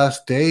 But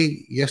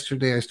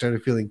yesterday, I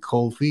started feeling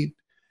cold feet.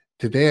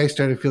 Today I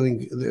started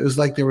feeling, it was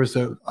like there was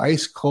an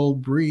ice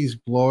cold breeze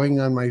blowing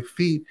on my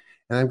feet.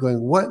 And I'm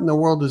going, what in the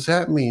world does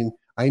that mean?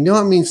 I know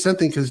it means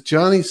something because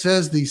Johnny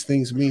says these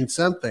things mean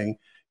something.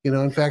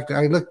 In fact,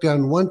 I looked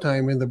down one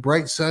time and the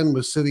bright sun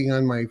was sitting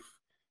on my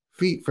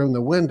feet from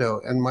the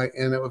window, and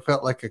it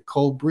felt like a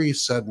cold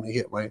breeze suddenly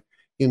hit my,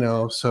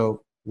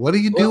 so what do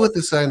you do with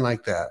a sign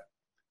like that?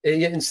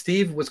 And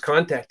Steve was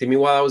contacting me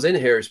while I was in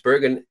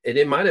Harrisburg, and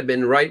it might have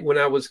been right when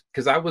I was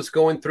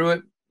going through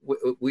it.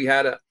 We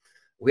had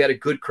a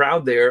good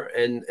crowd there,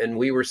 and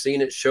we were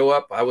seeing it show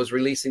up. I was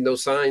releasing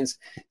those signs,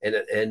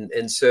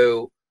 and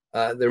so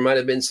there might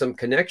have been some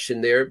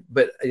connection there.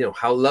 But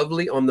how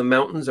lovely on the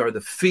mountains are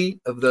the feet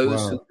of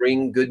those who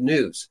bring good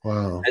news.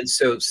 Wow. And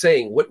so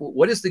saying,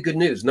 what is the good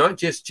news? Not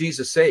just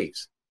Jesus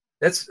saves.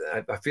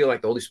 I feel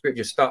like the Holy Spirit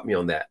just stopped me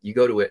on that. You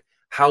go to it.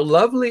 How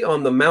lovely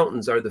on the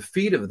mountains are the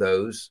feet of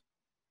those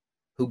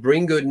who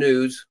bring good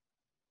news.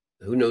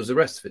 Who knows the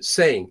rest of it?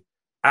 Saying,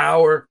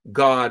 our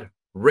God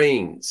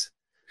reigns.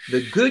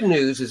 The good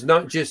news is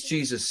not just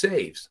Jesus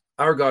saves.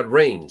 Our God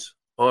reigns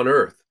on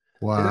earth.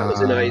 Wow. And that was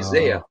in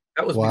Isaiah.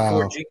 That was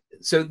before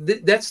Jesus. So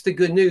that's the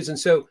good news. And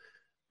so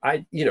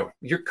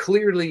you're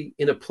clearly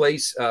in a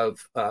place of,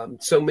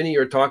 so many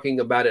are talking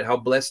about it, how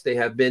blessed they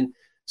have been,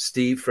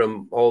 Steve,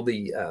 from all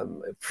the,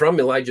 from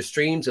Elijah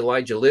Streams,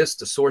 Elijah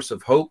List, a source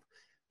of hope,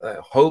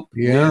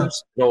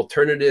 news, an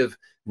alternative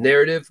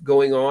narrative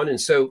going on. And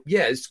so,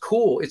 it's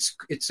cool.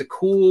 It's a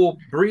cool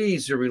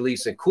breeze you're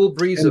releasing, cool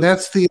breeze. And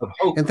that's the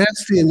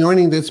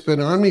anointing that's been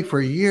on me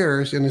for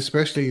years, and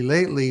especially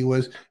lately,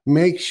 was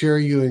make sure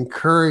you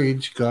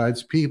encourage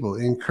God's people.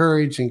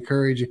 Encourage.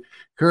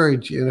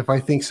 And if I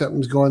think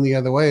something's going the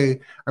other way, I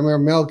remember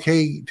Mel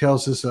K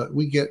tells us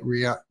we get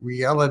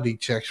reality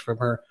checks from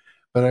her.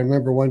 But I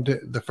remember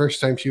the first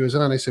time she was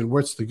on, I said,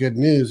 what's the good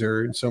news?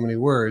 Or in so many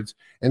words.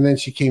 And then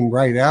she came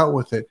right out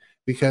with it,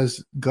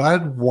 because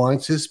God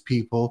wants his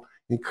people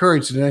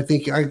encouraged. And I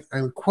think I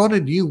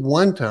quoted you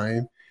one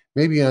time,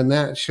 maybe on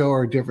that show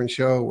or a different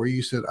show, where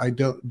you said,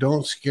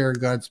 don't scare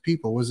God's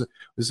people. Was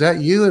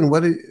that you? And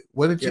what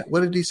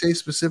did he say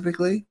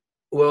specifically?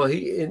 Well,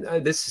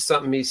 this is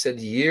something he said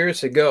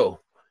years ago.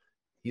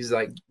 He's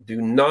like,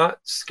 do not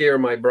scare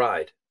my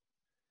bride.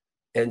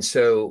 And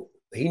so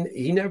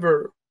he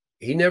never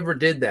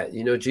did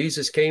that.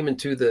 Jesus came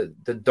into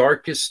the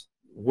darkest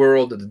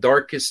world at the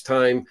darkest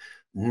time.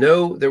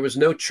 There was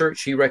no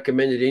church he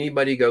recommended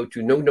anybody go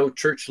to. No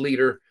church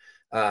leader.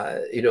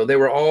 They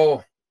were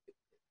all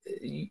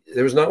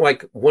there was not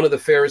like one of the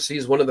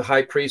Pharisees, one of the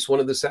high priests, one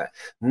of the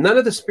none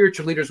of the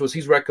spiritual leaders was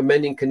he's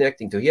recommending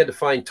connecting to. He had to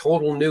find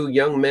total new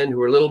young men who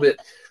were a little bit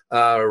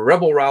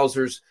rebel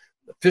rousers,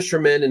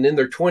 fishermen, and in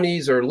their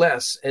 20s or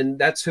less, and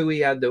that's who he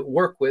had to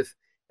work with.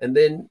 And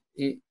then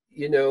he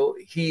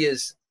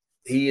has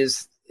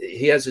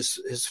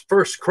his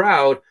first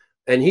crowd,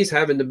 and he's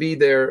having to be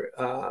their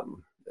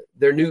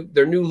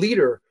new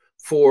leader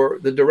for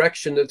the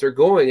direction that they're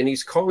going, and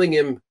he's calling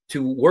him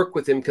to work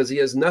with him because he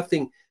has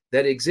nothing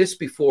that exists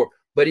before.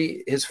 But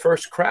his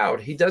first crowd,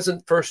 he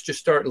doesn't first just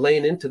start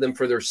laying into them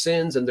for their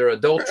sins and their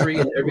adultery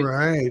and everything.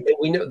 Right. And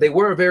we know they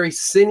were a very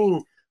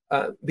sinning,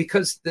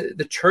 because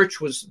the church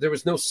there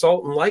was no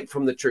salt and light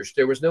from the church.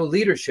 There was no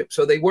leadership.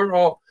 So they were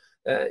all,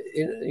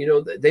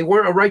 they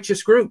weren't a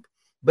righteous group.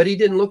 But he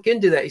didn't look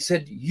into that. He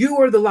said, "You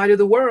are the light of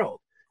the world."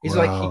 He's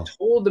like, he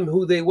told them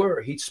who they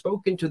were. He'd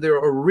spoken to their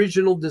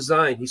original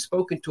design. He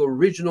spoke into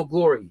original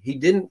glory. He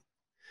didn't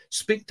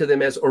speak to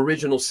them as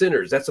original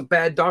sinners. That's a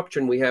bad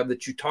doctrine we have,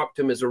 that you talk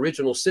to them as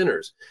original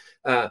sinners.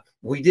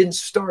 We didn't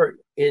start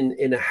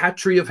in a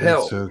hatchery of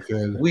hell. So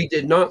good. We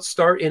did not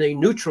start in a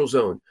neutral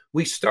zone.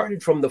 We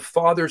started from the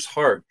Father's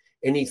heart,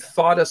 and he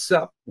thought us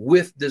up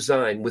with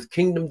design, with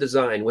kingdom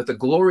design, with a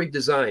glory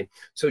design.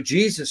 So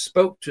Jesus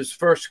spoke to his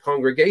first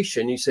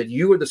congregation. He said,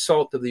 "You are the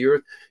salt of the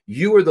earth.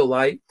 You are the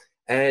light."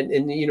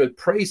 And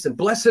praise them.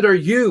 "Blessed are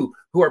you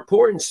who are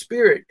poor in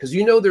spirit, because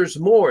there's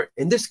more,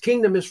 and this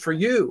kingdom is for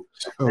you."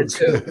 And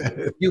so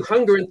you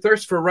hunger and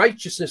thirst for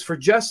righteousness, for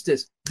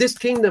justice. This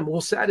kingdom will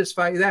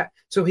satisfy that.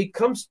 So he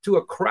comes to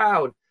a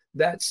crowd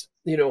that's,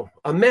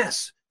 a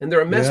mess, and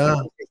they're a mess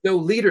because there's no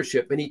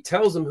leadership. And he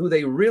tells them who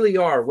they really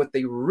are, what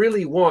they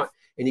really want,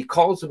 and he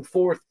calls them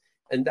forth.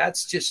 And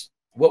that's just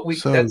what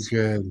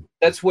good.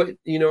 That's what,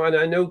 and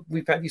I know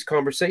we've had these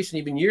conversations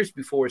even years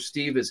before,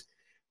 Steve, is,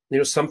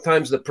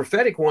 sometimes the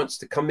prophetic wants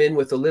to come in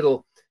with a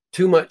little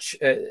too much.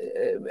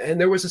 And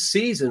there was a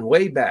season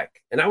way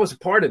back, and I was a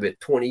part of it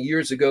 20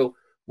 years ago,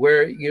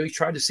 where, he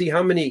tried to see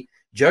how many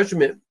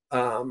judgment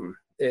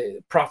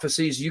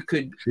prophecies you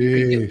could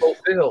get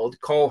fulfilled,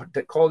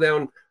 call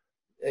down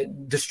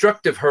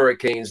destructive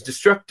hurricanes,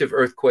 destructive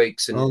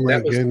earthquakes. And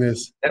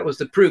goodness, that was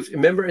the proof.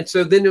 Remember? And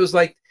so then it was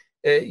like,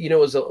 it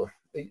was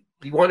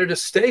you wanted to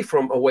stay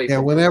away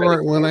from.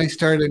 When I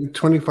started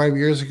 25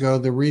 years ago,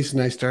 the reason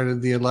I started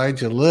the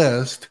Elijah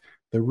list,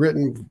 the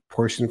written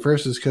portion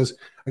first, is because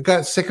I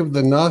got sick of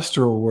the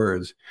nostril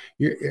words.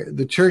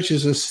 The church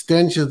is a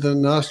stench of the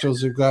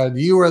nostrils of God.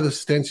 You are the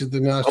stench of the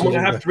nostrils. I'm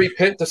going to have to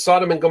repent to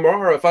Sodom and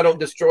Gomorrah if I don't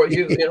destroy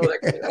you.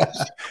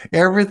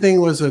 Everything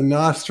was a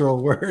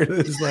nostril word.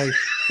 It's like,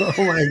 oh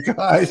my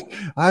gosh,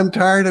 I'm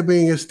tired of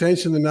being a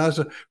stench in the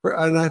nostril.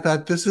 And I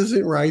thought, this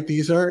isn't right.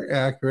 These aren't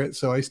accurate.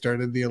 So I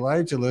started the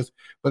Elijah list,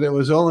 but it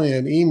was only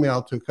an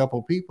email to a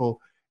couple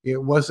people.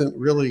 It wasn't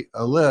really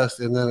a list.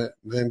 And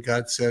then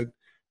God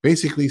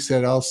basically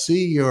said, "I'll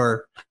see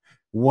your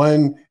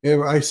one."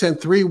 I sent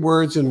 3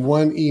 words in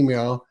one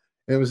email.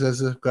 It was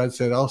as if God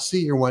said, "I'll see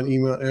your one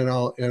email,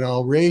 and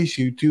I'll raise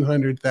you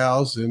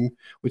 200,000,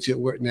 which it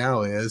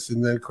now is."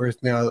 And then of course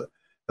now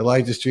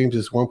Elijah Streams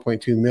is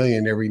 1.2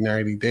 million every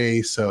 90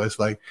 days. So it's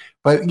like,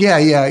 but yeah,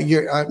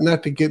 you're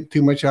not to get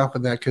too much off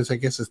of that, because I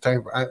guess it's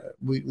time for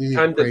we need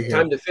time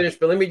to finish.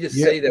 But let me just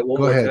say that one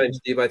more time,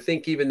 Steve. I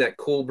think even that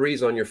cool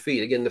breeze on your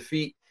feet, again, the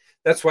feet.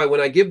 That's why when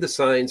I give the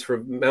signs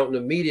for Mountain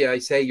of Media, I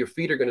say your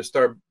feet are going to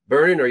start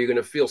burning, or you're going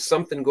to feel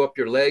something go up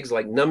your legs,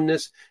 like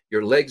numbness.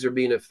 Your legs are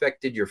being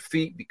affected, your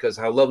feet, because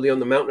how lovely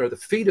on the mountain are the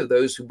feet of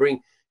those who bring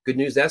good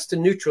news. That's the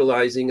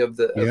neutralizing of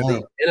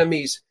the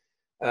enemy's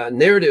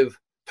narrative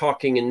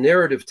talking and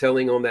narrative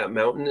telling on that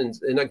mountain.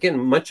 And again,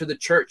 much of the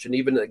church, and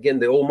even again,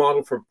 the old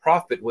model for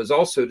prophet was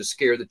also to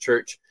scare the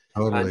church,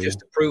 just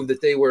to prove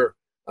that they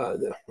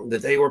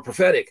were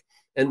prophetic.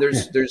 And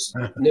there's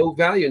no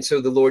value. And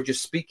so the Lord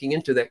just speaking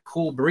into that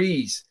cool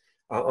breeze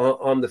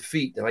on the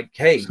feet, like,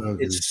 hey,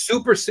 it's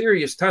super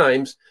serious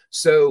times.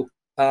 So,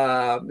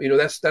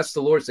 that's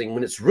the Lord's thing.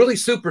 When it's really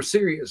super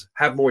serious,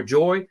 have more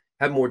joy,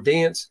 have more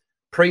dance,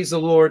 praise the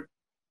Lord,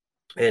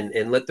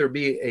 and let there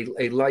be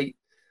a light,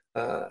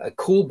 a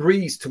cool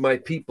breeze to my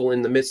people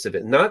in the midst of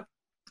it. Not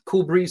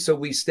cool breeze so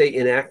we stay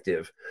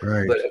inactive,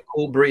 but a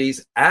cool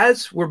breeze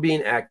as we're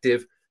being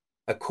active,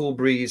 a cool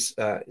breeze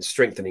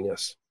strengthening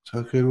us.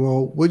 So good.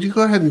 Well, would you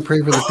go ahead and pray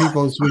for the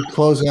people as we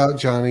close out,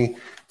 Johnny?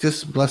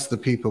 Just bless the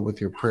people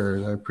with your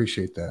prayers. I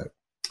appreciate that.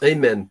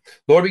 Amen.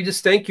 Lord, we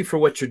just thank you for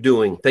what you're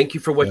doing. Thank you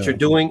for what you're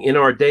doing in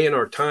our day and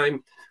our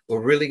time. We're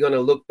really going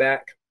to look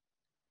back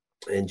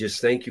and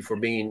just thank you for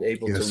being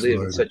able to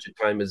live in such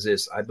a time as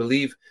this. I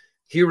believe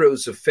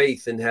heroes of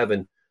faith in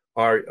heaven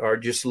are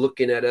just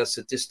looking at us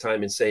at this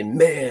time and saying,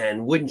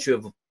 man, wouldn't you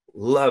have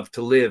loved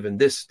to live in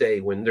this day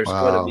when there's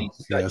going to be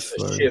such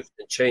a shift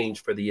and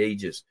change for the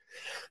ages?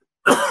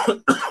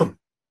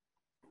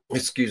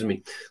 Excuse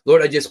me.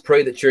 Lord, I just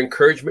pray that your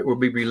encouragement will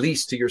be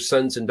released to your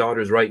sons and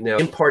daughters right now.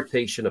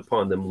 Impartation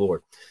upon them,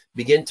 Lord.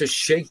 Begin to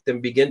shake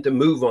them, begin to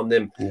move on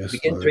them,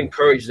 begin to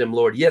encourage them,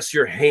 Lord. Yes,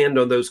 your hand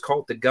on those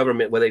called to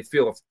government where they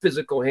feel a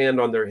physical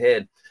hand on their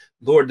head.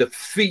 Lord, the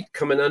feet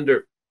coming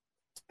under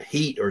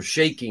heat or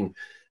shaking,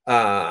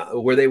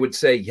 where they would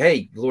say,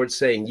 hey, Lord's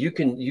saying you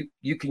can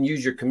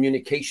use your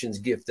communications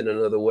gift in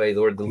another way,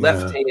 Lord. The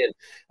left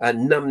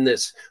hand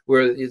numbness,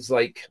 where it's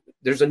like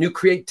there's a new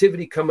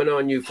creativity coming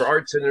on you for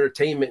arts and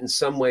entertainment in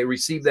some way.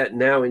 Receive that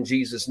now in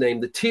Jesus' name.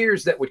 The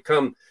tears that would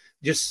come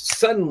just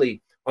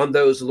suddenly on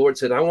those, the Lord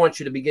said, I want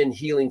you to begin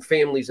healing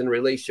families and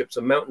relationships,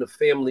 a mountain of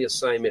family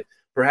assignment,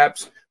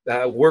 perhaps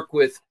work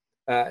with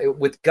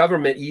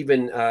government,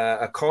 even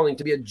a calling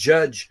to be a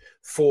judge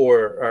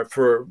for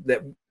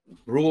that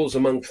rules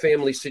among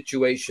family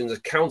situations,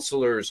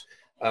 counselors.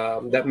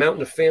 That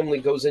mountain of family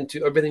goes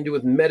into everything to do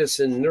with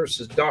medicine,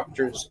 nurses,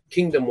 doctors,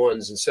 kingdom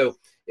ones. And so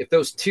if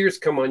those tears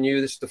come on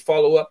you, this is the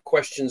follow-up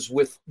questions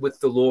with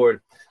the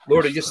Lord.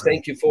 Lord, I just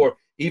thank you for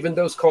even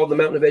those called the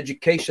mountain of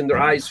education,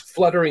 their eyes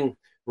fluttering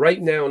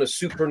right now in a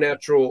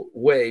supernatural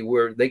way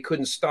where they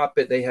couldn't stop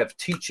it. They have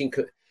teaching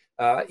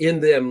in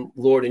them,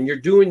 Lord, and you're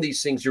doing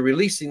these things. You're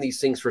releasing these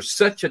things for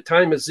such a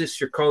time as this.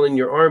 You're calling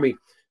your army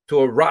to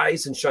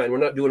arise and shine. We're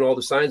not doing all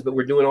the signs, but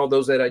we're doing all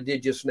those that I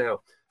did just now.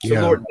 So,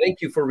 Lord,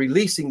 thank you for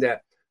releasing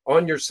that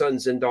on your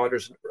sons and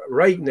daughters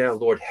right now,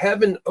 Lord.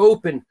 Heaven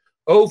open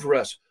over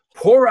us.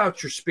 Pour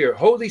out your spirit.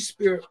 Holy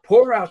Spirit,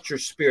 pour out your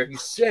spirit. You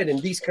said in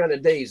these kind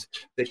of days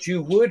that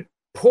you would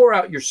pour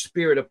out your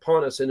spirit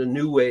upon us in a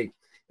new way,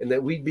 and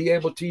that we'd be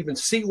able to even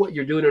see what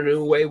you're doing in a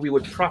new way. We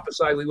would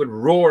prophesy. We would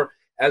roar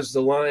as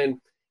the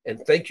lion. And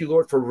thank you,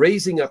 Lord, for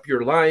raising up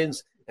your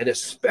lions. And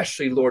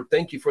especially, Lord,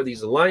 thank you for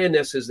these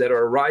lionesses that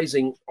are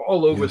rising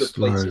all over the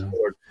places,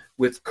 Lord,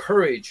 with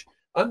courage,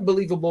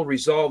 unbelievable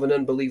resolve and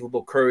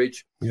unbelievable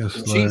courage. Yes,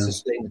 in Lord.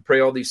 Jesus' name, we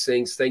pray all these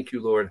things. Thank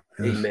you, Lord.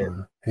 Yes, Amen.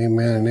 Lord.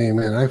 Amen and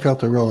amen. I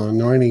felt a real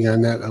anointing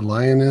on that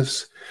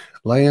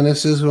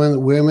lionesses,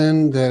 when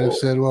women that have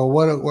said, well,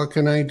 what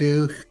can I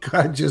do?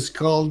 God just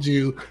called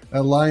you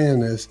a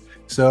lioness.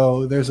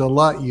 So there's a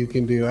lot you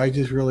can do. I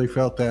just really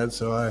felt that.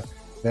 So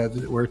that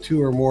where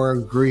two or more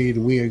agreed,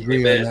 we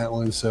agree on that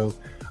one. So,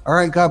 all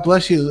right, God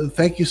bless you.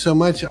 Thank you so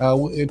much.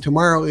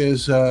 Tomorrow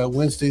is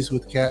Wednesdays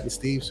with Kat and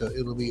Steve, so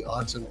it'll be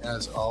awesome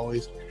as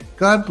always.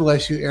 God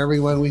bless you,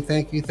 everyone. We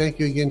thank you. Thank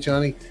you again,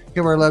 Johnny.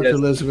 Give our love to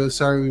Elizabeth.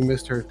 Sorry we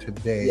missed her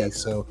today.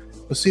 So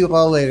we'll see you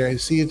all later. And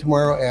see you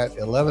tomorrow at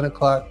 11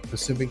 o'clock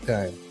Pacific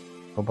time.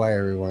 Bye-bye,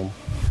 everyone.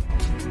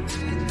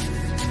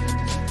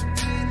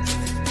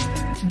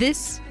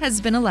 This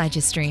has been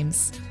Elijah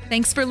Streams.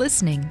 Thanks for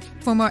listening.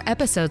 For more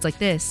episodes like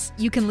this,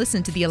 you can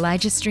listen to the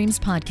Elijah Streams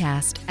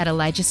podcast at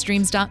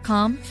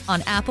ElijahStreams.com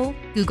on Apple,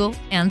 Google,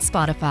 and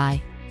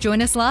Spotify.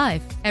 Join us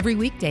live every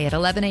weekday at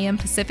 11 a.m.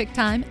 Pacific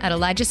time at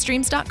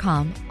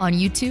ElijahStreams.com on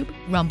YouTube,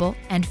 Rumble,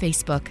 and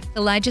Facebook.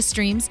 Elijah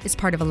Streams is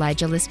part of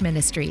Elijah List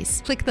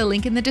Ministries. Click the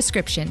link in the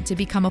description to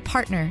become a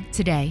partner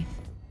today.